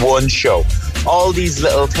BBC One show? All these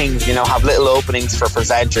little things, have little openings for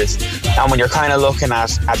presenters. And when you're kind of looking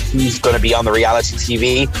at who's going to be on the reality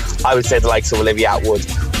TV, I would say the likes of Olivia Attwood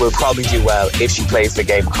will probably do well if she plays the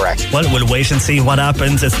game correct. Well, we'll wait and see what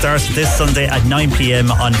happens. It starts this Sunday at 9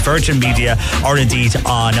 p.m. on Virgin Media, or indeed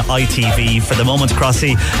on ITV. For the moment,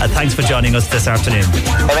 Crossy, thanks for joining us this afternoon.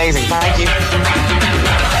 Amazing, thank you.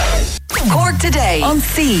 Cork Today on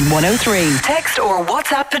C103. Text or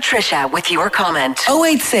WhatsApp Patricia with your comment.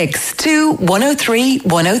 086 103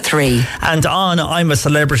 103. And on I'm a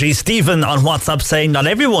Celebrity, Stephen on WhatsApp saying not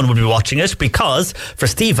everyone will be watching it because for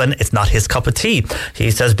Stephen it's not his cup of tea.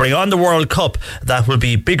 He says bring on the World Cup, that will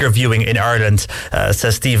be bigger viewing in Ireland,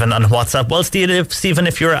 says Stephen on WhatsApp. Well, Stephen,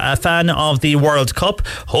 if you're a fan of the World Cup,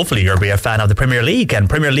 hopefully you'll be a fan of the Premier League and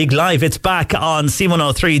Premier League Live. It's back on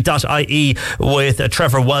c103.ie with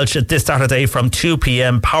Trevor Welch this Saturday from 2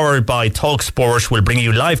 p.m. powered by TalkSport. Will bring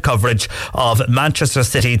you live coverage of Manchester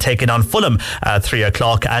City taking on Fulham at 3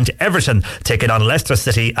 o'clock and Everton taking on Leicester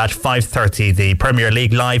City at 5:30. The Premier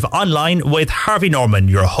League Live online with Harvey Norman,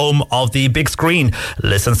 your home of the big screen.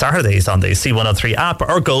 Listen Saturdays on the C103 app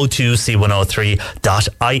or go to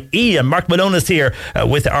c103.ie. And Mark Malone is here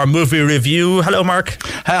with our movie review. Hello, Mark.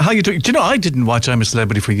 How you doing? Do you know, I didn't watch I'm a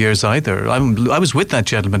Celebrity for years either. I was with that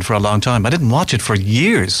gentleman for a long time. I didn't watch it for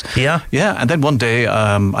years. Yeah? Yeah, and then one day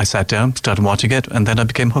I sat down, started watching it, and then I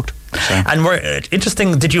became hooked. So. And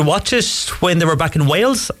interesting, did you watch it when they were back in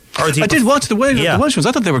Wales? I did watch the Welsh ones.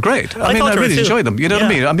 I thought they were great. I really enjoyed them. You know what I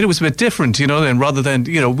mean? I mean, it was a bit different, you know, and rather than,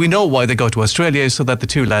 you know, we know why they go to Australia so that the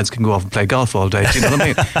two lads can go off and play golf all day. Do you know what I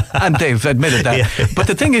mean? And they've admitted that. But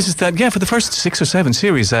the thing is that, for the first 6 or 7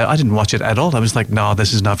 series, I didn't watch it at all. I was like, no,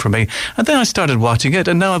 this is not for me. And then I started watching it,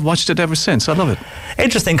 and now I've watched it ever since. I love it.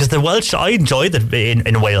 Interesting, because the Welsh, I enjoyed it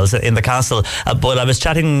in Wales, in the castle, but I was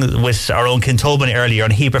chatting with our own Ken Tobin earlier,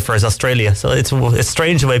 and he prefers Australia. So it's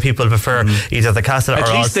strange the way people prefer either the castle or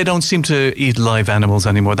At least they don't seem to eat live animals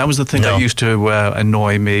anymore. That was the thing that used to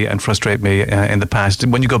annoy me and frustrate me in the past.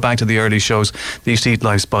 When you go back to the early shows, they used to eat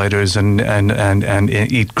live spiders and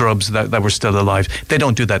eat grubs that were still alive. They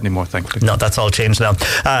don't do that anymore, thankfully. No, that's all changed now.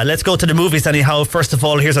 Let's go to the movies anyhow. First of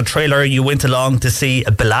all, here's a trailer. You went along to see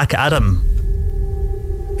Black Adam.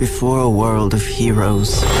 Before a world of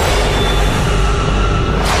heroes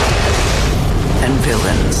and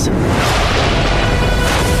villains,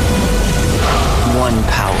 one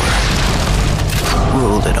power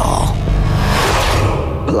ruled it all.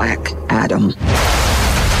 Black Adam.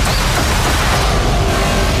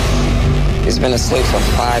 He's been asleep for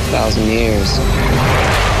 5,000 years.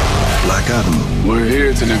 Black Adam. We're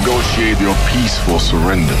here to negotiate your peaceful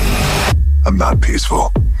surrender. I'm not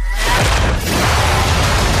peaceful.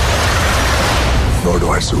 Nor do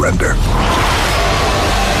I surrender.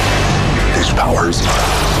 These powers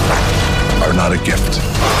are not a gift,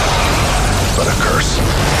 but a curse.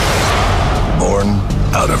 Born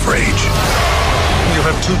out of rage. You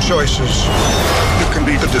have two choices. You can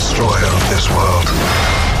be the destroyer of this world,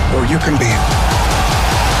 or you can be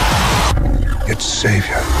its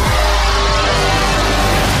savior.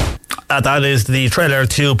 That is the trailer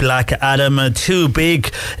to Black Adam. 2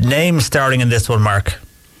 big names starring in this one, Mark.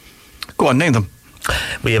 Go on, name them.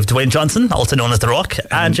 We have Dwayne Johnson, also known as The Rock,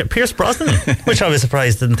 and Pierce Brosnan, which I was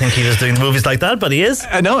surprised, didn't think he was doing movies like that, but he is.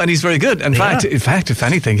 I know, and he's very good. In fact, if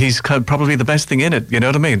anything, he's probably the best thing in it. You know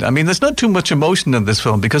what I mean? I mean, there's not too much emotion in this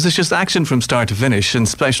film because it's just action from start to finish and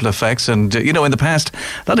special effects. And, you know, in the past,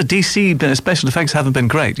 a lot of DC special effects haven't been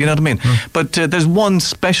great. You know what I mean? But there's one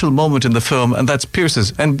special moment in the film, and that's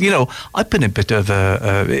Pierce's. And, you know, I've been a bit of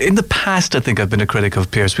in the past, I think I've been a critic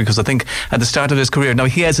of Pierce because I think at the start of his career, now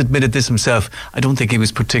he has admitted this himself, I don't think he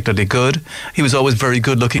was particularly good. He was always very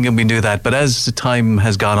good looking and we knew that, but as the time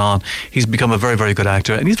has gone on, he's become a very, very good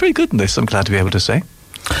actor and he's very good in this, I'm glad to be able to say.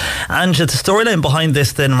 And the storyline behind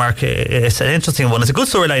this then, Mark, it's an interesting one. It's a good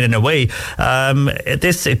storyline in a way.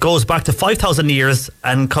 It goes back to 5,000 years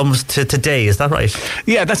and comes to today, is that right?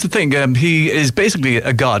 Yeah, that's the thing. He is basically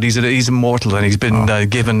a god. He's immortal and he's been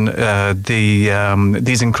given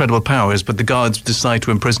these incredible powers, but the gods decide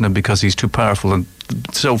to imprison him because he's too powerful. And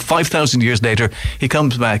so 5,000 years later, he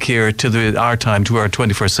comes back here to our time, to our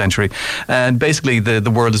 21st century, and basically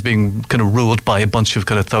the world is being kind of ruled by a bunch of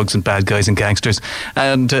kind of thugs and bad guys and gangsters.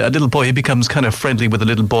 And a little boy, he becomes kind of friendly with a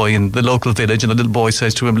little boy in the local village, and the little boy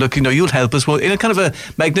says to him, look, you know, you'll help us, in a kind of a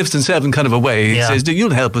Magnificent Seven kind of a way. He says,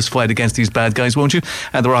 you'll help us fight against these bad guys, won't you?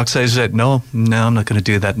 And The Rock says, no, I'm not going to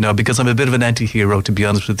do that, no, because I'm a bit of an anti-hero, to be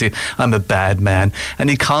honest with you. I'm a bad man. And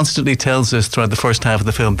he constantly tells us throughout the first half of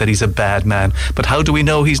the film that he's a bad man. But how do we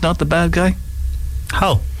know he's not the bad guy?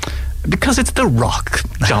 How? Because it's The Rock,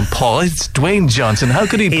 John Paul. It's Dwayne Johnson. How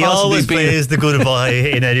could he possibly be? He always plays the good boy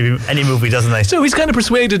in any movie, doesn't he? So he's kind of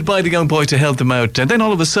persuaded by the young boy to help them out. And then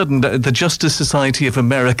all of a sudden, the Justice Society of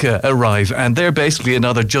America arrive. And they're basically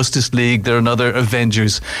another Justice League. They're another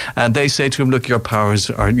Avengers. And they say to him, look, you're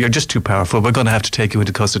just too powerful. We're going to have to take you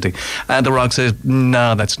into custody. And The Rock says,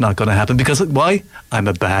 no, that's not going to happen. Because why? I'm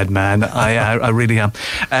a bad man. I really am.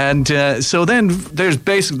 And so then they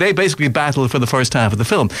basically battle for the first half of the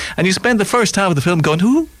film. And you spend the first half of the film going,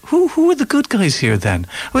 who are the good guys here then?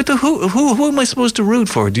 Who am I supposed to root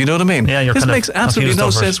for? Do you know what I mean? Yeah, this makes absolutely no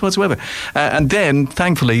sense whatsoever. And then,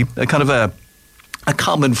 thankfully, a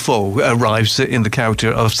common foe arrives in the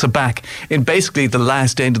character of Sabak in basically the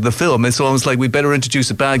last end of the film. It's almost like we better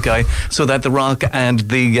introduce a bad guy so that The Rock and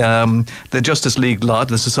the Justice League lot,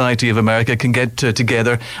 the Society of America, can get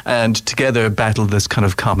together and together battle this kind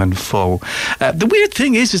of common foe. The weird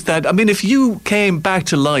thing is that, I mean, if you came back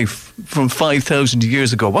to life from 5,000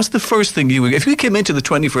 years ago, what's the first thing you would... If you came into the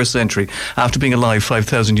 21st century after being alive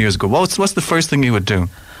 5,000 years ago, what's the first thing you would do?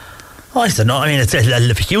 Oh, I don't know. I mean, it's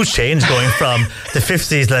a huge change going from the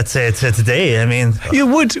 50s, let's say, to today. I mean, you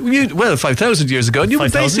would 5,000 years ago, you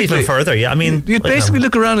would basically even further. Yeah, I mean, you'd basically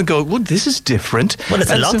look around and go, "Well, this is different." Well,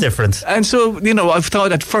 it's a lot different. And so, I've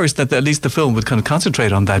thought at first that at least the film would kind of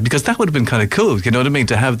concentrate on that, because that would have been kind of cool. You know what I mean?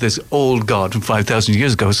 To have this old god from 5,000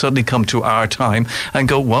 years ago suddenly come to our time and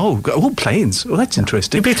go, "Whoa, planes! Oh, that's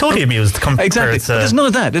interesting." You'd be totally amused. Exactly. But there's none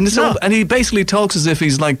of that, and and he basically talks as if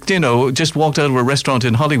he's like, just walked out of a restaurant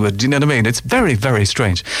in Hollywood. Do you know what I mean? It's very, very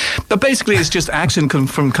strange. But basically, it's just action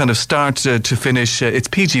from kind of start to finish. It's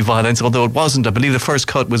PG violence, although it wasn't. I believe the first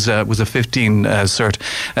cut was a 15 cert.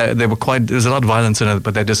 There's a lot of violence in it,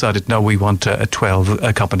 but they decided, no, we want a 12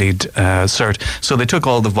 accompanied cert. So they took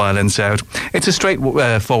all the violence out. It's a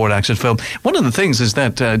straightforward action film. One of the things is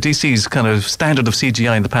that DC's kind of standard of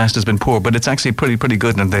CGI in the past has been poor, but it's actually pretty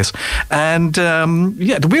good in this. And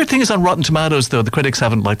the weird thing is on Rotten Tomatoes, though, the critics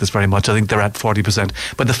haven't liked this very much. I think they're at 40%,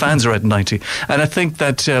 but the fans are at 90%. And I think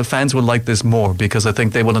that fans will like this more, because I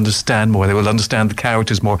think they will understand more. They will understand the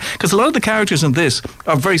characters more. Because a lot of the characters in this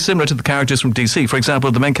are very similar to the characters from DC. For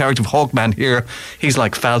example, the main character of Hawkman here, he's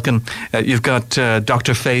like Falcon. You've got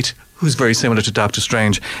Dr. Fate, who's very similar to Doctor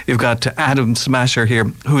Strange. You've got Adam Smasher here,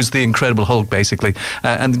 who's the Incredible Hulk, basically.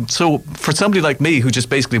 And so for somebody like me, who just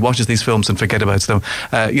basically watches these films and forget about them,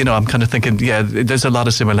 I'm kind of thinking, there's a lot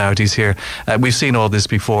of similarities here. We've seen all this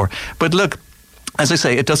before. But look, as I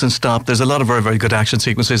say, it doesn't stop. There's a lot of very, very good action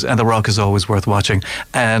sequences, and The Rock is always worth watching.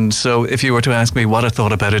 And so if you were to ask me what I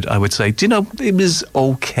thought about it, I would say, it was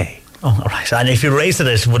okay. Oh, all right. And if you rated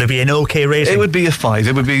it, would it be an okay rating? It would be a 5.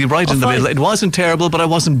 It would be right in the middle. It wasn't terrible, but I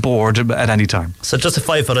wasn't bored at any time. So just a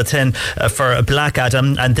 5 out of 10 for Black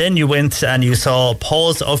Adam. And then you went and you saw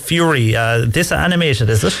Paws of Fury. This animated,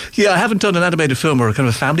 is it? Yeah, I haven't done an animated film or a kind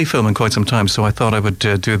of a family film in quite some time, so I thought I would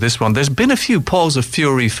do this one. There's been a few Paws of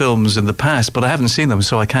Fury films in the past, but I haven't seen them,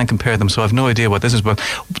 so I can't compare them, so I have no idea what this is about.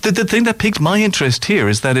 The thing that piqued my interest here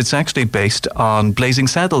is that it's actually based on Blazing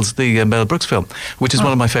Saddles, the Mel Brooks film, which is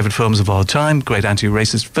one of my favourite films of all time. Great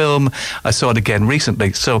anti-racist film. I saw it again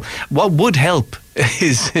recently. So what would help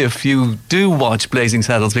is if you do watch Blazing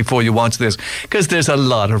Saddles before you watch this, because there's a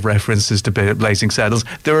lot of references to Blazing Saddles.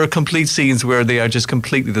 There are complete scenes where they are just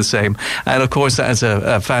completely the same. And of course, as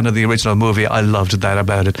a fan of the original movie, I loved that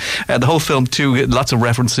about it. The whole film too, lots of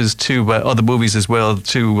references to other movies as well,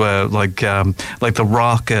 to like The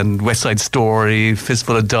Rock and West Side Story,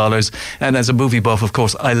 Fistful of Dollars. And as a movie buff, of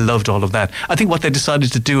course, I loved all of that. I think what they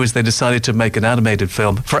decided to do is they decided to make an animated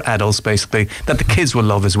film for adults, basically, that the kids will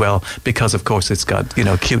love as well, because of course it's got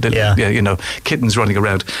cute kittens running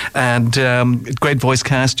around, and great voice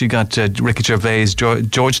cast. You got Ricky Gervais,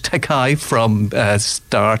 George Takei from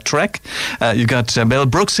Star Trek. You got Mel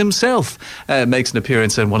Brooks himself makes an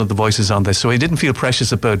appearance in one of the voices on this, so he didn't feel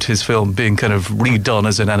precious about his film being kind of redone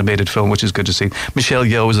as an animated film, which is good to see. Michelle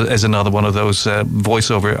Yeoh is another one of those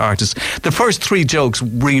voiceover artists. The first 3 jokes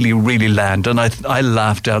really, really land, and I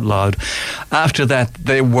laughed out loud. After that,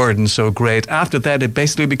 they weren't so great. After that, it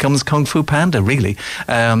basically becomes Kung Fu Panda, really.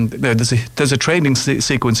 There's a training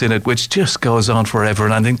sequence in it which just goes on forever,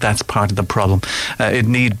 and I think that's part of the problem. It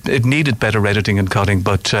needed better editing and cutting,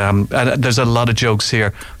 but and there's a lot of jokes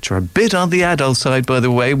here which are a bit on the adult side, by the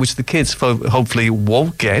way, which the kids hopefully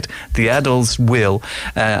won't get. The adults will.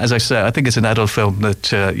 As I said, I think it's an adult film that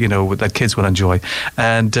that kids will enjoy.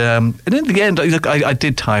 And in the end, I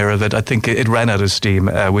did tire of it. I think it ran out of steam,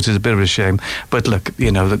 which is a bit of a shame. But look,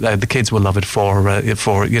 the kids will love it for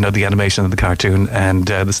the animation and the cartoon, and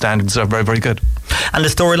the standards are very, very good. And the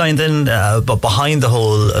storyline then, but behind the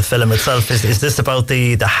whole film itself, is this about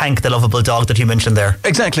the Hank, the lovable dog that you mentioned there?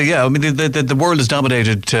 Exactly. Yeah. I mean, the world is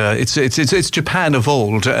dominated. It's Japan of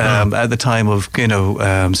old at the time of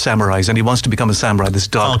samurais, and he wants to become a samurai. This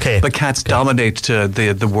dog, but cats dominate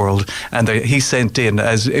the world, and he's sent in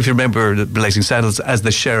as, if you remember, Blazing Saddles, as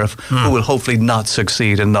the sheriff who will hopefully not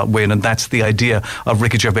succeed and not win, and that's the idea of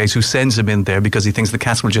Ricky Gervais, who sends him in there because he thinks the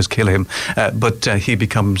cats will just kill him, but he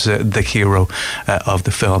becomes the hero of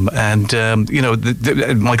the film. And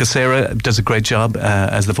Michael Cera does a great job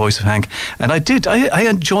as the voice of Hank, and I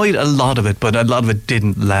enjoyed a lot of it, but a lot of it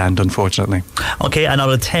didn't land, unfortunately. Okay, and out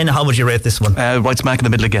of 10, how would you rate this one? Right smack in the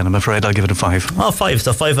middle again, I'm afraid. I'll give it a 5. Oh, 5.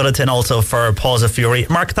 So 5 out of 10 also for Paws of Fury.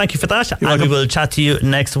 Mark, thank you for that. You're welcome. We will chat to you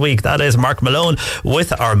next week. That is Mark Malone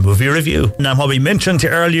with our movie review. Now, what we mentioned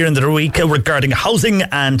earlier in the week regarding housing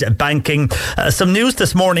and banking, some news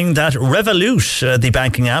this morning that Revolut, the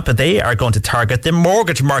banking app, they are going to target the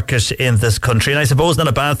mortgage market in this country. And I suppose not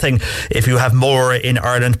a bad thing if you have more in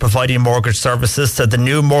Ireland providing mortgage services. So the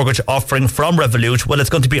new mortgage offering from Revolut, well, it's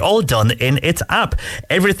going to be all done in its app.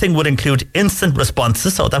 Everything would include instant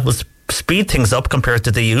responses, so that was speed things up compared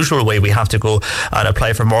to the usual way we have to go and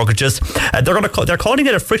apply for mortgages. They're calling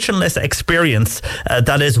it a frictionless experience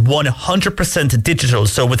that is 100% digital.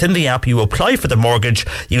 So within the app, you apply for the mortgage,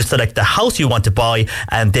 you select the house you want to buy,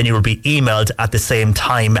 and then you will be emailed at the same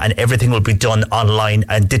time, and everything will be done online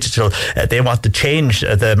and digital. They want to change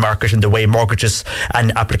the market and the way mortgages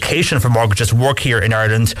and application for mortgages work here in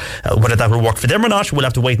Ireland. Whether that will work for them or not, we'll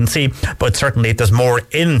have to wait and see. But certainly, if there's more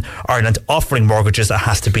in Ireland offering mortgages, it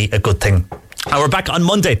has to be a good thing. We're back on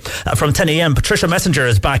Monday from 10 a.m. Patricia Messenger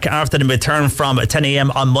is back after the return from 10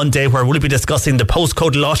 a.m. on Monday, where we'll be discussing the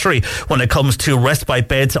postcode lottery when it comes to respite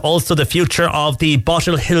beds. Also, the future of the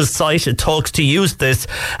Bottle Hill site. It talks to use this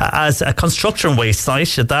as a construction waste site.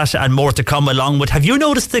 That and more to come along with. Have you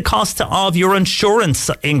noticed the cost of your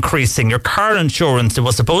insurance increasing? Your car insurance, it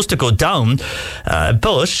was supposed to go down,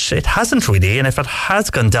 but it hasn't really. And if it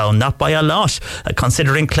has gone down, not by a lot,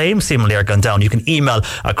 considering claims seemingly are gone down. You can email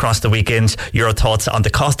across the weekend your thoughts on the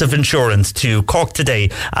cost of insurance to Cork Today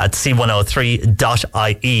at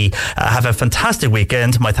c103.ie. Have a fantastic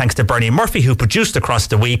weekend. My thanks to Bernie Murphy, who produced across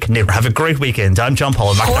the week. Have a great weekend. I'm John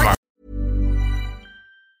Paul McNamara.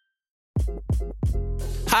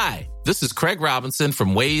 Hi, this is Craig Robinson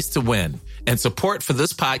from Ways to Win, and support for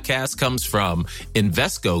this podcast comes from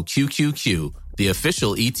Invesco QQQ, the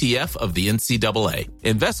official ETF of the NCAA.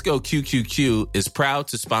 Invesco QQQ is proud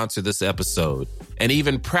to sponsor this episode, and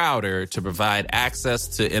even prouder to provide access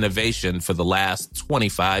to innovation for the last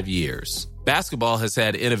 25 years. Basketball has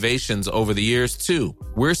had innovations over the years, too.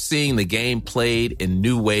 We're seeing the game played in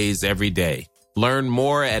new ways every day. Learn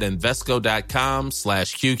more at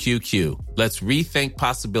Invesco.com/QQQ. Let's rethink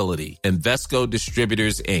possibility. Invesco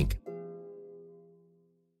Distributors, Inc.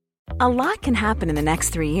 A lot can happen in the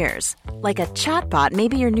next 3 years. Like a chatbot may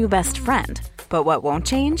be your new best friend. But what won't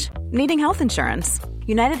change? Needing health insurance.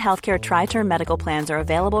 United Healthcare Tri-Term Medical Plans are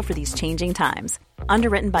available for these changing times.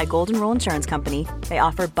 Underwritten by Golden Rule Insurance Company, they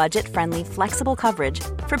offer budget-friendly, flexible coverage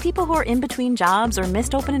for people who are in between jobs or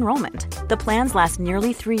missed open enrollment. The plans last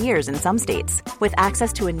nearly 3 years in some states, with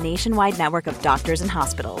access to a nationwide network of doctors and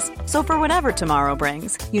hospitals. So for whatever tomorrow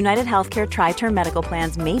brings, United Healthcare Tri-Term Medical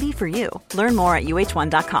Plans may be for you. Learn more at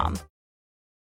uh1.com.